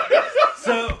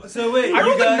 so wait. I you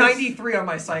rolled a guys, 93 on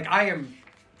my psych. I am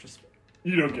just...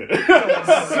 You don't get it.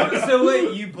 So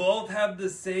wait, you both have the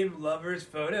same lover's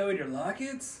photo in your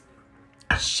lockets?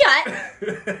 Shut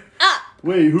up.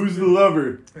 Wait, who's the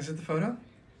lover? Is it the photo?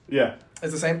 Yeah.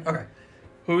 It's the same? Okay.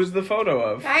 Who's the photo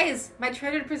of? Guys, my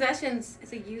treasured possessions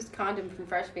is a used condom from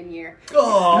freshman year.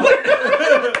 Oh.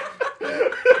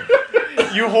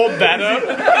 You hold that up?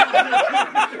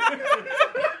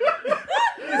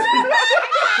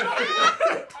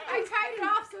 I tied it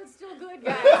off so it's still good,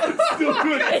 guys. Still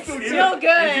good. It's still Is it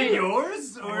good.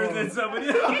 yours or is it somebody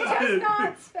It else's? does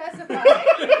not specify.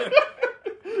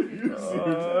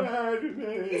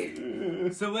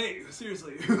 So wait,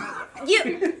 seriously.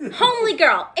 You, homely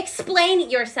girl, explain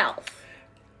yourself.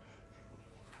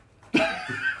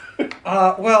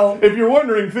 Well, If you're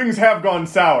wondering, things have gone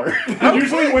sour.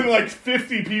 Usually when like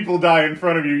 50 people die in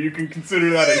front of you, you can consider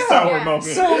that a sour Yeah. moment.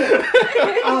 so,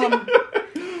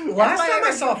 last why time I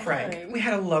I saw was Frank, wondering. we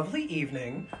had a lovely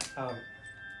evening.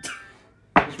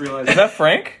 I just realized Is that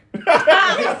Frank?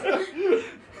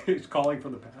 he's calling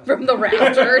from the past. From the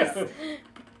rafters.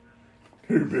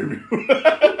 Hey, baby.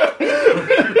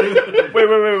 Wait,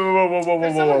 whoa, For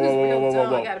someone who's real dumb,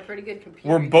 I whoa. got a pretty good computer.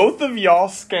 Were both of y'all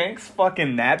skanks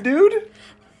fucking that dude?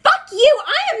 Fuck you!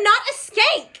 I am not a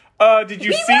skank! Did you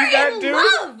We see were that in dude?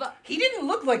 love! He didn't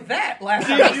look like that last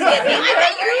time. Excuse me, I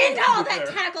bet you're into all that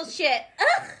tackle shit.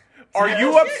 Ugh. Are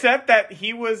you upset that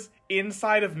he was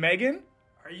inside of Megan?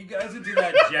 Are you guys into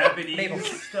that Japanese Mabel.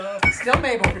 stuff? Still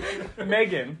Mabel.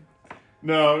 Megan.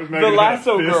 No, The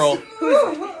lasso girl.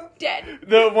 Dead.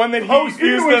 The one that he Oh, used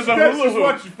speaking of which, as a Steph hula just hoop.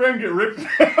 watched your friend get ripped.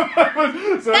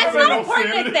 So That's not all important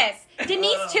sanity. as this.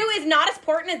 Denise, too, is not as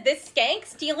important as this skank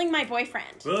stealing my boyfriend.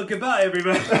 Well, goodbye,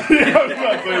 everybody. Yeah, I was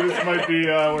about to say this might be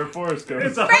where Forrest goes.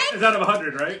 It's out of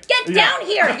 100, right? Get down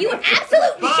here, you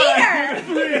absolute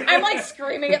cheater! I'm like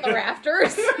screaming at the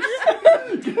rafters.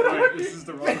 Right, this is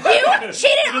the wrong. You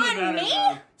cheated Doesn't on matter, me?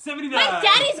 man. 79. My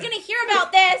daddy's gonna hear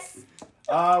about this.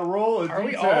 Roll a Are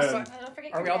we d10. all? Don't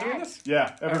forget Are your we all dad. doing this?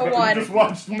 Yeah, everybody one. just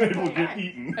watched Mabel get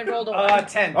eaten. I rolled a 1.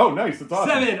 10. Oh, nice. That's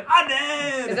awesome. 7. I'm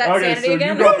dead. Is that Okay, sanity so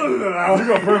again? you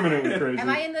go permanently crazy. Am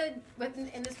I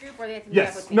in this group or they have to meet up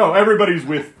Yes. with me? No, everybody's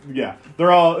with. Yeah,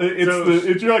 they're all. It's So-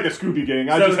 it's you're like a Scooby gang.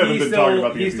 I just haven't been talking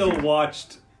about the He NPCs. still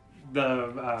watched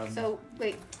the So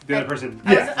wait, the other person.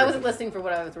 I wasn't listening for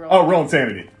what I was rolling. Oh, roll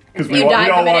insanity because we You all died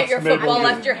the minute watched your Mabel football get-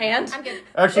 left your hand. I'm good.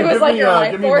 Actually, It was give like me your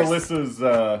life give me force. Melissa's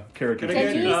character. Can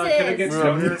I get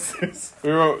Jesus.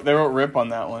 stoner? They wrote Rip on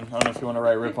that one. I don't know if you want to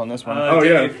write Rip on this one. Oh,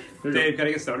 yeah. Dave, Here you go. Dave, can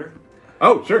I get stoner?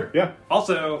 Oh, sure. Yeah.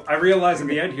 Also, I realized in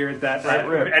the end here that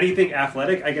Right. anything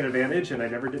athletic, I get advantage, and I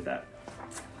never did that.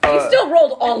 You still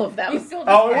rolled all of them. You still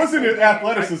Oh, it did wasn't that.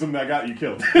 athleticism that got you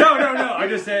killed. No. I'm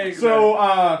just saying. So,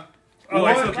 Oh,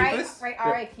 I still what- keep Write this?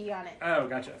 RIP on it. Oh,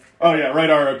 gotcha. Oh yeah, write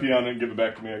RIP on it and give it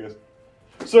back to me, I guess.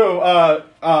 So,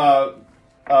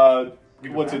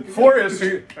 what's it? Forrest.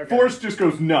 Okay. Forrest just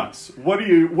goes nuts. What do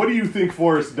you think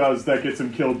Forrest does that gets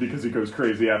him killed because he goes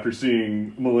crazy after seeing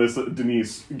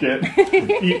Denise get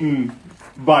eaten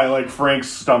by like Frank's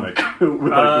stomach with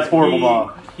like this horrible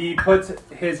maw? He puts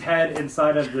his head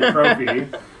inside of the trophy.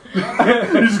 He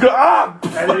just go ah.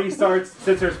 And then he starts,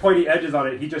 since there's pointy edges on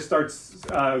it, he just starts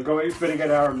spinning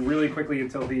it out really quickly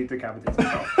until he decapitates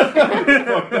himself.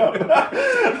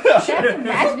 That's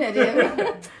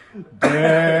imaginative.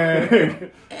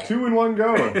 Dang. 2 in 1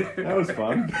 go. That was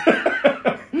fun.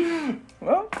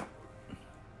 Well,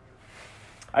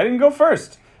 I didn't go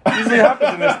first. It usually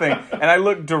happens in this thing. And I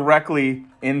look directly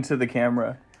into the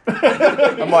camera.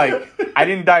 I'm like, I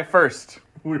didn't die first.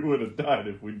 We would have died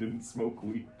if we didn't smoke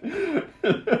weed.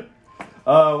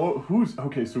 Who's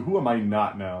okay? So who am I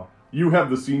not now? You have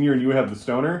the senior and you have the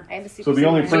stoner. I am the super So the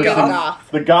only senior. person, You're the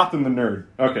goth. the goth and the nerd.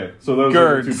 Okay, so those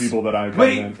are the Gerds. 2 people that I've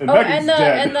Wait. done. And Oh, Megan's and the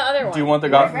dead. and the other one. Do you want the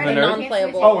goth and the Ready? nerd?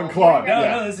 Non-playable. Oh, and Claude. No,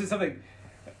 Yeah. no, this is something.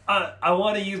 I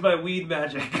want to use my weed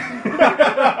magic. All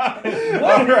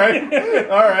right,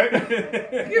 all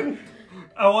right.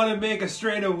 I want to make a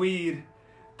strain of weed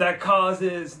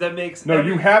that makes. No,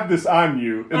 you have this on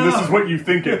you, and this is what you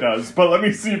think it does. But let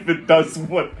me see if it does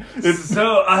what it's.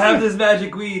 So I have this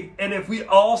magic weed, and if we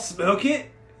all smoke it,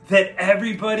 then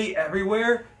everybody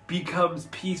everywhere becomes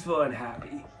peaceful and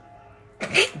happy.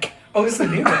 Oh, this is the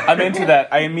new one. I'm into that.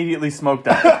 I immediately smoked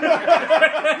that.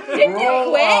 Didn't you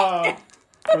quit?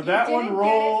 For that You one, didn't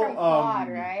roll. get it from Claude,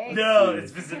 right? No,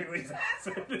 it's specifically.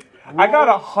 I got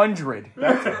 100.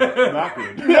 That's not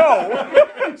good. No.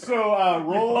 So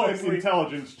roll fall an asleep.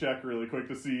 intelligence check really quick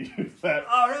to see if that.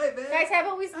 All right, man. Guys, how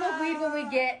about we smoke weed when we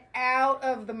get out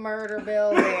of the murder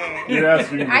building? You're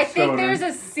asking I the think stoner. there's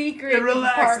a secret It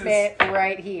relaxes. compartment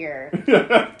right here.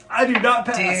 I do not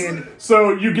pass. Dude.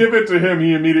 So you give it to him,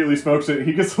 he immediately smokes it,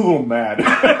 he gets a little mad.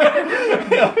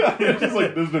 He's just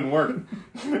like, this didn't work.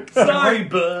 Sorry,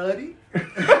 buddy.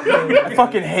 I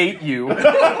fucking hate you.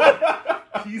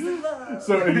 Peace and love.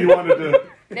 So, and you wanted to.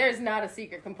 There's not a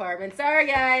secret compartment. Sorry,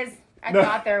 guys. I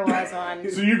thought there was one.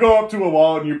 So you go up to a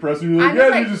wall and you press, and you're like, I'm yeah,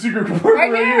 just like, there's a secret compartment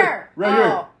right right here. here. Right here.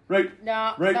 Oh. Right.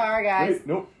 No, Right. sorry, guys. Right.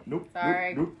 Nope. Nope.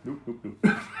 Sorry. Nope. Nope. Nope. Nope.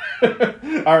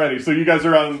 Alrighty, so you guys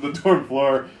are on the dorm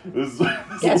floor. This is,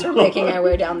 Yes, we're making our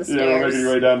way down the Yeah, we're making stairs.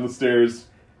 our way down the stairs.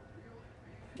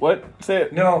 What? Say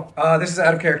it. No, this is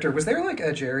out of character. Was there like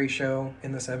a Jerry show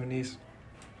in the 70s?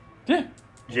 Yeah.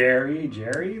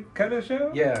 Jerry kind of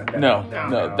show? Yeah. No,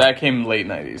 No. that came late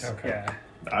 90s. Okay. Yeah.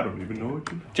 I don't even know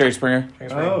what you Jerry Springer.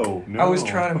 Oh, no. I was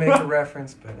trying to make a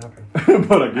reference, but okay.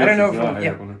 But I guess I don't know it's if not I'm- yeah.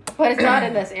 happening. But it's not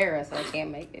in this era, so I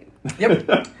can't make it.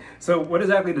 Yep. So what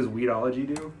exactly does weedology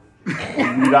do?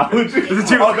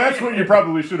 Weedology? Oh, that's what you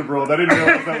probably should have rolled. I didn't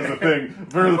realize that was a thing.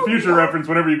 For the future reference,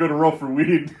 whenever you go to roll for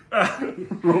weed,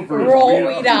 roll for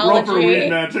Weedology. Roll for weed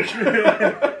magic.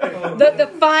 The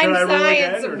fine Can I roll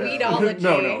science again of or no? weedology.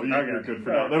 No, you're Okay. good for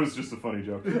now. That was just a funny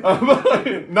joke. I'm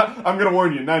going to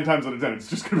warn you, 9 times out of 10, it's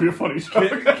just going to be a funny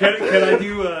joke. Can I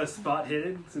do spot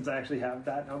hidden since I actually have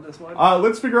that on this one?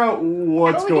 Let's figure out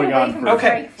what's How do we going get away on from first.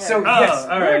 Okay, so Oh, yes.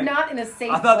 all We're right. not in a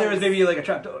safe I thought there was place. maybe like a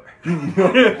trapdoor.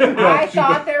 I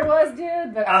thought there was,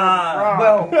 dude, but I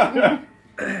was wrong.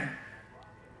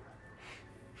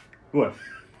 Well,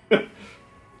 What?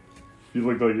 You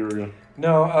looked like you were going.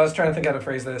 no, I was trying to think how to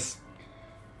phrase this.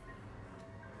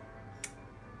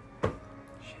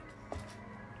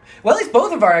 Well, it's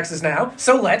both of our exes now,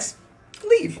 so let's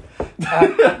leave.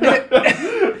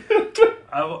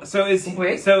 So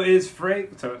is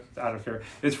Frank? So out of fear,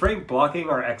 is Frank blocking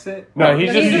our exit? No,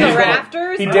 he's He's just in the he's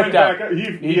rafters. He He dipped out.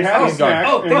 He had a he's gone. snack.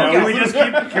 Oh, and thank now you. he's-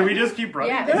 Can we just keep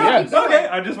running? Yeah. Yes. Okay,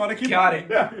 I just want to keep. Got it.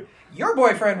 Yeah. Your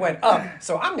boyfriend went up,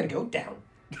 so I'm gonna go down.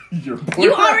 Your You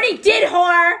boyfriend. already did,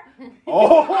 whore.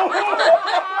 Oh!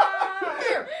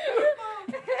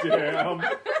 Damn.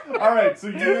 All right, so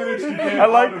you managed to get. I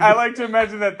like out of I like to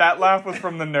imagine that laugh was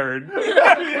from the nerd.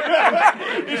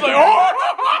 He's like, oh!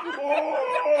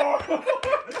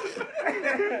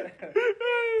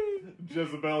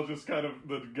 Jezebel just kind of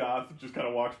the goth just kind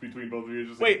of walks between both of you.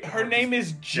 Just Wait, like, her name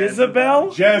is Jezebel?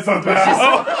 Jezebel.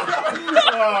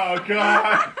 Oh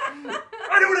God.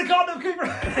 I don't want to call them keeper.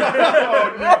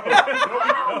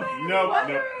 No.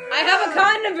 I have a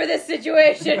condom for this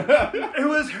situation. It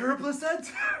was her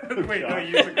placenta. Wait, no,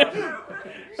 you used a condom.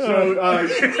 So you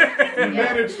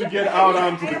managed to get out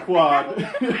onto the quad.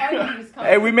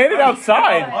 Hey, we made it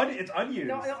outside. It's unused.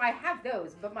 No, I have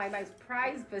those, but my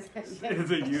prized possession.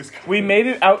 It's a used. We made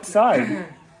it outside.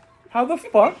 How the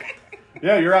fuck?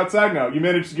 Yeah, you're outside now. You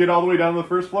managed to get all the way down to the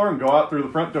first floor and go out through the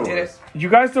front door. Did it? You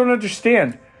guys don't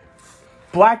understand.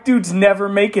 Black dudes never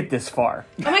make it this far.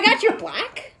 Oh my god, you're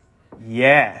black?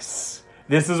 Yes.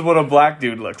 This is what a black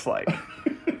dude looks like.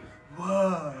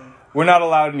 Whoa. We're not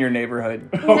allowed in your neighborhood.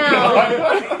 No.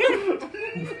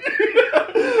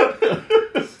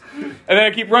 And then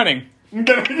I keep running. We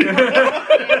were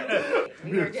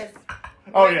just.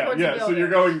 Oh right yeah, towards the yeah. So building. you're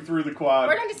going through the quad.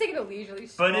 We're not just taking a leisurely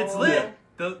But it's stroll. lit.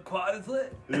 The quad is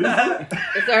lit.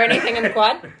 Is there anything in the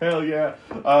quad? Hell yeah.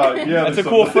 Yeah. That's a there's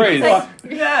cool some- prise.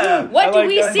 Yeah. What I do like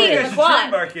we that. see in the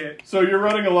quad? Market. So you're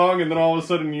running along, and then all of a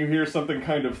sudden you hear something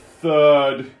kind of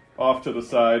thud off to the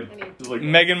side. Just like,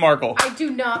 Meghan Markle. I do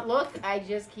not look. I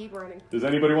just keep running. does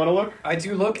anybody want to look? I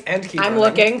do look and keep I'm running.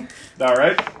 looking. All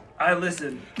right. I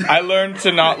listen. I learned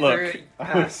to not look.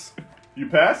 Pass. You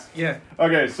pass? Yeah.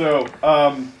 Okay, so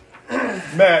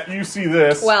Matt, you see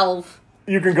this. 12.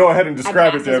 You can go ahead and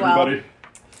describe it pass to as well. everybody.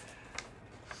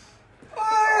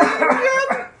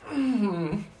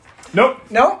 Nope.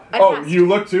 No? I Oh, passed. you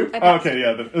look too? I passed. Okay,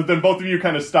 yeah. Then both of you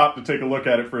kind of stop to take a look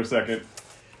at it for a second.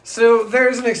 So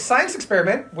there's a science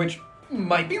experiment, which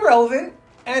might be relevant,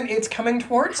 and it's coming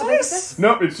towards How big is us. this?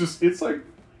 Nope, it's like...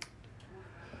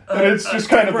 And it's just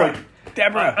kind of like...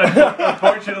 Deborah.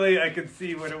 Unfortunately, I could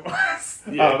see what it was.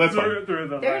 Oh, that's fine. through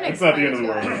the They're light. It's not the end of the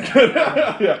world.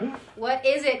 Yeah. What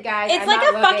is it, guys? It's I'm like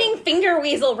not a looking. fucking finger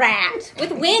weasel rat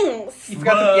with wings. You've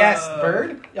got the, yes, Whoa.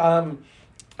 bird.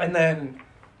 And then...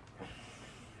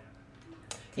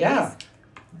 Yeah.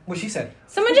 What she said.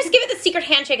 Someone just give it the secret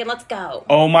handshake and let's go.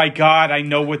 Oh my god, I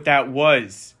know what that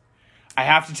was. I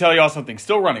have to tell y'all something.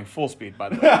 Still running full speed, by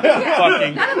the way.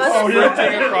 Fucking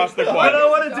sprinting across the But I quad.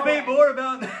 want to debate more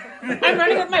about. I'm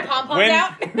running with my pom-poms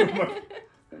out.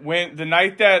 When the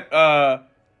night that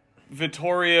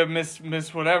Victoria Miss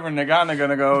whatever Nagana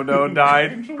gonna go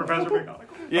died. Professor McGonagall.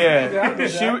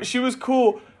 Yeah, she was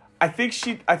cool. I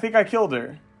think I killed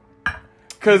her.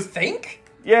 Cause Think?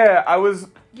 yeah, I was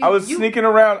You- sneaking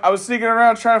around. I was sneaking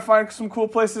around trying to find some cool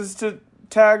places to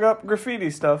tag up graffiti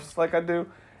stuff like I do.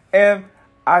 And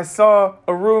I saw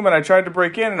a room and I tried to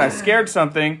break in and I scared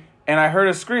something and I heard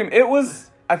a scream.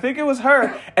 I think it was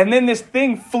her. And then this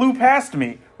thing flew past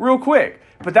me real quick.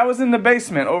 But that was in the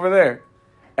basement over there.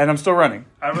 And I'm still running.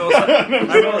 I roll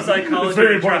psychology. It's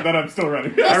very to try- important that I'm still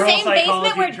running. The I roll same basement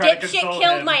psychology where to try to dipshit console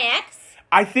killed him. my ex?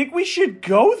 I think we should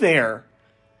go there.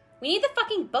 We need the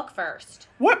fucking book first.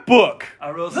 What book? I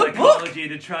roll The psychology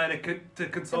to try to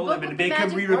console The him book and with the make him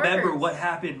magic re-remember markers. what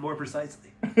happened more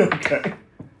precisely. Okay.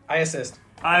 I assist.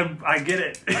 I get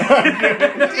it.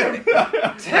 I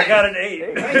got an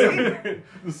 8.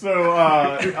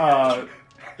 So,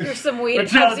 Here's some weed. But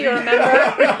It helps you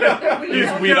remember. you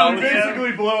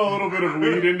basically blow a little bit of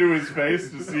weed into his face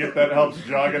to see if that helps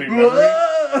jog any memory.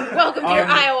 Welcome to your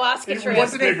ayahuasca trip.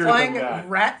 Was it a bigger flying than that.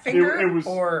 rat finger It was-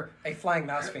 or a flying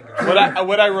mouse finger?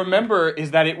 What I remember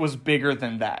is that it was bigger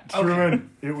than that.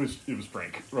 Truman, it was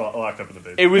Frank locked up in the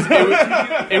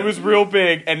basement. It was real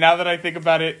big, and now that I think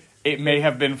about it, it may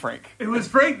have been Frank. It was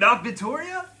Frank, not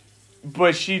Victoria?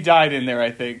 But she died in there,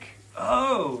 I think.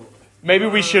 Oh. Maybe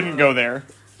we shouldn't go there.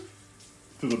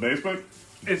 To the basement?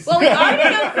 Well, we already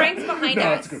know Frank's behind No,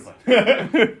 us. that's a good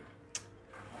plan.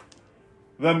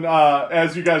 Then,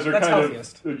 as you guys are That's kind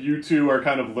healthiest. of, you two are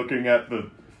kind of looking at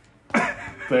the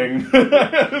thing.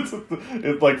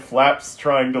 It like flaps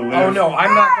trying to live. Oh no,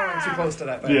 I'm not going too close to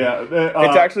that thing. Yeah.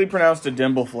 It's actually pronounced a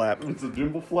dimble flap. It's a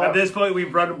dimble At flap. this point,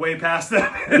 we've run way past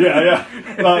them. Yeah.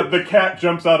 The cat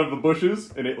jumps out of the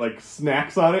bushes and it like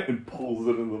snacks on it and pulls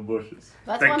it in the bushes.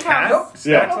 That's The one cat? problem.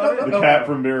 Yeah, no, the cat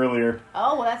from earlier.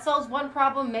 Oh, well, that solves one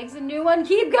problem, makes a new one.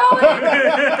 Keep going.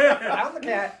 Found the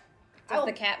cat. Does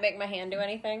the cat make my hand do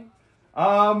anything?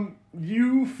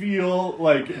 You feel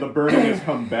like the burning has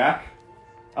come back,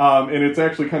 and it's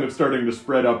actually kind of starting to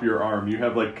spread up your arm. You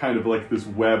have like kind of like this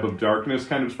web of darkness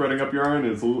kind of spreading up your arm,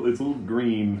 and it's a little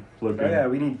green looking. Oh yeah,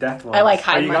 we need death ones. I like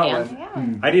Where hide you my going?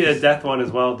 hand. I need a death one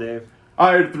as well, Dave.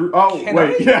 Can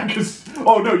I? Yeah, because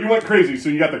no, you went crazy, so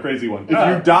you got the crazy one. If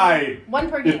you die,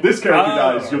 One per game. if this character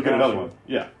Oh, dies, you'll get another gotcha. one.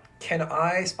 Yeah. Can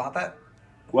I spot that?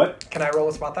 What? Can I roll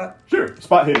a spot that? Sure.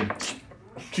 Spot hidden.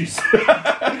 Jeez.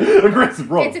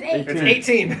 Aggressive roll. It's an 8. It's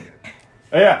 18.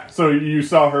 Yeah. So you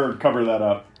saw her cover that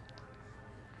up.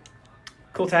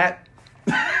 Cool tat.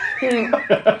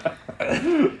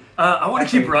 I want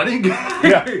to keep running.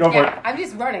 Yeah. Go for it. Yeah, I'm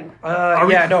just running. No,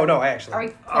 I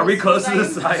actually. Are we close to the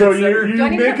side? So center? you Do I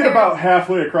need to make it prepare? about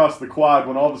halfway across the quad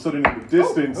when all of a sudden in the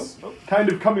distance,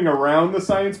 kind of coming around the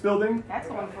science building, That's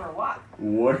the one for a walk.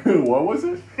 what was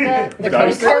it? The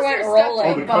Dice? coaster went stuck rolling.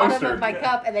 to Oh, the the bottom coaster. of my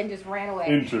cup and then just ran away.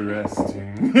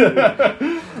 Interesting. But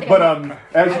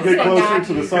as you get closer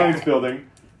to the science building,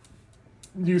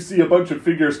 you see a bunch of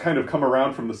figures kind of come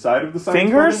around from the side of the science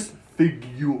Fingers? building.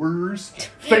 Figures.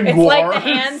 It's like the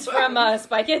hands from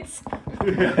Spy Kids.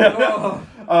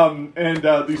 And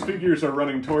these figures are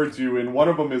running towards you, and one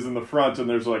of them is in the front, and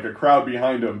there's like a crowd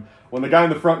behind him. When the guy in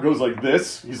the front goes like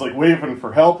this, he's like waving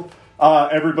for help.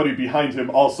 Everybody behind him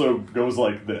also goes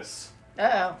like this.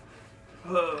 Uh-oh.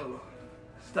 Whoa.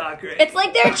 Stock rate. It's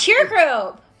like their cheer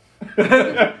group.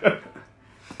 I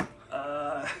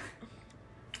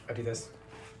do this.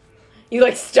 You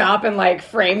like stop and like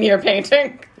frame your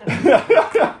painting.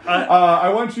 I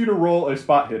want you to roll a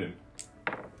spot hidden.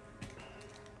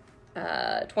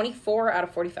 24 out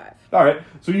of 45. All right,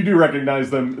 so you do recognize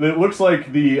them. It looks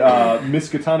like the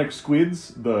Miskatonic Squids,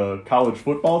 the college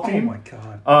football Oh team. my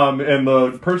god. And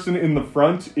the person in the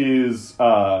front is,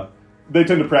 they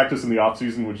tend to practice in the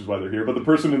off-season, which is why they're here, but the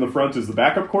person in the front is the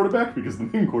backup quarterback, because the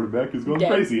main quarterback is going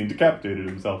Dead. crazy and decapitated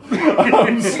himself. So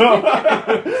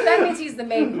that means he's the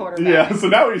main quarterback. Yeah, so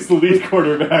now he's the lead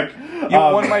quarterback.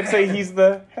 One might say he's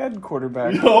the head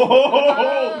quarterback.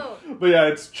 Oh! But yeah,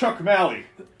 it's Chuck Malley.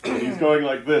 He's going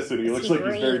like this, and he looks he like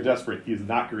he's very green? desperate. He is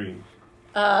not green.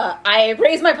 I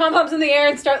raise my pom-poms in the air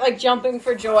and start like jumping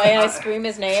for joy, and I scream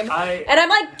his name. And I'm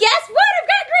like, guess what? I've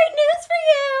got great news for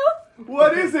you!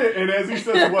 What is it? And as he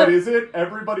says, what is it?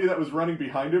 Everybody that was running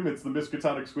behind him, it's the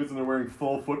Miskatonic Squids, and they're wearing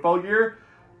full football gear,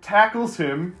 tackles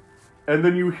him, and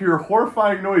then you hear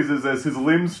horrifying noises as his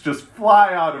limbs just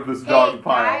fly out of this dog Hey,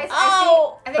 pile. guys,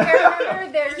 Oh! I think I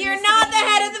remember there You're used to not be- the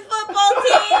head of the football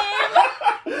team!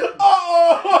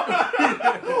 Oh!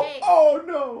 Hey. Oh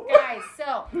no! Guys,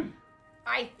 so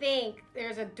I think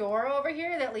there's a door over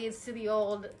here that leads to the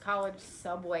old college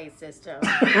subway system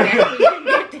that we can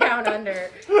get down under.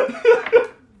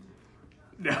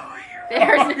 No,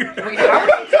 There's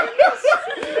it's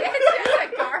just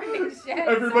a garbage shed.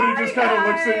 Everybody Sorry, just kind of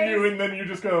looks at guys. you, and then you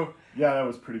just go, "Yeah, that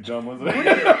was pretty dumb, wasn't it?"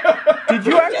 Did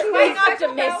you actually? Being I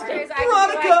optimistic.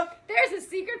 could be like, there's a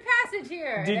secret passage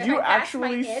here. Did And you if I pass my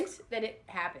actually- hint, then it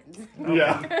happens.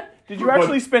 Yeah. Did you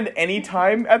actually spend any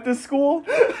time at this school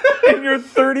in your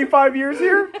 35 years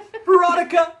here?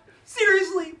 Veronica,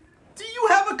 seriously, do you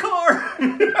have a car?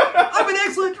 I'm an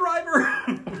excellent driver.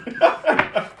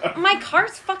 My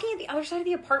car's fucking at the other side of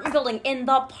the apartment building in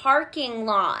the parking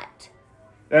lot.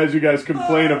 As you guys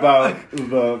complain about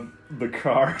the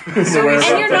car, So the way is And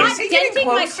about you're things, not Is he getting denting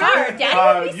my closer? car.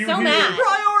 Dad would be you so hear- mad.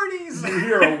 Priorities. you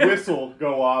hear a whistle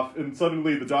go off, and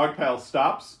suddenly the dog pile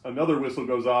stops. Another whistle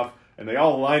goes off, and they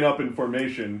all line up in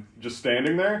formation, just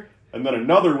standing there. and then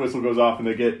another whistle goes off, and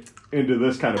they get into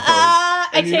this kind of pose. I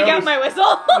And you take out notice- my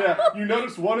whistle. Yeah, you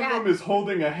notice one of them is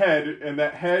holding a head, and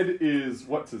that head is,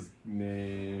 what's his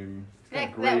name?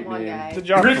 That Great one name. guy. It's a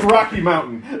job. Rick Rocky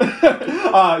Mountain.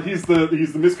 He's the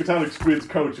Miskatonic Squid's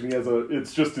coach, and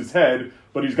it's just his head,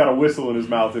 but he's got a whistle in his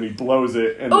mouth, and he blows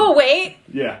it. And Oh, wait.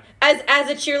 yeah. As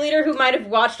a cheerleader who might have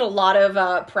watched a lot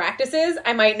of practices,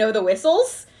 I might know the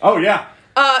whistles. Oh yeah.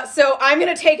 So I'm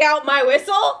gonna take out my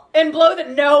whistle and blow the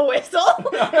no whistle,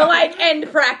 the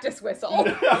end practice whistle.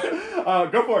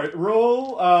 Go for it.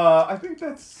 Roll. I think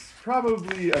that's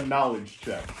probably a knowledge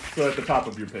check. So at the top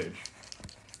of your page.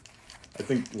 I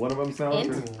think one of them's knowledge.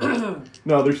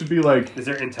 No, there should be Is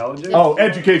there intelligence? Oh,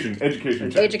 education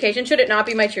check. Education, should it not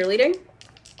be my cheerleading?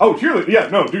 Oh, cheerleading. Yeah,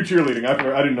 no, do cheerleading. I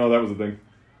didn't know that was a thing.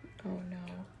 Oh no.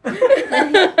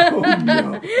 Oh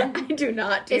no. I do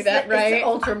not do that It's right. the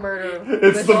ultra murder.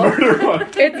 It's the murder one.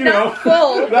 It's not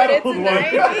full, but that it's old one.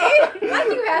 90. Why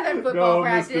do you have that in football No,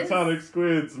 practice? Miskatonic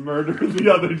Squids murder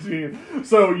the other team.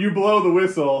 So you blow the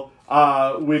whistle,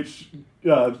 which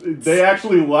they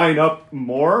actually line up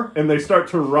more, and they start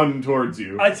to run towards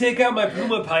you. I take out my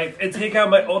Puma pipe and take out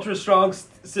my ultra strong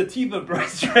sativa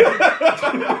brush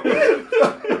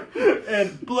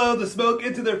and blow the smoke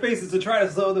into their faces to try to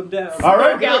slow them down. All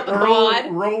right, Smoke out the roll pod.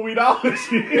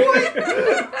 weedology.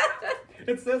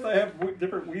 It says I have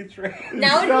different weed strains.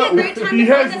 Now would be a great time He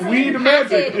to has find this weed hidden magic.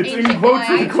 passage, It's in ancient quotes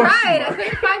boy. and question Tried. I mark.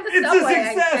 couldn't find the It's a subway.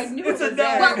 success. I knew It's it a was dime.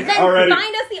 there. Well, then Alrighty.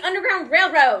 find us the Underground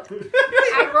Railroad.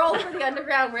 I rolled for the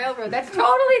Underground Railroad. That's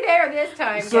totally there this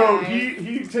time, So guys.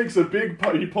 he takes a big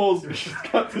pipe. He pulls. He's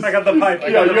got this, I got the pipe.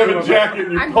 Yeah, you have a jacket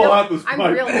and you I'm pull real- out this I'm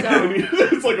pipe. real dumb. And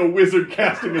it's like a wizard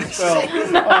casting a spell.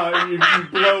 And you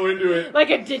blow into it.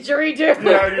 Like a didgeridoo.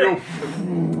 Yeah, and you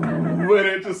go, and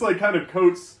it just like kind of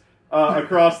coats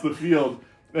across the field.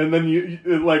 And then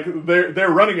they're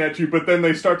running at you, but then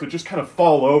they start to just kind of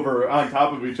fall over on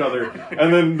top of each other,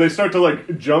 and then they start to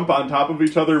like jump on top of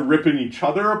each other, ripping each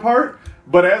other apart.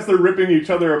 But as they're ripping each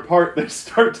other apart, they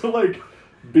start to like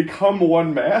become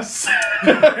one mass.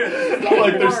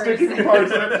 Like they're sticking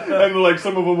parts in it, and like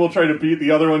some of them will try to beat the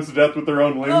other ones to death with their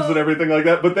own limbs and everything like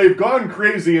that. But they've gone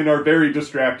crazy and are very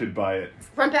distracted by it.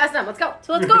 Run past them. Let's go.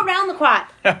 So let's go around the quad.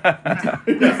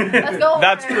 Let's go.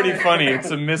 That's pretty funny. It's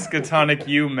a Miskatonic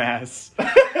UMass.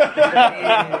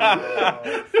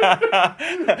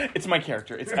 It's my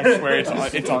character. I swear it's on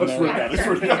there. I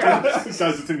swear to God. Guys,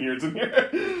 it's in here. It's in here.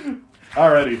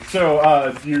 Alrighty, so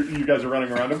you guys are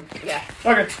running around him? Yeah.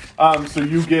 Okay, so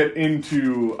you get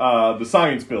into the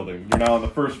science building. You're now on the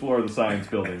first floor of the science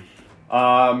building.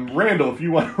 Randall, if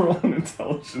you want to roll an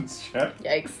intelligence check.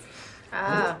 Yikes.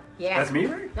 Yeah. That's me,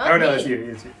 right? Not Oh, no, me. that's you.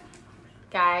 It's you.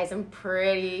 Guys, I'm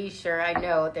pretty sure I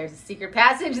know there's a secret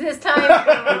passage this time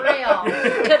for real.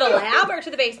 To the lab or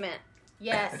to the basement?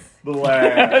 Yes. The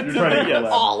lab. You're trying to get the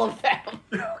lab. All of them.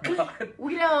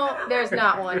 We don't. There's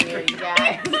not one here, you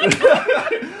guys.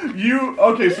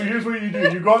 Okay, so here's what you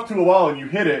do. You go up to a wall and you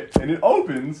hit it, and it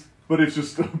opens, but it's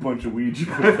just a bunch of weed. It's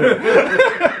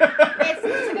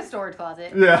like a storage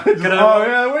closet. Yeah. Just, Can I roll-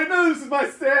 yeah, wait, no, this is my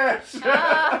stash. Oh,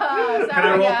 sorry, Can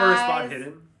I roll guys. for a spot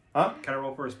hidden? Huh? Can I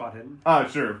roll for a spot hidden?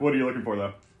 Sure. What are you looking for,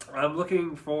 though? I'm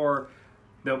looking for...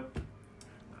 Nope.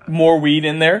 More weed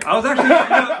in there. I was actually...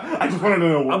 I just wanted to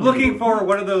know what I'm looking for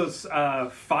one of those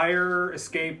fire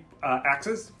escape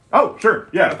axes. Oh, sure. To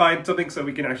Yeah. find something so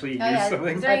we can actually Oh, use yeah.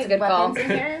 something. Is there That's any a good call.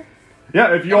 weapons in here?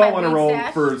 Yeah, if you Am all I want to weed roll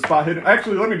stash? for spot hidden.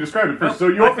 Actually, let me describe it first. So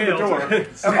you I open the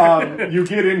failed. door. You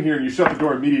get in here and you shut the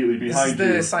door immediately This behind is the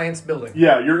you. science building.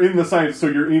 Yeah, you're in the science, so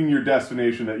you're in your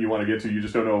destination that you want to get to. You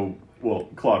just don't know. Well,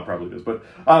 Claude probably does, but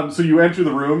so you enter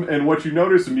the room, and what you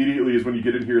notice immediately is when you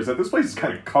get in here is that this place is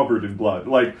kind of covered in blood.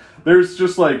 Like there's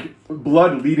just like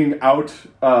blood leading out.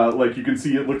 Like you can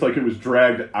see, it looked like it was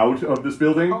dragged out of this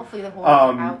building. Hopefully the horns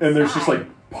are And there's just like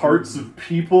outside. parts of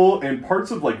people and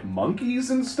parts of like monkeys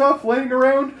and stuff laying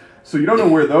around. So you don't know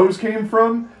where those came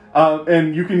from,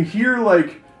 and you can hear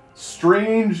like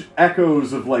strange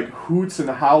echoes of like hoots and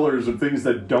hollers of things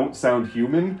that don't sound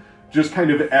human, just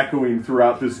kind of echoing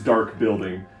throughout this dark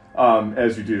building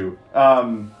as you do.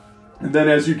 And then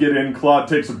as you get in, Claude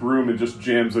takes a broom and just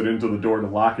jams it into the door to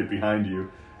lock it behind you,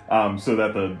 so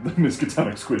that the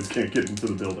Miskatonic Squids can't get into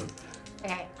the building.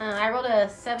 Okay, I rolled a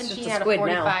It's just 17 a out of squid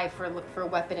 45 for look for a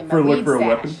weapon in my For weed look for a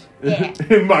weapon? stash. Yeah.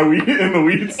 in the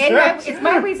weed stash? It's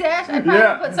my weed stash. I probably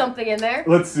Yeah. put something in there.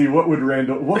 Let's see, what would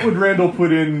Randall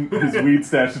put in his weed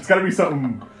stash? It's gotta be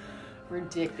something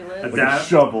Ridiculous. like a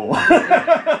shovel.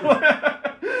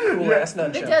 cool ass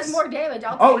nunchucks. It does more damage.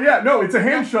 I'll Oh take yeah, it. no, it's a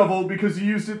hand shovel because you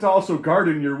used it to also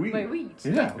garden your wheat. My wheat.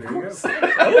 Yeah, of course.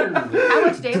 How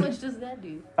much damage does that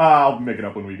do? I'll make it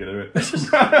up when we get to it.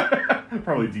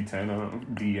 Probably D10, I don't know,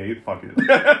 D8, fuck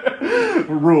it.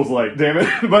 Rules light, damn it.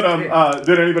 But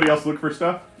did anybody else look for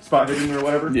stuff? Spot hidden or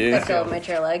whatever? Yeah. Let's go with my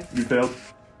chair leg. You failed?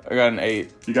 I got an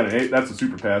 8. You got an 8? That's a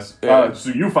super pass. Yeah.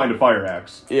 So you find a fire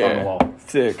axe on the wall.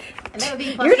 Sick. And that would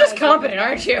be plus You're just my competent, damage,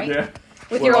 aren't you? right? Yeah.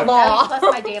 With What, your what? law. Plus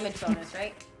my damage bonus,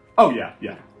 right? Oh, yeah,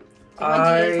 yeah. So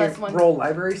 1d8 plus I 1. roll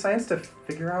library science to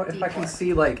figure out if I can D4.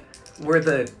 see like where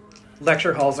the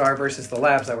lecture halls are versus the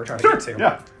labs that we're trying to get to.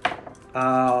 Yeah.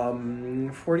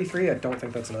 43. I don't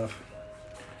think that's enough.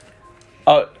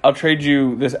 I'll trade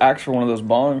you this axe for one of those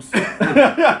bongs.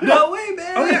 No way,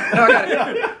 man. Oh yeah, no, I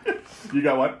got it. You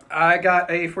got what? I got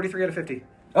a 43 out of 50.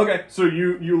 Okay, so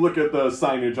you look at the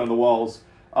signage on the walls.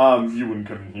 You wouldn't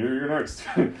come in here, you're next.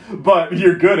 But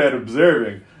you're good at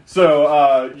observing.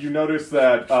 So you notice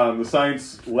that the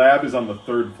science lab is on the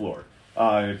 3rd floor.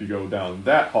 And if you go down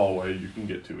that hallway, you can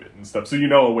get to it and stuff. So you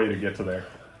know a way to get to there.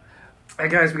 Hey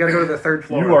guys, we gotta go to the 3rd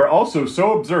floor. You are also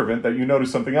so observant that you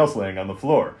notice something else laying on the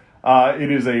floor.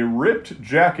 It is a ripped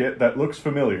jacket that looks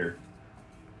familiar.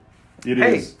 It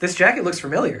Hey, is this jacket looks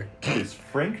familiar.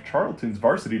 Frank Charlton's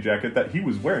varsity jacket that he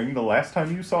was wearing the last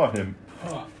time you saw him.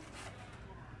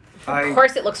 Of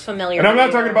course it looks familiar. And I'm to not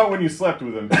you. talking about when you slept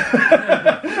with him.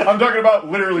 I'm talking about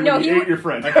literally No, when you he- ate your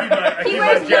friend. I keep my He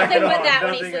wears jacket nothing but on, that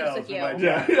when he nothing sleeps else with in you. my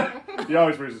Yeah, he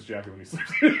always wears his jacket when he sleeps.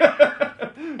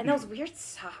 And those weird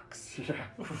socks. Yeah.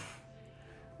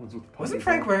 One's with the Wasn't puppies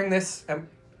Frank on. wearing this? Am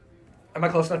I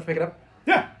close enough to pick it up?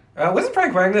 Yeah. Wasn't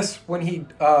Frank wearing this when he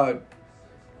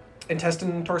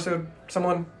intestine torsoed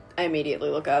someone? I immediately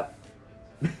look up.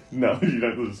 No, you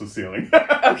don't lose the ceiling.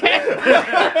 Okay.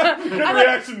 Good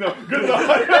reaction though. Good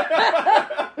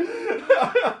thought.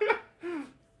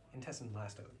 Intestine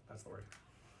blasto. That's the word.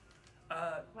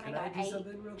 Can I do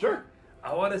something real quick? Sure.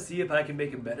 I want to see if I can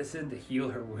make a medicine to heal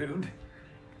her wound.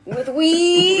 With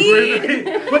weed.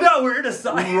 But no, we're in a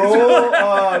science.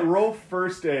 Roll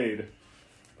first aid.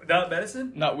 Not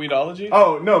medicine? Not weedology?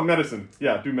 Oh no, medicine.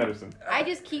 Yeah, do medicine. I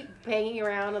just keep banging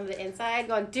around on the inside,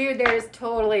 going, dude, there's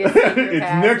totally a secret It's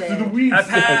next to the passage. weed. I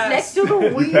pass. Next to the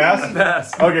You weed. pass?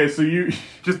 Pass. Okay, so you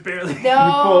Just barely.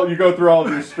 No. you go through all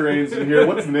of your strains in here.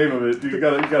 What's the name of it? Do you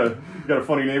got a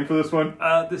funny name for this one?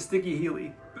 The sticky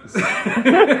Healy.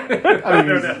 I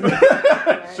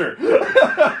mean, sure.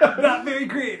 Not very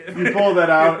creative. You pull that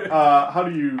out. How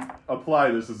do you apply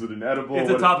this? Is it an edible? It's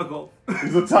a topical.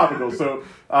 It's a topical. So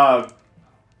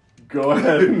go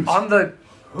ahead. And On the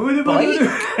Who the bite? Oh my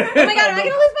god, am I gonna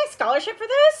lose my scholarship for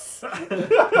this?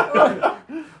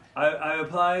 I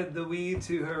applied the weed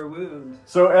to her wound.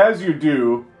 So as you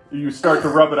do, you start to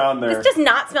rub it on there. This does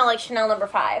not smell like Chanel number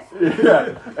 5.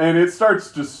 Yeah, and it starts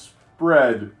to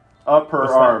spread up her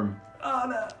arm. Oh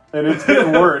no. And it's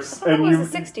getting worse, and was you, a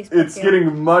 60s it's perfume.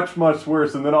 getting much, much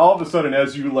worse. And then all of a sudden,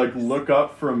 as you like look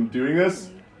up from doing this,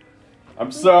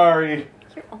 I'm sorry.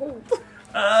 You're old.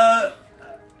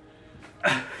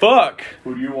 Fuck.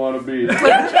 Who do you want to be?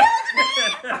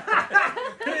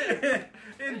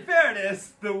 In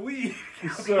fairness, the weed.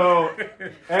 So,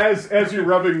 as you're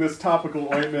rubbing this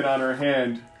topical ointment on her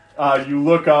hand, you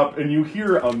look up and you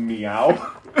hear a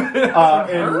meow.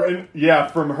 And yeah,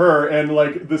 from her, and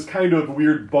like this kind of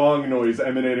weird bong noise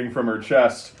emanating from her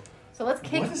chest. So let's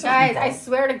kick, guys, I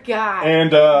swear to God.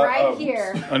 And right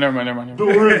here. Oh, never mind. Don't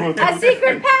worry about A that.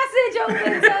 secret passage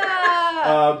opens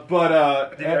up.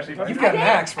 You've got an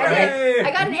axe, I right? did.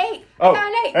 I got an 8. Oh, I got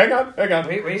an 8. hang on.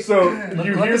 Wait. So Look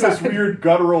you hear this this up. weird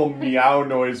guttural meow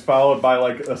noise followed by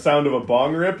like a sound of a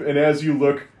bong rip, and as you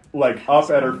look like up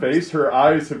at her face, her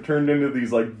eyes have turned into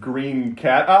these like green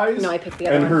cat eyes. No, I picked the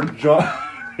other and one. her jaw.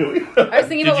 Really? I was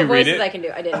thinking Did about you what read voices it? I can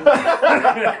do. I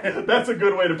didn't. That's a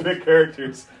good way to pick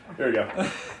characters. There we go.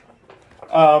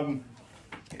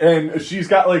 And she's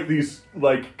got like these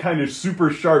like kind of super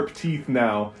sharp teeth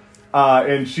now.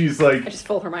 And she's like, I just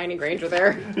full Hermione Granger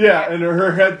there. yeah, and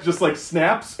her head just like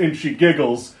snaps and she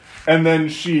giggles, and then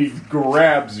she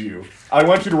grabs you. I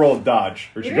want you to roll a dodge,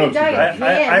 or she You're goes gonna to die. dodge.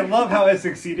 I love how I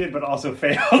succeeded but also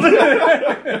failed.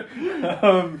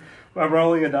 I'm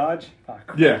rolling a dodge.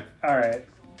 Fuck. Yeah. All right.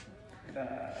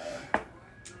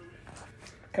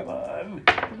 Come on.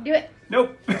 Do it.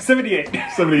 Nope. 78.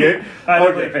 78. I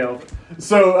definitely Okay. failed.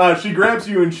 So she grabs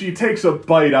you and she takes a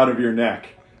bite out of your neck,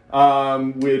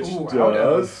 which Ooh, how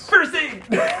does. First aid.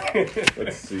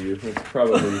 Let's see. It's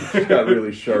probably she's got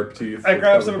really sharp teeth. I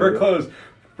grab some of her clothes,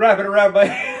 wrap it around my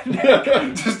neck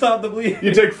to stop the bleed.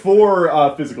 You take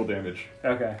 4 physical damage.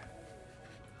 Okay.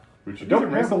 which you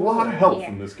don't have a lot of help Yeah.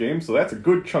 from this game, so that's a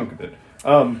good chunk of it.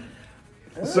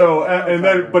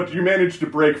 But you manage to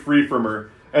break free from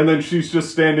her, and then she's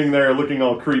just standing there looking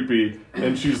all creepy,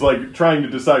 and she's like trying to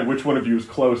decide which one of you is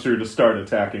closer to start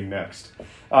attacking next.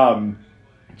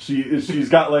 She's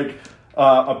got like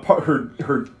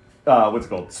her what's it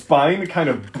called? Spine kind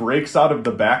of breaks out of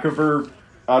the back of her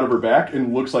back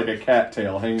and looks like a cat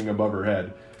tail hanging above her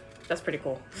head. That's pretty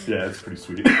cool. Yeah, it's pretty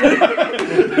sweet.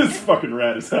 It's fucking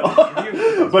rad as hell.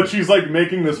 But she's like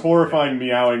making this horrifying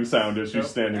meowing sound as she's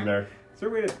standing there. Is there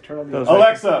a way to turn on the...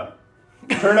 Alexa,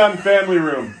 turn on family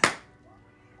room.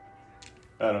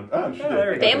 I don't. Oh, she did.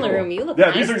 there we go. Family room, you look Yeah,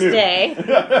 nice these are new.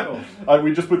 today.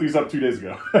 We just put these up 2 days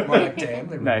ago. More like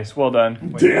damn. Nice, well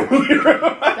done. Damn.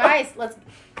 Guys, let's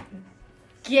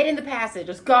get in the passage.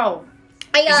 Let's go.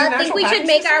 I think we should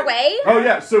make our way. Oh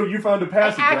yeah, so you found a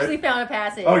passage, I actually right? found a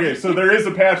passage. Okay, so there is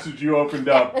a passage you opened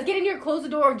Yeah, up. let's get in here, close the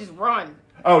door, and just run.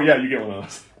 Oh yeah, you get one of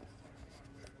those.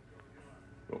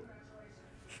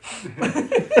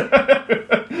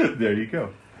 There you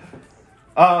go.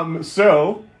 You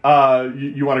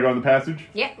want to go in the passage?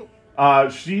 Yep.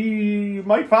 She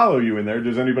might follow you in there.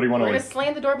 Does anybody want We're to gonna like...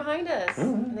 slam the door behind us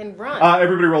and then run.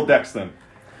 Everybody roll dex then.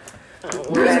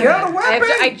 Get out of weapon!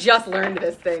 I just learned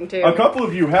this thing too. A couple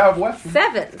of you have weapons.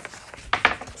 7.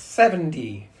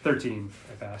 70. 13.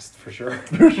 I passed, for sure.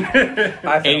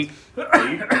 I failed. 8.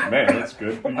 8. Man, that's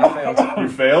good. I failed. You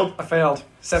failed? I failed.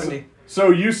 70.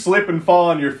 So you slip and fall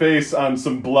on your face on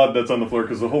some blood that's on the floor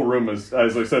because the whole room is,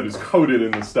 as I said, is coated in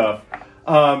this stuff.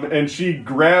 And she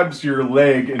grabs your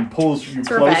leg and pulls you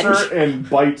closer revenge. and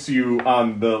bites you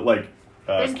on the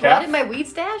There's calf. blood in my weed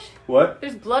stash? What?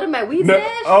 There's blood in my weed No,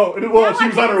 stash? well, Now she I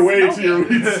was on her can't way smoke to your it.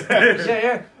 weed stash.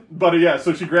 Yeah. But yeah,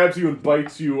 so she grabs you and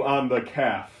bites you on the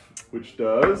calf, which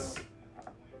does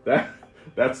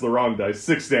that's the wrong dice.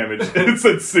 6 damage. It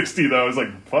said 60 though. I was like,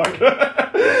 fuck.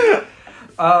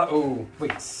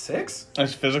 Wait, 6?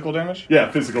 That's physical damage? Yeah,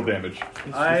 physical damage.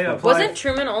 I applied... Wasn't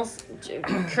Truman also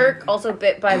Kirk also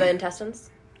bit by the intestines?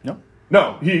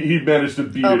 No, he managed to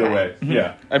beat it away.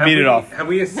 Yeah. I beat it off. Have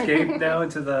we escaped now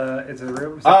into the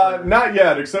room? Not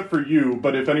yet, except for you.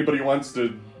 But if anybody wants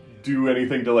to do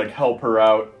anything to like help her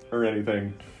out or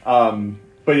anything,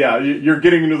 but yeah, you're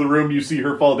getting into the room. You see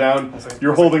her fall down.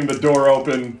 You're holding the door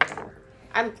open.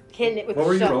 I'm hitting it with What the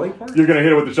were you shovel. rolling for? You're gonna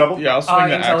hit it with the shovel. Yeah, I'll swing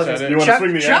the axe intelligence. at You it. want to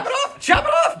swing the Chop axe? it off! Chop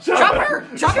it off! Chop her!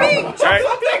 Chop me! Chop Alright.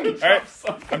 something!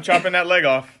 Alright, I'm chopping that leg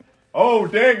off. Oh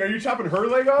dang! Are you chopping her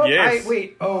leg off? Yes.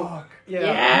 Wait. Oh. Yeah.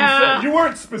 Yeah. You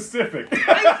weren't specific.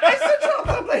 I said chop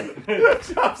something!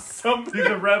 Chop something. He's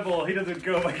a rebel. He doesn't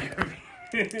go like a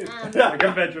I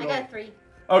conventional. got 3.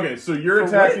 Okay, so you're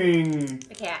attacking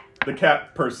The cat. the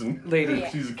cat person. Lady. Yeah.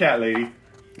 She's a cat lady.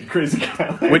 You crazy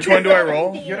cat lady. Which one do I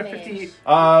roll? You got a 50.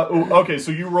 Okay,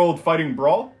 so you rolled fighting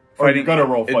brawl? Or you're gonna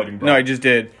roll fighting brawl? No, I just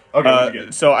did. Okay, what'd you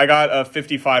get? So I got a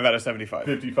 55 out of 75.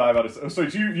 55 out of... So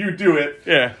you do it.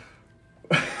 Yeah.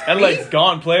 That leg's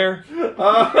gone, player.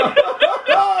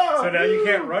 So now you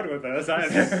can't run with us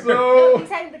either. So... He's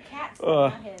hiding the cat's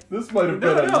not his. This might have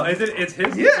been No, a... it's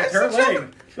his. Yeah, it's her it's a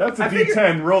leg. That's a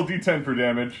D10. Roll D10 for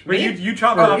damage. Wait, you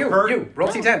chop Oh, off her. you. Roll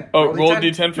D10. Oh, roll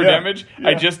D10 for Yeah. damage? Yeah.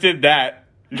 I just did that.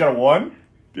 You got a 1?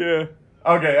 Yeah.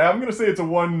 Okay, I'm gonna say it's a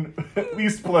 1, at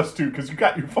least +2, because you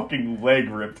got your fucking leg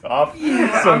ripped off.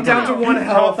 So I'm down to 1 Chop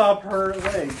health. off her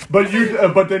leg.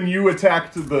 But then you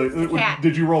attacked the... cat.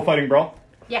 Did you roll fighting brawl?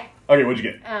 Yeah. Okay, what'd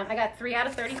you get? I got 3 out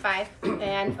of 35.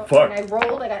 And Fuck. when I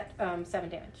rolled, I got 7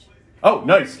 damage. Oh,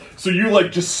 nice. So you,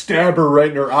 like, just stab her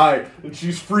right in her eye, and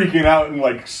she's freaking out and,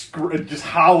 like, just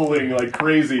howling like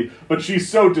crazy. But she's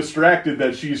so distracted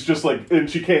that she's just, like, and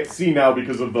she can't see now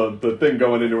because of the thing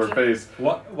going into her face.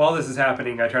 While this is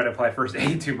happening, I try to apply first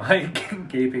aid to my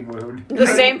gaping wound. The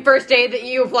same first aid that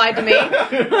you applied to me. No,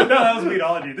 that was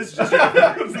meatology. This is just your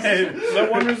first aid.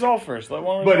 Let one resolve first. Let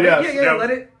one But resolve. yeah, Yeah, let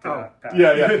it. Oh.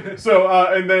 yeah. So,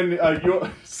 and then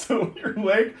so your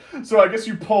leg, so I guess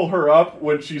you pull her up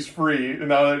when she's free, and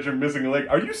now that you're missing a leg,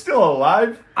 are you still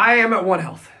alive? I am at 1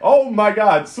 health. Oh my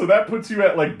god, so that puts you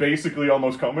at, like, basically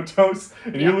almost comatose,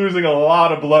 and you're losing a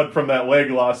lot of blood from that leg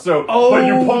loss. So, but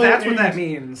you pull that's what in- that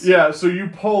means. Yeah, so you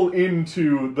pull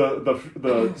into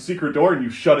the secret door and you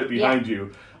shut it behind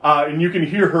you. And you can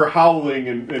hear her howling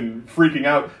and freaking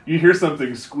out. You hear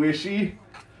something squishy,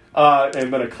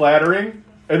 and then a clattering,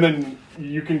 and then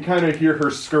you can kind of hear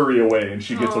her scurry away, and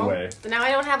she gets Aw. away. So now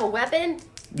I don't have a weapon?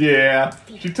 Yeah,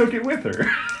 she took it with her.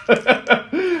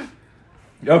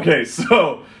 Okay,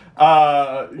 so Wait,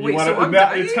 so I'm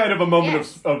dying? it's kind of a moment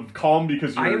Yes. of calm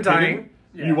because you're I am hitting. dying?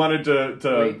 Yeah. You wanted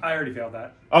to I already failed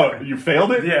that. Oh, you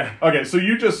failed it? Yeah. Okay, so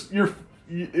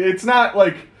it's not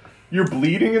like you're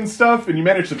bleeding and stuff, and you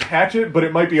manage to patch it, but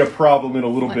it might be a problem in a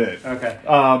little bit. Okay.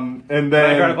 And Then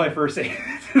then I try to play first aid.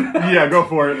 yeah, go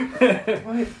for it.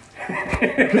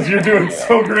 Because you're doing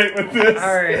so great with this.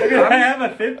 All right. I have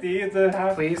a 50. It's a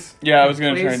half. Please. Yeah, I was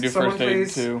gonna Please, try and do someone first aid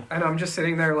please. too. And I'm just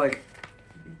sitting there like,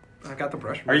 I got the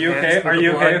brush. in Are my you hands okay? with Are the you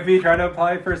okay blood. with me trying to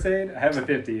apply first aid? I have a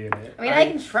 50 in it. I mean, I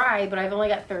can try, but I've only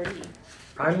got 30.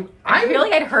 I'm I feel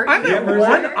like I'd hurt I'm you. at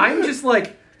one. I'm just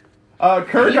like,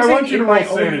 Kirk, I using want you to in roll my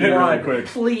own sanity really blood, quick.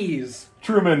 please.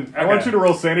 Truman, I Okay. want you to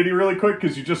roll sanity really quick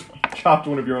because you just chopped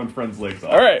one of your own friend's legs off.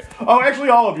 All right. Oh, actually,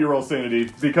 all of you roll sanity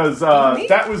because Me?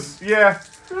 that was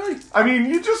Really? I mean,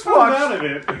 you just How watched out of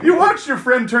it. You watched your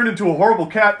friend turn into a horrible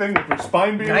cat thing with her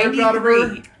spine being ripped out of her.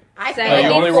 93. I Say failed.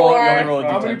 you only roll a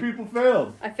How many d10. people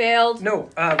failed? I failed. No,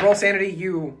 roll sanity.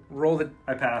 You roll the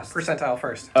I passed. percentile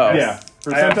first. Oh. Yeah,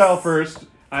 percentile first.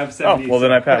 I have Oh, 70. well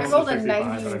then I I passed. rolled a 65,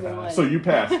 but I 91. passed. So you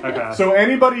passed. I passed. So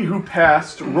anybody who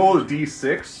passed, roll a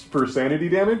d6 for sanity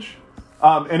damage.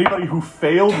 Anybody who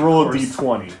failed, roll a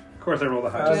d20. Of course, I rolled a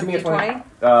high. Give me a 20.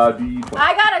 D20.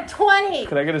 I got a 20.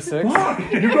 Could I get a 6?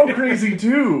 You go crazy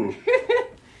too.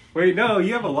 Wait, no,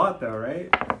 you have a lot though, right?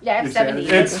 Yeah, I have Your 70.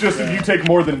 sanity? It's just if you take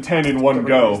more than 10 in one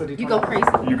go, You go crazy.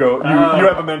 you go. You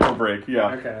have a mental break.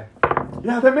 Yeah. Okay.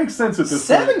 Yeah, that makes sense at this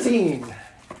point. 17.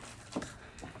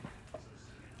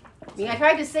 I mean, I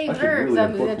tried to save I should her really because I'm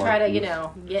have going to try to,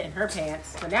 bookmarked get in her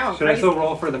pants. But now I'm Should I crazy. still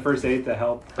roll for the first aid to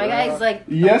help? My guy's like,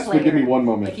 a Yes, but give me player. one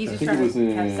moment. Like, he's I just think it trying was to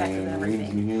in have sex with Wounds everything.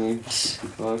 and Healing.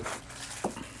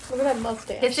 55. Look at that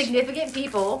mustache. His significant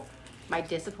people, my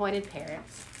disappointed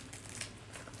parents.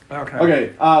 Okay.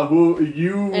 Okay, who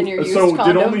you? And your used So did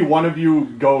condom? only one of you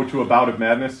go to a bout of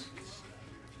madness?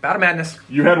 Bout of madness.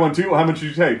 You had one too. How much did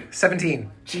you take? 17.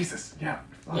 Jesus. Yeah.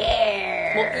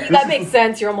 Yeah. Well, that makes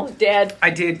sense. You're almost dead. I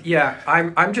did. Yeah.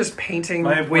 I'm just painting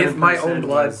My with my own person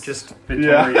blood. was Just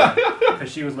Victoria, because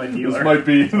she was my dealer. This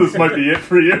might be it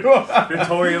for you.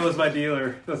 Victoria was my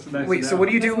dealer. That's nice. wait. to So know. what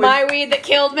do you do with? My weed that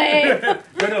killed me.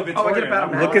 No, Victoria. Oh, I get a bout of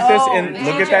I'm madness. Look at this Oh, in.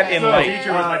 Look at that in So, light.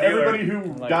 teacher was my dealer. everybody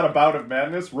who got a bout of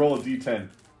madness, roll a d10.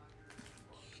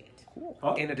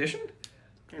 Oh, In addition,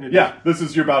 Yeah, this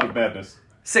is your bout of madness.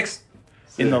 6.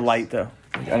 In the light, though.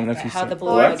 I don't know if you How see. the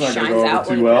blue Well, like, that's not gonna shines go over out too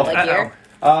when you well. put it like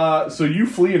here. So you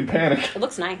flee in panic. It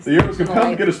looks nice. The heroes compelled to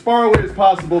Like- get as far away as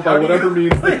possible by whatever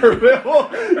means they are available.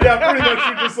 Yeah, pretty much.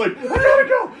 You're just like, I gotta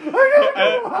go.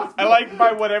 I like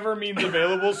by whatever means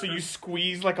available, so you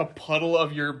squeeze like a puddle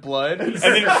of your blood and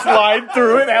then slide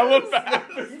through it hella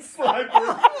fast. Slide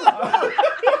through.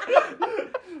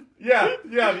 Yeah,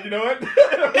 you know what?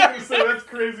 I'm gonna say that's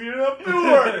crazy enough to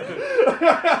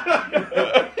work.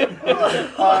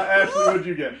 Ashley, what'd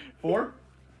you get? 4?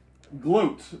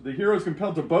 Gloat. The hero is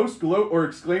compelled to boast, gloat, or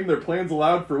exclaim their plans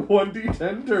aloud for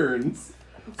 1d10 turns.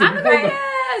 So I'm the before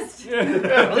greatest!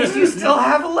 At least you still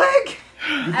have a leg.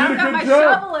 You I don't did a got my good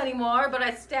job. shovel anymore, but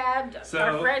I stabbed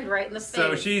our friend right in the face.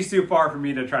 So she's too far for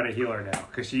me to try to heal her now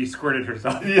because she squirted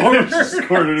herself. Yeah, she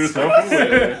squirted herself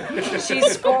away. She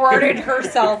squirted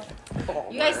herself.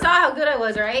 You guys saw how good I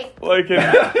was, right? Like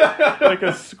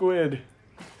a squid.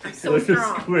 I'm so Like a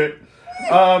strong. squid.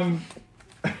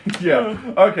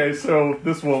 Yeah. Okay, so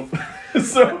this won't.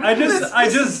 So I just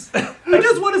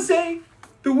want to say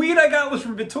the weed I got was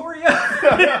from Victoria.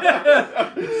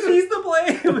 She's the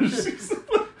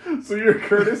blame. So you're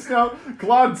Curtis now.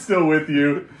 Claude's still with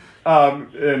you.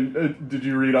 And did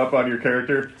you read up on your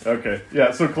character? Okay.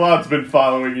 Yeah. So Claude's been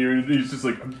following you, and he's just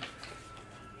like,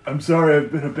 I'm sorry,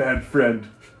 I've been a bad friend.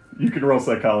 You can roll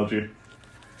psychology.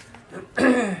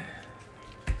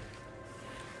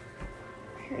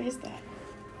 Where is that?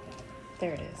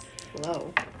 There it is.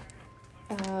 Low.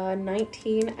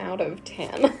 19 out of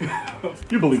 10.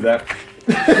 You believe that?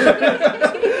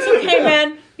 It's okay,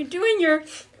 man. You're doing your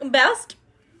best.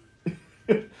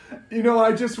 You know,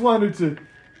 I just wanted to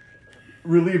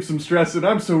relieve some stress, and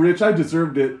I'm so rich, I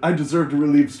deserved it. I deserve to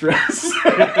relieve stress.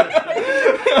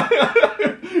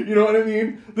 You know what I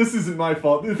mean? This isn't my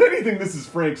fault. If anything, this is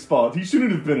Frank's fault. He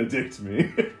shouldn't have been a dick to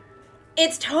me.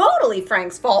 It's totally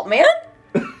Frank's fault, man.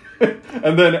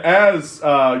 And then as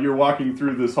you're walking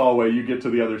through this hallway, you get to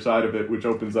the other side of it, which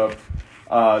opens up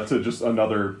to just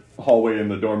another hallway in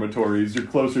the dormitories. You're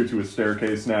closer to a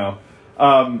staircase now.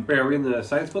 Wait, are we in the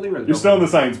science building? Or the You're still in the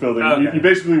science building. Oh, okay. You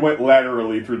basically went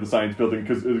laterally through the science building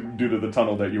due to the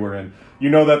tunnel that you were in. You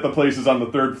know that the place is on the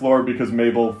 3rd floor because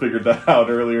Mabel figured that out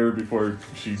earlier before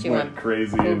she went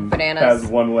crazy and bananas. has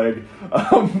one leg.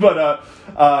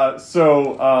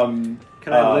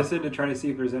 Can I listen to try to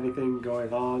see if there's anything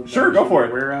going on? Sure, go for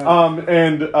it. Aware of?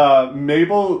 And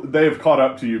Mabel, they have caught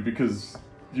up to you because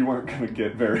you weren't going to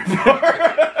get very far.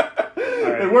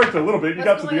 All right, Okay. It worked a little bit. You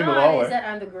got to the end of the Is hallway. that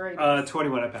I'm the greatest.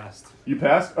 21 I passed. You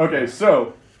passed? Okay,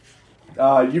 so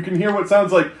you can hear what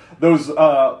sounds like those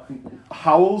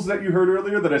howls that you heard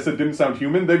earlier that I said didn't sound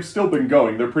human. They've still been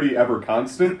going. They're pretty ever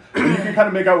constant. But you can kind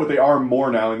of make out what they are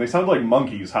more now, and they sound like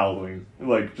monkeys howling.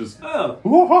 Like just...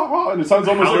 Oh. And it sounds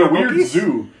almost like a Howling weird monkeys?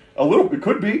 zoo. A little, it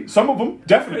could be. Some of them,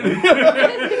 definitely.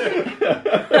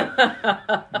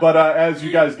 But as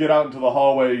you guys get out into the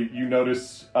hallway, you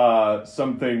notice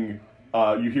something.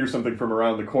 You hear something from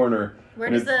around the corner. Where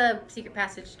and does the secret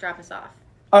passage drop us off?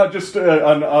 Just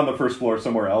on the first floor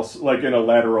somewhere else, like in a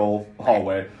lateral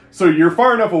hallway. So you're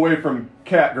far enough away from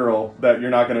Catgirl that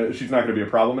she's not gonna be a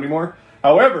problem anymore.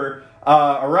 However,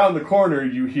 around the corner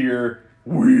you hear,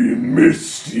 "We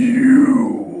missed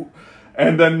you,"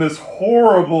 and then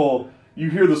you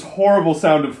hear this horrible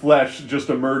sound of flesh just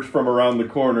emerge from around the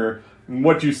corner. And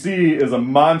what you see is a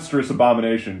monstrous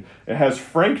abomination. It has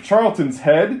Frank Charlton's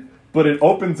head, but it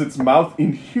opens its mouth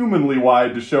inhumanly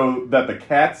wide to show that the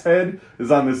cat's head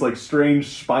is on this like strange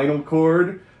spinal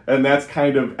cord, and that's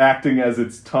kind of acting as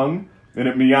its tongue, and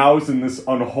it meows in this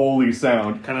unholy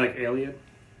sound. Kind of like Alien.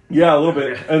 Yeah, a little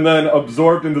bit. And then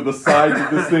absorbed into the sides of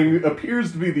this thing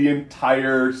appears to be the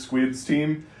entire Squids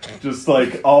team. Just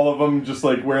like all of them, just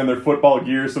like wearing their football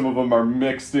gear. Some of them are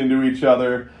mixed into each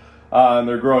other, and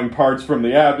they're growing parts from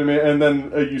the abdomen. And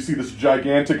then you see this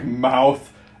gigantic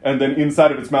mouth. And then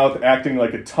inside of its mouth, acting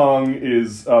like a tongue,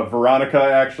 is Veronica,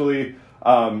 actually.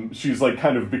 She's like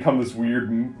kind of become this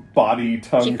weird body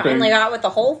tongue She thing. finally got with the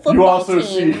whole football You also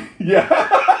team. see...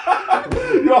 Yeah.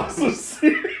 You also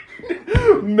see...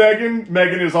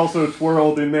 Megan is also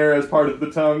twirled in there as part of the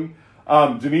tongue.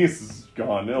 Denise is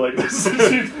gone. Like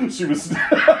she was...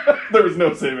 There was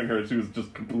no saving her. She was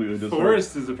just completely destroyed.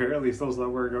 Forrest is apparently still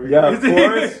somewhere going.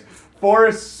 Yeah,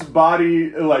 Forrest's body,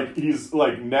 like, he's,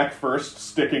 like, neck first,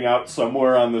 sticking out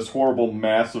somewhere on this horrible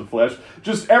mass of flesh.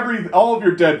 Just all of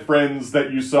your dead friends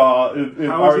that you saw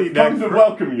are come to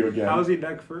welcome you again. How's he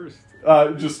neck first?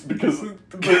 Just because,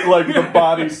 the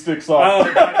body sticks off.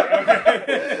 Oh,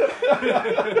 okay.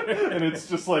 And it's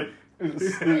just, like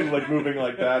moving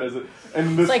like that.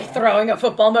 And this It's like throwing a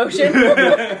football motion.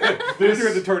 this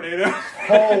You're the tornado.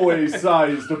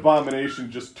 hallway-sized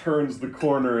abomination just turns the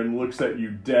corner and looks at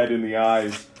you dead in the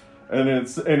eyes, and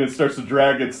it starts to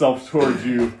drag itself towards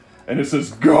you, and it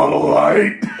says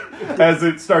 "Godlight" as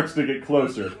it starts to get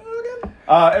closer.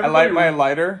 I light my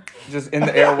lighter just in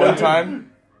the air one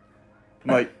time.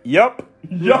 I'm like, yup.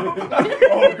 Yup.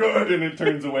 Oh, good. And it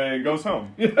turns away and goes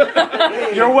home. You're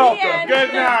welcome. Yeah.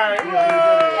 Good night.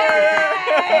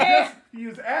 He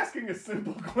was asking a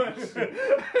simple question.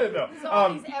 No. That's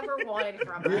all he's ever wanted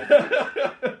from me.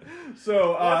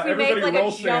 So, If we everybody make like roll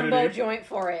a jumbo sanity. joint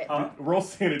for it. Roll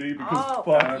sanity because Oh,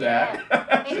 fuck that.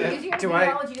 yeah. And you Do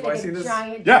I like see a this?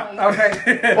 giant Yeah. joint.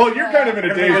 Okay. Well, you're kind of in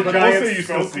a daze, A but we'll giant say you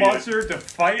still smoke see it. monster to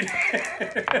fight.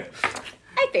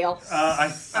 I fail. I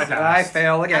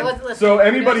fail I again. wasn't listening. So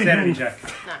anybody Sanity who check.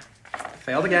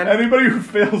 Failed again. Anybody who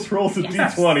fails rolls a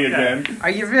d20 again. Are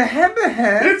you behead?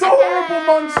 It's a horrible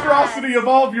monstrosity of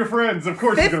all of your friends. Of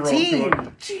course you're going to roll 15.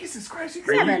 2. Jesus Christ, you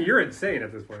You're insane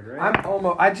at this point, right? I'm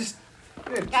almost. I just.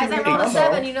 Guys, I rolled a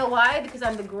 7. You know why? Because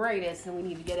I'm the greatest, and we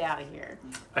need to get out of here.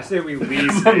 I say we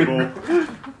leave Mabel.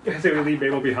 I say we leave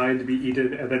Mabel behind to be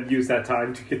eaten, and then use that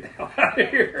time to get the hell out of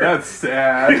here. That's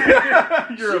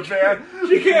sad. You're a bad...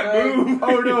 She can't move.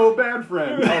 Oh no, bad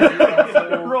friend.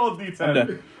 Roll a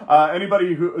d10.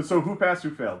 Anybody who... So who passed,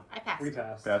 who failed? I passed. We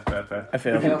passed. Pass. I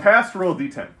failed. If you passed, roll a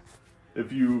d10. If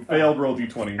you failed, roll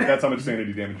d20. That's how much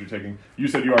sanity damage you're taking. You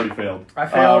said you already failed. I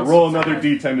failed. Roll another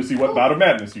d10 to see what bout of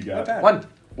madness you got. 1.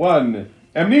 1.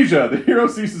 Amnesia. The hero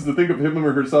ceases to think of him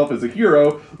or herself as a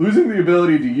hero, losing the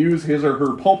ability to use his or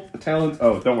her pulp talent.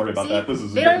 Oh, don't worry about See, that. This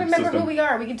is a they don't different remember system. who we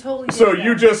are. We can totally do So that.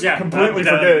 you just Yeah, completely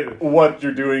that- forget what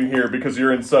you're doing here because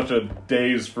you're in such a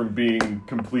daze from being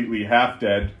completely half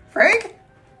dead. Frank?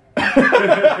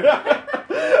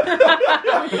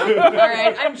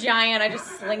 Alright, I'm giant. I just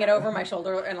sling it over my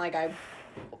shoulder and like I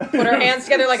put our hands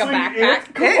together like a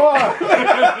backpack. Come on.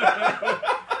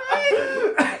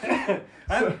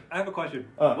 I have a question.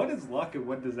 What is luck, and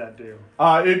what does that do?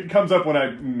 It comes up when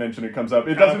I mention it comes up.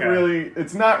 It doesn't Okay. really.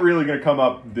 It's not really going to come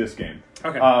up this game.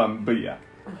 Okay. But yeah.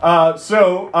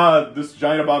 This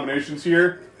giant abomination's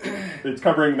here. It's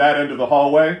covering that end of the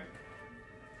hallway.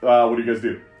 What do you guys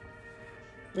do?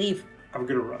 Leave. I'm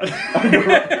gonna run.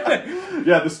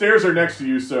 Yeah, the stairs are next to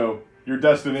you, so your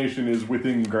destination is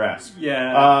within grasp.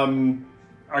 Yeah.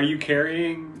 Are you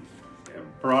carrying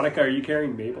Veronica? Are you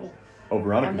carrying Mabel? Oh,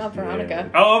 Veronica. I'm not Veronica.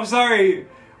 Oh, I'm sorry.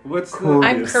 What's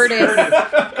I'm Curtis.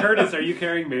 Curtis, are you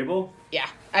carrying Mabel? Yeah,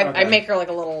 I make her like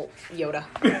a little Yoda.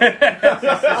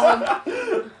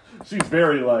 She's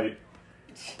very light.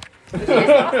 She's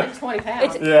lost like 20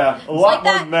 pounds. Yeah, a lot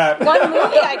more like than that. One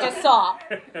movie I just saw.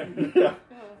 Yeah.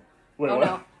 Wait, Oh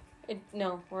what? no,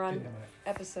 no, we're on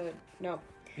episode. No,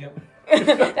 Yep.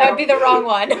 that would be the wrong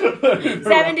one.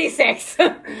 76.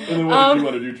 And then what did you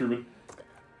want to do, Truman?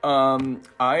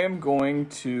 I am going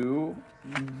to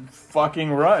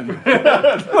fucking run.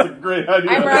 That's a great idea.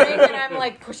 I'm running and I'm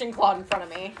like pushing Claude in front of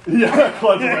me. Yeah,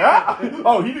 Claude's like, ah!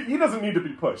 Oh, he doesn't need to be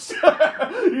pushed.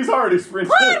 He's already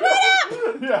sprinting. Claude,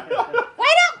 wait up! Yeah.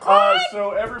 Wait up, Claude!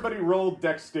 So everybody roll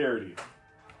dexterity.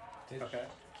 Okay.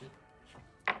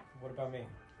 What about me?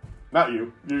 Not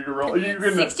you. You're rolling. You're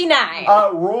gonna 69.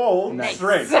 roll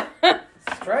strength.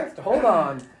 Strength. Hold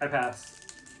on. I pass.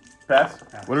 Pass.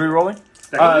 What are we rolling?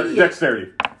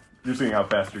 Dexterity. You're seeing how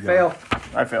fast you're going. Fail.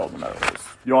 I failed no matter what.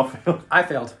 You all failed. I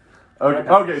failed.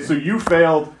 Okay, so you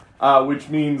failed, which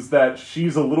means that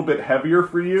she's a little bit heavier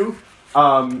for you.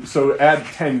 So add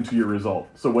 10 to your result.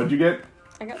 So what'd you get?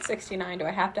 I got 69. Do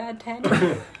I have to add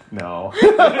 10? No.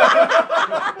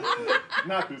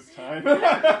 Not this time.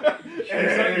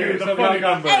 It's a funny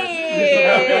number.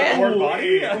 Hey! More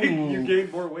body. You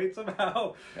gained more weight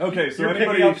somehow. Okay, so You're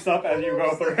anybody... picking up stuff as you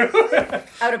go through.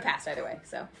 I would have passed either way,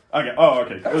 so. Okay. Oh,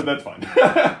 okay. That's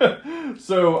fine.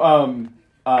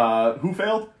 So, who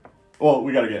failed? Well,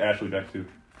 we got to get Ashley back too.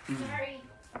 Sorry.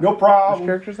 No Which problem.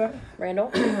 character's that?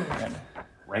 Randall?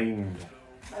 Rain.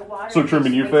 My water So,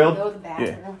 Truman, you just went to failed? go to the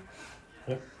bathroom.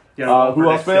 Who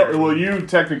else failed? Well, you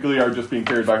technically are just being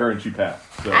carried by her, and she passed.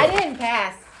 So. I didn't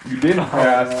pass. You didn't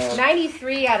pass.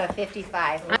 93 out of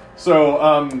 55.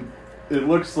 So, it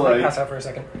looks Let me like. pass out for a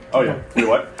second. Oh yeah. Wait,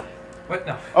 what? What?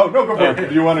 No. Oh no, go for it.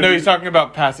 Do you want to? No, he's talking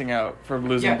about passing out from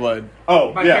losing Yeah. blood.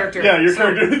 Oh, My yeah, character. yeah, your So-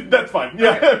 character. That's fine.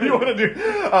 Yeah, if you want to do.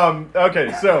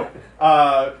 Okay, so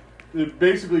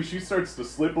basically she starts to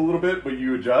slip a little bit, but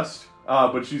you adjust.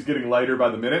 But she's getting lighter by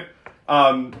the minute.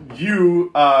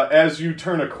 As you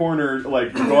turn a corner,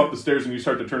 like you go up the stairs and you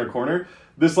start to turn a corner,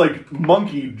 this like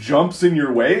monkey jumps in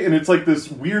your way, and it's like this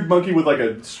weird monkey with like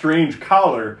a strange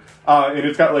collar, and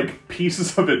it's got like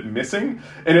pieces of it missing,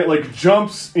 and it like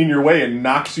jumps in your way and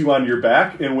knocks you on your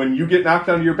back, and when you get knocked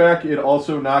onto your back, it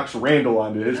also knocks Randall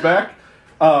onto his back,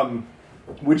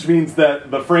 which means that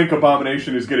the Frank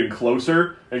abomination is getting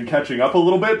closer and catching up a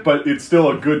little bit, but it's still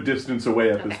a good distance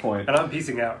away at this point. And I'm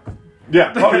piecing out.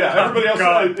 Yeah. Oh, yeah. Everybody else.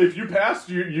 God. If you passed,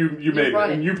 you made it,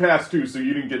 running. and you passed too, so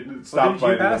you didn't get stopped did you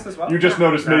by pass anyone. as well? You just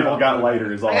noticed No. Mabel got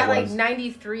lighter. Is all I got it like was.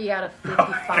 93 out of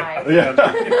 55.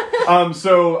 Yeah.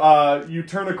 So you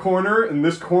turn a corner, and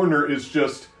this corner is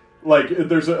just like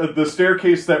there's the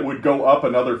staircase that would go up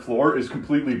another floor is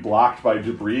completely blocked by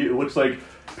debris. It looks like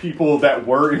people that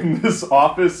were in this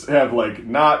office have like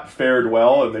not fared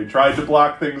well, and they tried to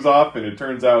block things off, and it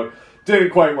turns out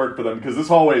didn't quite work for them because this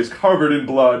hallway is covered in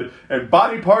blood and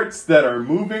body parts that are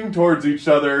moving towards each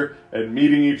other and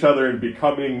meeting each other and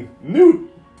becoming new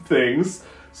things.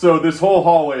 So this whole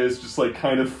hallway is just like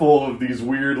kind of full of these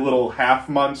weird little half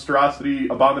monstrosity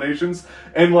abominations,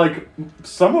 and like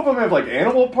some of them have like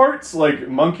animal parts, like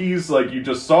monkeys, like you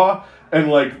just saw,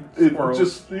 and like it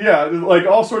just like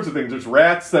all sorts of things. There's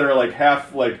rats that are like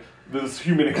half like this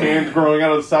human hand growing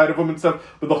out of the side of them and stuff.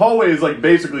 But the hallway is like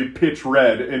basically pitch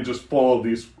red and just full of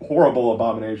these horrible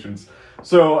abominations.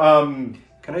 So,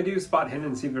 Can I do spot hidden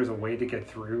and see if there's a way to get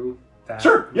through that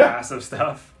Sure, yeah. massive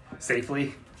stuff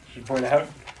safely? Should point out.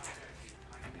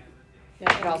 Yeah,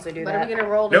 I could also do But are that. we going to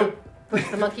roll to Nope. push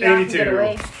the monkey off and get 82.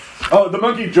 away? oh, the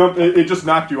monkey jumped. It just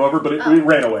knocked you over, but it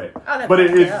ran away. that's But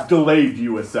it fine. delayed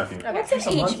you a second. What's an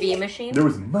HV machine? There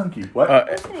was a monkey. What?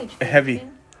 What's an HV Heavy.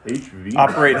 machine? HV.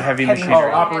 Operate heavy machinery.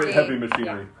 Oh, operate Heavy. heavy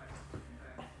machinery.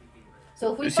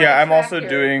 So if we So, yeah, find I'm a also tractor,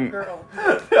 doing- girl,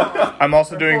 I'm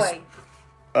also or doing boy,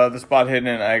 the spot hidden,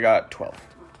 and I got 12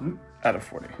 out of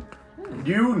 40.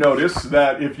 You notice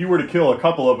that if you were to kill a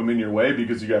couple of them in your way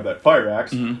because you have that fire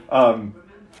axe,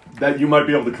 that you might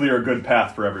be able to clear a good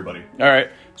path for everybody. All right,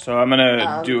 so I'm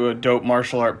gonna do a dope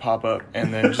martial art pop up,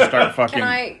 and then just start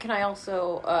fucking. Can I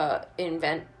also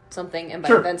invent something? And by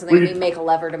Sure. invent something, I We- mean make a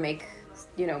lever to make,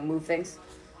 move things.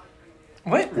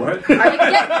 What? What?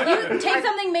 You take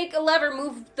something, make a lever,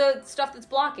 move the stuff that's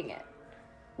blocking it.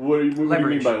 What do you mean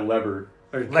Leverage. by lever?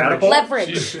 Catapult?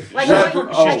 Leverage. like Lever- going-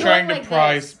 oh. like She's trying to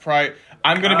going like pry.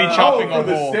 I'm gonna be chopping for a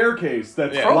the hole. staircase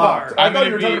that's Yeah. blocked. I I'm thought gonna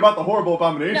you were be- talking about the horrible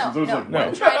abominations. I was No, like, no. what?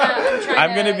 I'm trying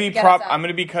I'm gonna to be get us out. I'm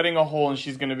gonna be cutting a hole, and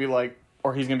she's gonna be like,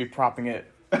 or he's gonna be propping it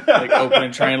like open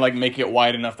and trying to like make it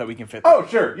wide enough that we can fit. Oh,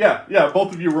 sure. Yeah.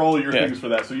 Both of you roll your Yeah. things for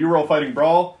that. So you roll fighting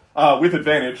brawl with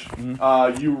advantage.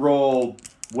 You roll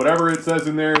whatever it says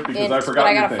in there because I forgot but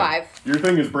I your got a thing. 5. Your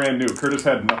thing is brand new. Curtis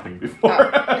had nothing before.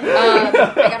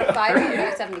 I got a 5 out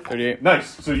of 75. 38. Nice.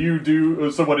 So you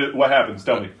do. So what happens?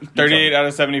 Tell me. 38 out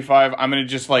of 75. I'm gonna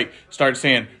just like start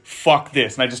saying "fuck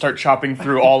this," and I just start chopping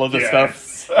through all of the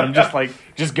stuff. I'm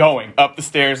just going up the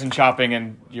stairs and chopping,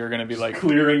 and you're gonna be like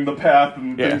Clearing the path,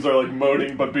 and Yeah. things are like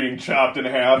moaning, but being chopped in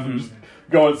half, and just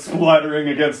going splattering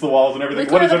against the walls and everything.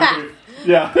 We What is clear the everybody?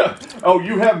 Yeah. Oh,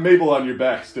 you have Mabel on your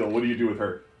back still. What do you do with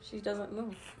her? She doesn't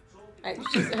move.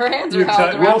 Her hands are You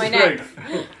held roll around my neck.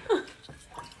 strength.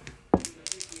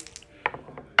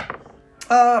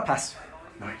 Pass.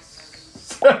 Nice.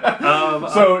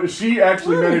 So she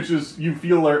actually manages. You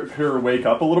feel her wake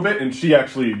up a little bit, and she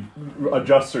actually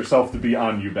adjusts herself to be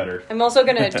on you better. I'm also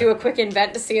gonna do a quick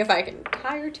invent to see if I can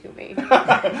tie her to me.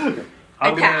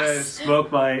 I'm gonna pass.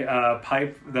 smoke my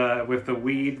pipe with the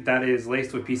weed that is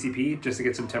laced with PCP just to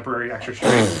get some temporary extra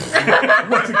strength.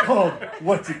 What's it called?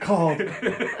 What's it called?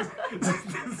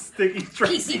 Sticky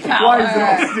strength. PC power. Why is it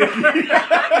all sticky? I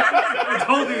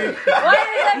told you.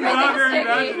 Why Not is very everything sticky?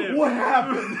 imaginative. What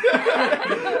happened?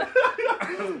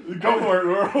 Go for it.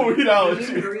 Roll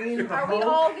weedology. Are we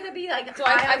all gonna be like? So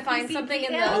I find something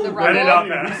in the I did rubble. not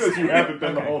He pass. says you haven't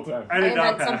been the whole time. I I did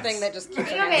not invent pass. something that just keeps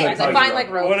her Okay. hands. I find like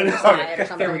rope What on the is- side or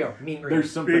something. There we go. Mean green.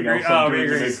 There's something Big else green- I'm oh, doing big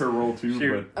to green. make her roll too,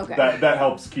 Shoot. but Okay. that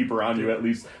helps keep her on you at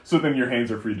least. So then your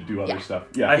hands are free to do other Yeah. stuff.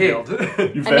 Yeah, I failed. You I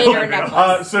made failed. her a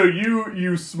necklace. So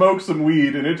you smoke some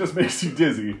weed and it just makes you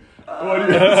dizzy. What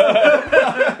do you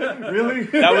really?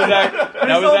 that was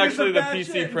sold me actually some the bad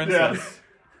PC shit. princess.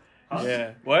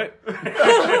 Yeah. What?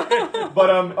 But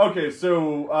okay,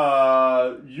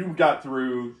 so you got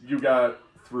through.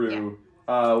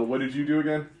 What did you do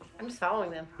again? I'm just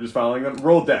following them. Just following them.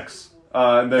 Roll dex,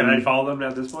 and then Can I follow them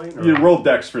at this point? or- you roll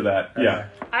dex for that. Yeah.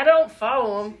 I don't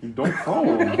follow them. You don't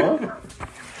follow them, huh?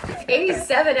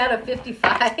 87 out of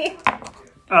 55.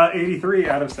 83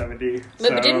 out of 70.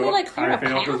 But didn't we, like, clear I a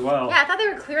failed path? as well. Yeah, I thought they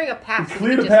were clearing a path. so we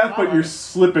Cleared a could path, just but follow. you're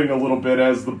slipping a little bit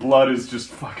as the blood is just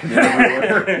fucking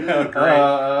everywhere. Oh, great.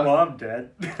 Well, I'm dead.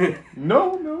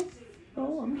 No, I'm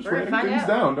just We're gonna writing find things out.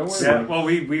 down. Don't worry Yeah, about it. well,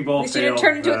 we both We should've failed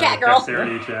turned into a the cat girl.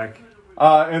 dexterity check.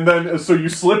 And then, so you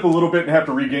slip a little bit and have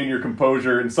to regain your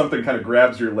composure, and something kind of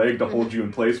grabs your leg to hold you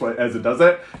in place as it does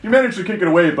that. You manage to kick it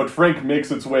away, but Frank makes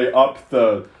its way up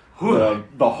the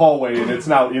hallway, and it's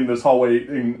now in this hallway.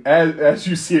 And as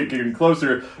you see it getting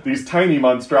closer, these tiny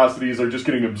monstrosities are just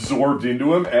getting absorbed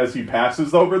into him as he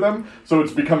passes over them. So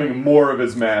it's becoming more of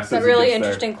his mass. It's a as he really gets there.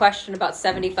 interesting question about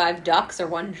 75 ducks or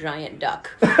one giant duck.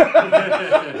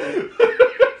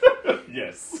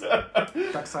 Yes.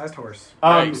 Duck-sized horse.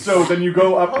 So then you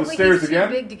go up the Hopefully stairs he's too again.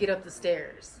 big to get up the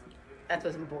stairs. That's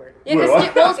what's important. Yeah, Wait,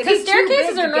 what? because If he's too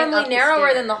staircases big are to get normally up the narrower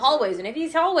stairs. than the hallways, and if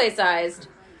he's hallway sized,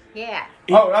 Yeah.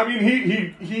 Oh, I mean,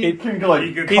 he can like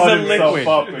He could- He's cut a himself liquid.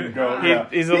 up and go. Yeah.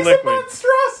 He's a He's liquid. a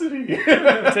monstrosity.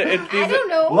 I don't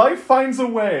know. Life finds a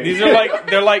way. These are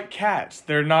they're like cats.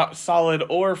 They're not solid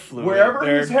or fluid. Wherever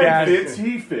They're his head gaseous. fits,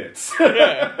 he fits.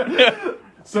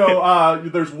 So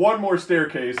there's one more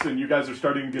staircase, and you guys are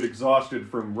starting to get exhausted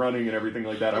from running and everything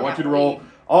like that. I want you to roll.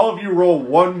 All of you roll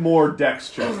one more dex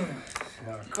check.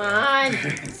 Come on.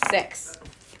 6.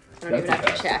 I don't even have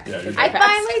to check. Yeah, you're I good. finally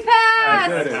I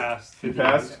passed. did it. passed. You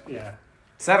passed? Yeah.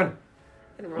 7.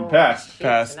 You passed.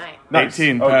 Passed. Tonight. Nice.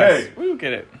 18. Okay. Pass. Woo,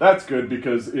 get it. That's good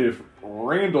because if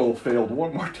Randall failed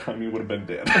one more time, he would have been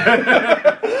dead.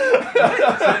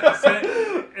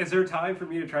 So, is there time for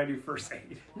me to try to do first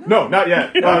aid? No, not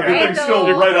yet. Everything's still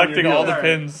Randall. right on Collecting your all the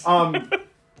heels. pins.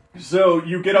 So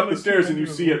you get up the stairs and you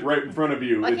see it right in front of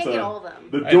you. Why It's can't get all of them?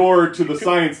 the door to the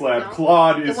science lab. No.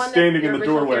 Claude The is one that standing in your the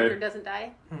original doorway. character doesn't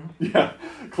die? Yeah,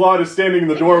 Claude is standing in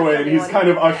the Maybe doorway he's and the he's one kind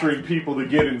who of did that. ushering people to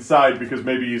get inside because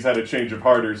maybe he's had a change of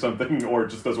heart or something, or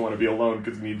just doesn't want to be alone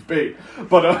because he needs bait.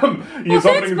 But he's Well, opening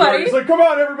thanks, the door. buddy. He's like, "Come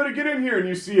on, everybody, get in here!" And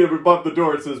you see it above the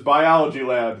door. It says "Biology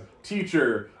Lab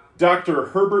Teacher Dr.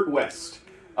 Herbert West."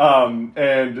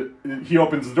 And he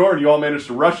opens the door, and you all manage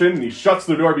to rush in, and he shuts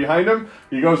the door behind him.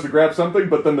 He goes to grab something,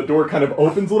 but then the door kind of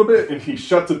opens a little bit, and he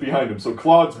shuts it behind him. So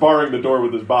Claude's barring the door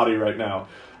with his body right now.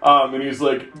 And he's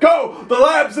like, "Go! The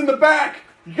lab's in the back!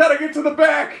 You gotta get to the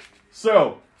back!"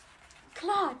 So,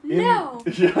 Claude, yeah,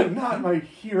 not my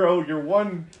hero. You're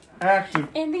one act of...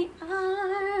 In the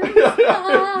arms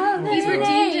of He's an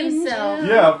redeemed angel. himself.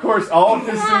 Yeah, of course, all of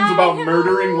his sins about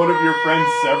murdering one of your friends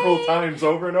several times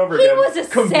over and over He again. was a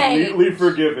completely saint.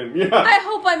 forgiven. Yeah. I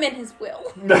hope I'm in his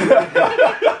will.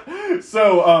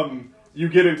 So, you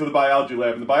get into the biology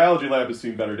lab, and the biology lab has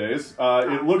seen better days.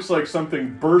 It looks like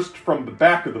something burst from the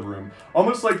back of the room.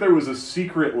 Almost like there was a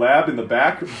secret lab in the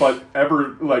back, but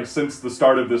since the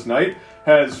start of this night,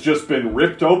 has just been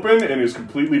ripped open and is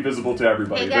completely visible to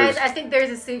everybody. Hey guys, I think there's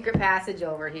a secret passage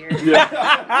over here. Yeah.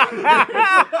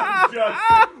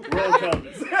 Just roll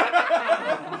compass.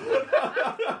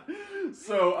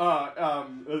 So,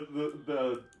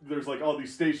 there's like all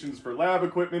these stations for lab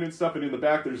equipment and stuff, and in the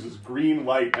back there's this green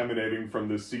light emanating from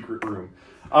this secret room.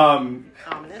 Yeah.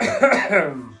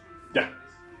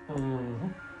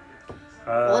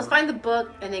 Well, let's find the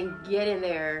book and then get in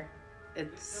there and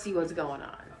see what's going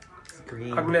on.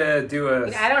 Green. I'm gonna do a.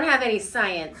 I don't have any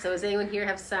science, so does anyone here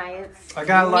have science? I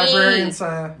got a librarian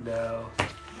science. No.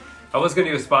 I was gonna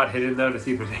do a spot hidden though to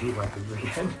see if there's any weapons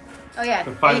again. Oh yeah.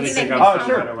 To find Anything anything that else. can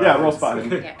be Oh, sure. Yeah, roll spot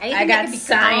hidden. Yeah, anything I got that can be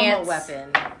science. a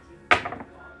weapon.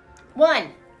 1.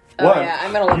 Oh, yeah,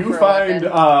 I'm gonna look you for a find,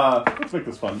 weapon. let's make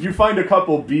this fun. You find a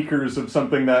couple beakers of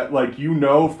something that, like, you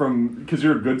know from, because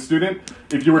you're a good student,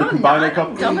 if you were to combine a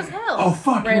couple... I'm dumb as hell. Oh,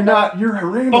 fuck, Randall. you're a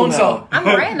Randall now. Bonesaw. I'm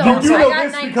Randall. You I know got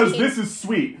this 19. because this is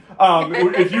sweet.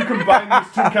 If you combine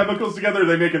these two chemicals together,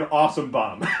 they make an awesome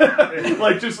bomb.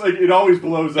 It always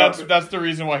blows up. That's the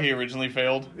reason why he originally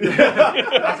failed.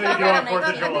 That's what you do on 4th of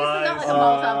This is not July. like a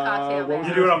Molotov cocktail. what was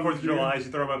You do it on 4th of July. You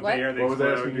throw them up in the What? air. They What was I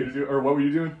explode. asking you to do? Or what were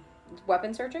you doing?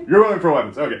 Weapon searching? You're rolling for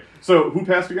weapons. Okay. So, who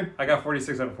passed again? I got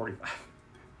 46 out of 45.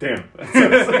 Damn. I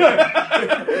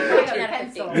got a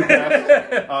pencil. You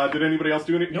passed. Did anybody else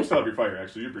do any? You still have your fire,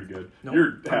 actually. You're pretty good. Nope.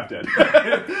 You're half dead.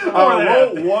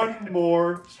 Roll one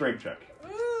more strength check.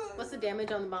 What's the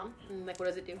damage on the bomb? And, what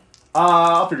does it do?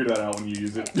 I'll figure that out when you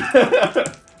use it.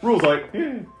 Rules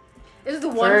yeah. This is the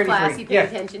one 33. class you pay Yeah.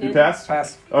 attention You in. passed?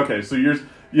 Pass. Okay, so yours...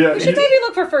 Yeah. We should maybe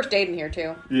look for first aid in here,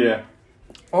 too. Yeah.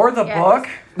 Or the Yeah. book.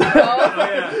 Oh,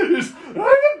 yeah. Just,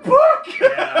 the book!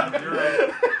 Yeah, you're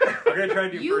right. I'm gonna try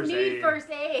to do You first need aid. first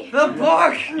aid. The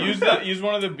book. Use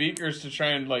one of the beakers to try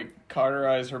and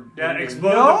cauterize her. Yeah, bleeding.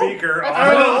 explode No. the beaker.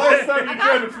 I don't know, last time you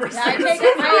tried to first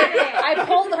Yeah, I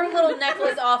pulled her little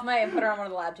necklace off and put her on one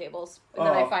of the lab tables. And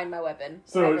then I find my weapon.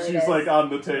 So whatever it she's is. on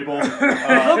the table.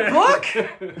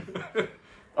 The book.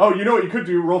 Oh, you know what you could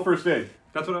do? Roll first aid.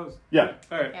 That's what I was. Yeah.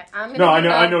 Alright. Yeah, I'm gonna No, do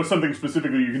I know something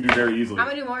specifically you can do very easily. I'm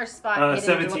gonna do more spot hidden and look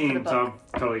for the 17, book. so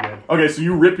I'm totally good. Okay, so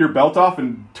you rip your belt off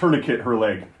and tourniquet her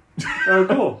leg. Oh,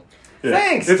 cool. Yeah.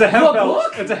 Thanks. It's a hemp The belt.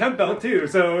 book? It's a hemp belt too,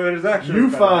 so there's actually. You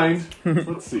find...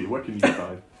 Let's see, what can you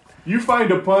find? You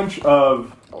find a bunch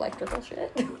of... Electrical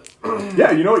shit.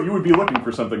 Yeah, you know what? You would be looking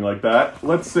for something like that.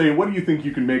 Let's say, what do you think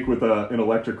you can make with an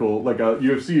electrical...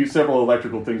 you see several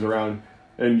electrical things around,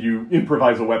 and you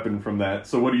improvise a weapon from that.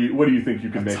 So what do you think you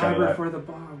can make out of Timer that? for the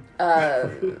bomb.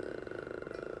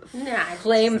 Nah,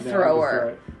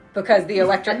 Flamethrower. Because the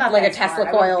electric, I'm not like a that smart. Tesla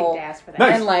I wouldn't think coil. to ask for that.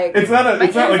 Nice. And like, It's not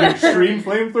like an extreme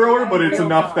flamethrower, but it's Real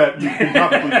enough bomb. that you can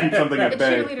probably keep something The at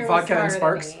bay. cheerleader was Vodka and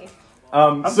smarter than sparks. me.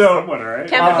 I'm So somewhat alright.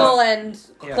 chemical and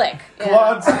yeah. click.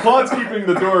 Yeah. Claude's keeping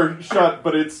the door shut,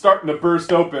 but it's starting to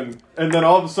burst open, and then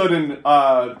all of a sudden,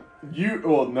 no, you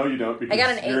don't, because I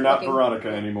got an you're 8 not looking. Veronica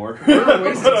anymore. We're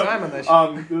wasting time on this.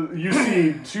 You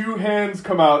see two hands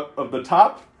come out of the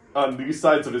top on these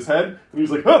sides of his head, and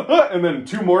he's like, huh, huh, and then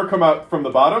two more come out from the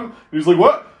bottom, and he's like,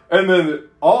 what? And then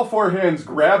all four hands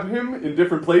grab him in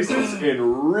different places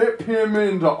and rip him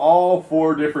into all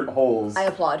four different holes. I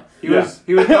applaud. He was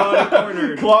going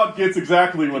cornered. Claude gets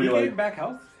exactly what he Did you likes. get back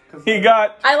health? 'Cause- He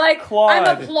got. I like. Claude.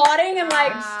 I'm applauding and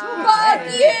like, fuck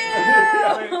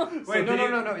you! Wait,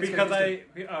 No, it's because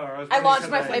good, I launched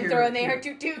my flamethrower and they heard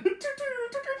toot toot.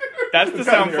 That's the It's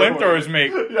sound kind of flamethrowers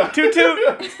make. Yeah. Toot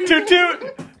toot, toot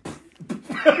toot.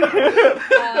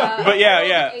 But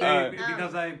yeah.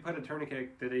 because I put a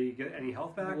tourniquet, did he get any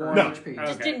health back? One No. HP.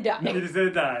 Just didn't die. He just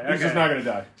didn't die. He's just not going to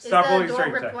die. Stop Is rolling the door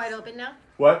strength ripped checks. wide open now?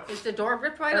 What? Is the door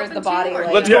ripped wide Or is open the body too, or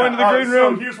like- Let's yeah. go into the green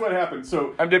room. So here's what happens.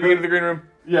 So I'm dipping into the green room.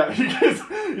 yeah, he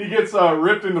gets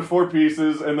ripped into four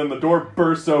pieces, and then the door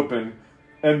bursts open,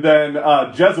 and then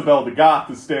Jezebel the goth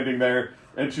is standing there,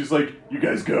 and she's like, "You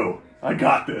guys go. I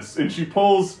got this." And she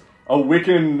pulls a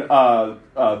Wiccan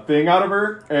thing out of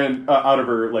her and out of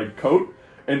her like coat,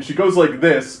 and she goes like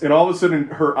this, and all of a sudden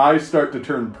her eyes start to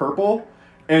turn purple,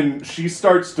 and she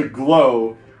starts to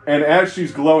glow. And as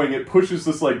she's glowing, it pushes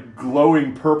this like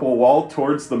glowing purple wall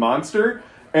towards the monster,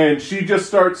 and she just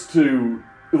starts to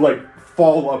like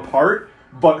fall apart,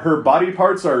 but her body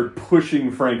parts are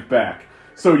pushing Frank back.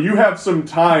 So you have some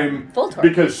time Full torque.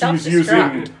 because she's Self-destruct.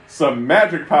 using some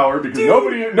magic power because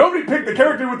nobody picked the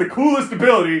character with the coolest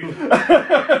ability.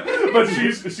 But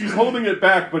she's holding it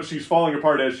back, but she's falling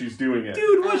apart as she's doing it.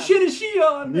 Dude, what shit is she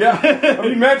on? Yeah, I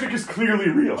mean magic is clearly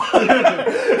real.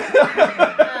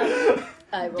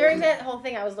 During that whole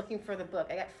thing, I was looking for the book.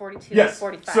 I got 42 Yes.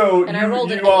 45. So And I rolled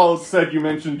you an all 8. said you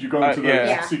mentioned you go into the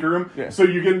yeah. secret room. Yeah. So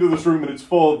you get into this room and it's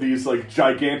full of these like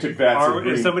gigantic vats of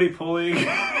green. Is somebody pulling?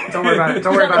 Don't worry about it.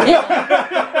 Don't worry about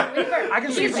it. Reefer. I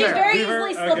can see She's from there. very Reefer?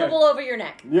 easily Okay. slippable over your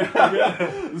neck.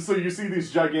 Yeah. So you see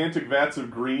these gigantic vats of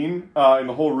green, and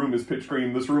the whole room is pitch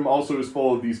green. This room also is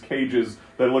full of these cages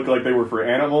that look like they were for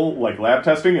animal, like lab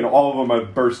testing, and all of them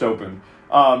have burst open.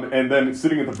 And then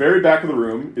sitting at the very back of the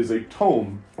room is a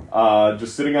tome,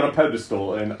 just sitting on a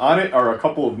pedestal, and on it are a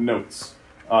couple of notes.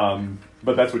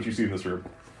 But that's what you see in this room.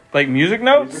 Like music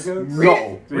notes?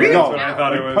 No, Read it. no, That's what I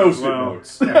thought it like was.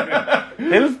 Post-it Wow.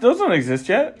 notes. Those don't exist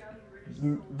yet.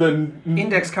 The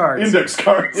Index cards. Index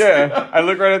cards. Yeah, I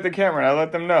look right at the camera and I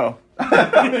let them know.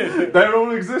 They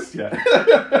don't exist yet.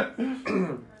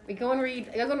 We go and read.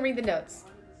 I go and read the notes.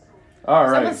 All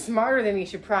Someone right. smarter than me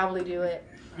should probably do it.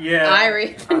 Yeah. I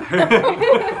read.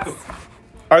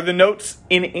 Are the notes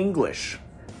in English?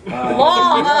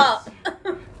 Law up.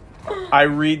 I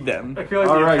read them. I feel like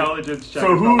All the right. intelligence check.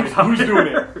 So is probably who's higher. doing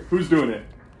it? Who's doing it?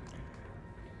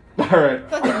 All right.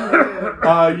 Fucking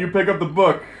nerd. You pick up the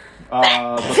book.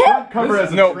 The front cover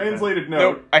has a No. translated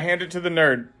Nope, note. I hand it to the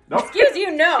nerd. Excuse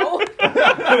you, no.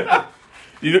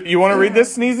 You want to read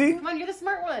this, Sneezy? Come on, you're the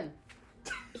smart one.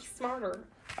 He's smarter.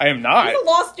 I am not. He's a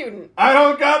law student. I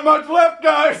don't got much left,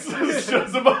 guys. Says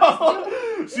Jezebel.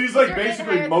 She's like Is your basically hand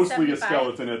higher than mostly a 75?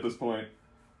 skeleton at this point.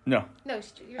 No. No,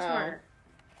 you're smarter.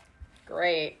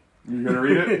 Great. You gonna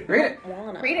read it? Read it.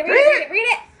 Wanna. Read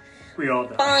it. We all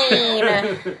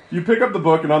die. Fine. You pick up the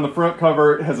book, and on the front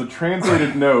cover it has a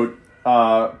translated note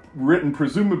written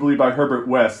presumably by Herbert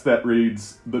West that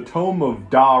reads, "The Tome of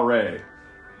Da Re."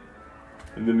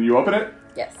 And then you open it.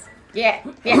 Yes. Yeah.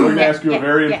 I'm going to ask you a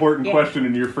very important question,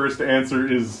 and your first answer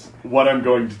is what I'm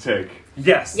going to take.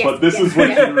 Yes. Yes, But this yes, is what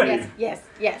yes, you read. Yes.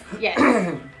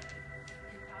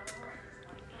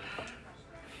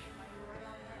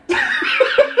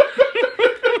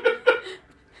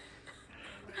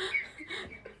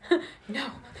 No.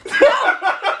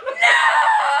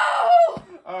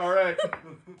 All right.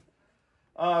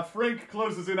 Frank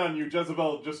closes in on you.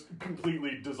 Jezebel just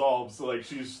completely dissolves. Like,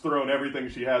 she's thrown everything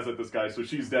she has at this guy, so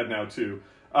she's dead now, too.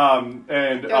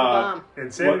 Good bomb.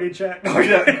 Insanity check. Oh,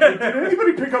 yeah. Did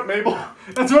anybody pick up Mabel?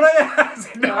 That's what I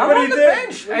asked. Nobody did.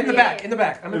 In the back. In the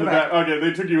back. I'm in the back. Okay,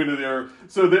 they took you into the air.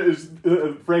 So there's,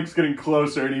 Frank's getting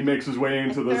closer, and he makes his way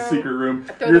into the secret room.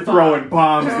 You're throwing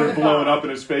bombs. They're blowing up in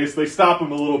his face. They stop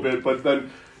him a little bit, but then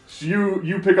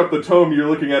you pick up the tome. You're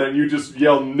looking at it, and you just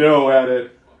yell no at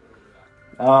it.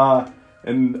 Die.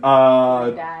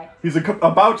 He's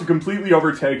about to completely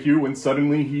overtake you when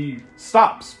suddenly he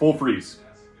stops, full freeze.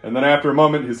 And then after a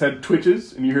moment, his head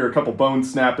twitches, and you hear a couple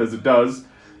bones snap as it does.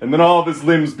 And then all of his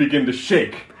limbs begin to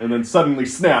shake, and then suddenly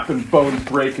snap, and bones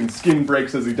break, and skin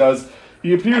breaks as he does.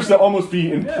 He appears to almost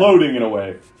be imploding in a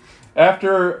way.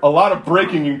 After a lot of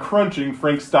breaking and crunching,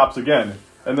 Frank stops again.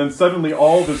 And then suddenly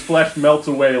all of his flesh melts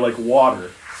away like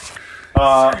water.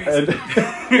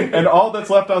 And all that's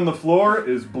left on the floor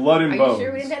is blood and Are bones. you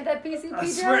sure we didn't have that PCP? I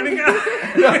swear to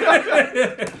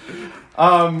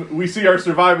God. We see our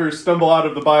survivors stumble out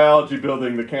of the biology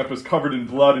building, the campus covered in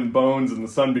blood and bones, and the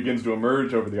sun begins to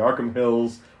emerge over the Arkham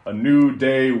Hills. A new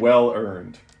day well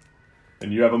earned.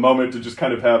 And you have a moment to just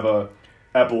kind of have a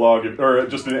epilogue, or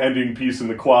just an ending piece in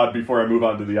the quad before I move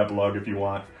on to the epilogue if you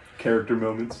want. Character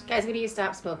moments. Guys, we need to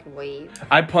stop smoking weed.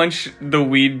 I punch the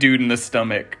weed dude in the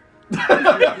stomach. I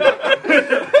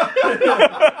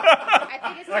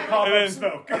think it's I time. call it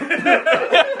smoke.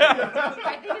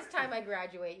 I think it's time I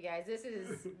graduate, you guys. This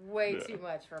is way too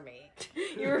much for me.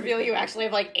 You reveal you actually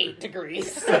have like 8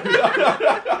 degrees.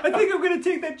 I think I'm going to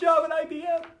take that job at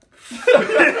IBM.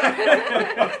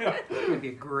 That would be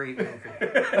a great movie.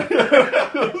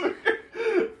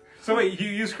 So wait,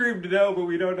 you screamed no, but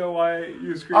we don't know why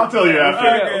you screamed. I'll tell you no.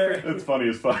 after. Okay. It's funny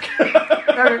as fuck.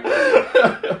 Are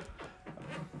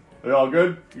you all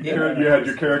good? You had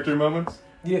your character moments?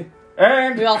 Yeah.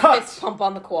 And We all cut! fist pump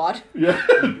on the quad. Yeah.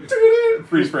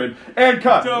 Freeze frame. And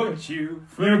cut! Don't you? You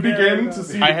forget begin about to it.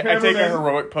 see I take a cameraman-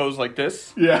 heroic pose like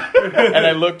this, Yeah. and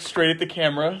I look straight at the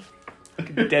camera.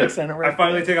 Dead center. I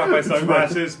finally take off my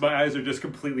sunglasses. My eyes are just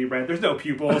completely red. There's no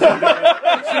pupils.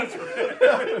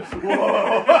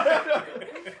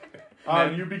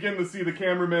 You begin to see the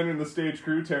cameraman and the stage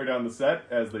crew tear down the set.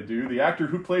 As they do, the actor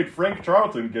who played Frank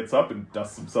Charlton gets up and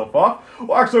dusts himself off,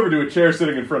 walks over to a chair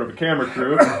sitting in front of a camera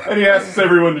crew, and he asks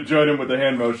everyone to join him with a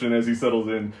hand motion as he settles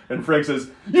in. And Frank says,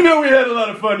 "You know, we had a lot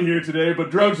of fun here today, but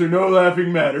drugs are no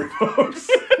laughing matter, folks."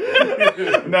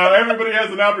 Now everybody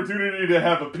has an opportunity to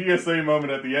have a PSA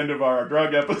moment at the end of our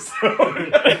drug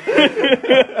episode.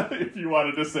 If you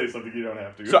wanted to say something, you don't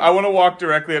have to. So I want to walk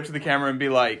directly up to the camera and be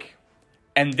like,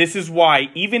 and this is why,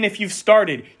 even if you've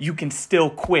started, you can still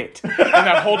quit. And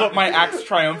I hold up my axe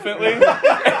triumphantly,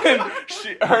 and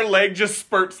her leg just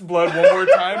spurts blood one more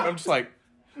time. I'm just like,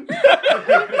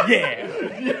 yeah.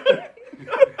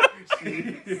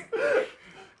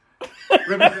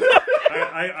 Remember,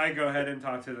 I go ahead and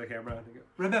talk to the camera. And go,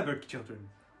 remember, children,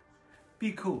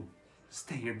 be cool.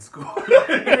 Stay in school.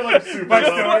 You're like super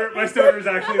my stoner's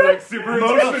actually like super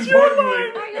Most intelligent.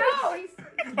 importantly, I know.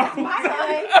 That's my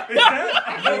line.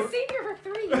 I've been a senior for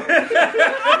 3 years.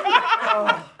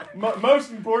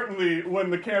 most importantly, when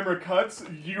the camera cuts,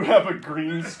 you have a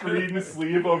green screen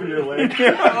sleeve over your leg.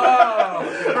 Oh,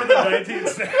 for the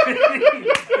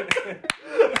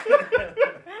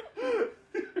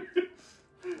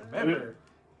 1970s. Remember,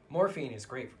 morphine is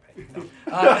great for pain.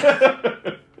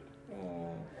 No.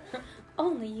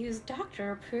 Only use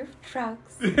doctor-approved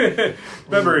drugs.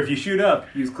 Remember, if you shoot up,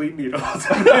 use clean needles.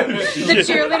 The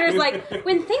cheerleader's like,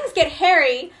 when things get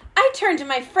hairy, I turn to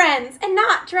my friends and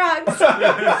not drugs.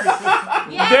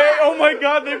 Oh my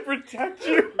god, they protect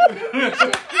you.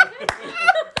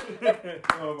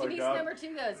 Oh my Denise god. number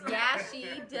 2 goes, yeah, she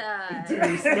does.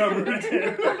 Denise number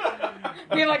 2.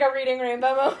 We have like a reading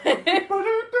rainbow moment.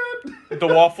 The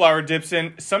wallflower dips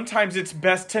in. Sometimes it's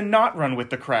best to not run with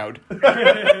the crowd.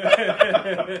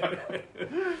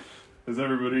 Is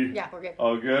everybody Yeah, we're good.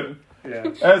 all good? Yeah.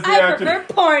 As the I actor... prefer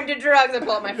porn to drugs. I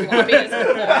pull out my floppies for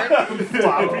porn.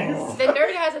 Floppies. The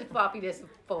nerd has a floppy disk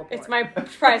full of porn. It's my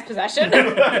prized possession.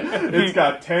 It's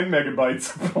got 10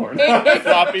 megabytes of porn.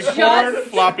 Floppy porn,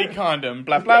 floppy condom.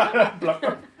 Blah, blah.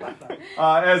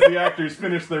 As the actors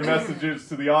finish their messages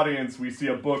to the audience, we see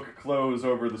a book close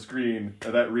over the screen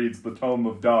that reads The Tome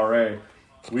of Dare.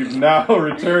 We've now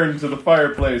returned to the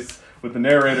fireplace with the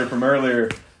narrator from earlier.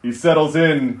 He settles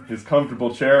in his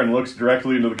comfortable chair and looks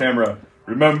directly into the camera.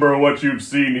 Remember what you've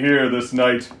seen here this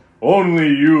night. Only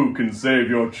you can save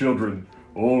your children.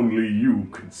 Only you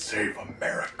can save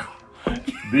America.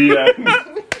 The end.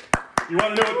 You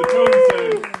want to know what the tome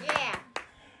says? Yeah.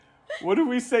 What do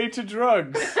we say to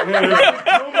drugs? Tome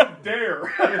of Dare.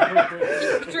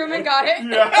 Truman got it.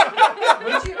 Yeah.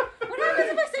 What happens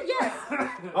if I said yes?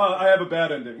 I have a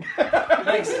bad ending.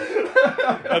 Thanks.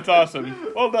 That's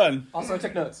awesome. Well done. Also, I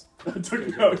took notes. I took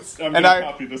notes. I'm And going to I-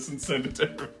 copy this and send it to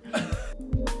her.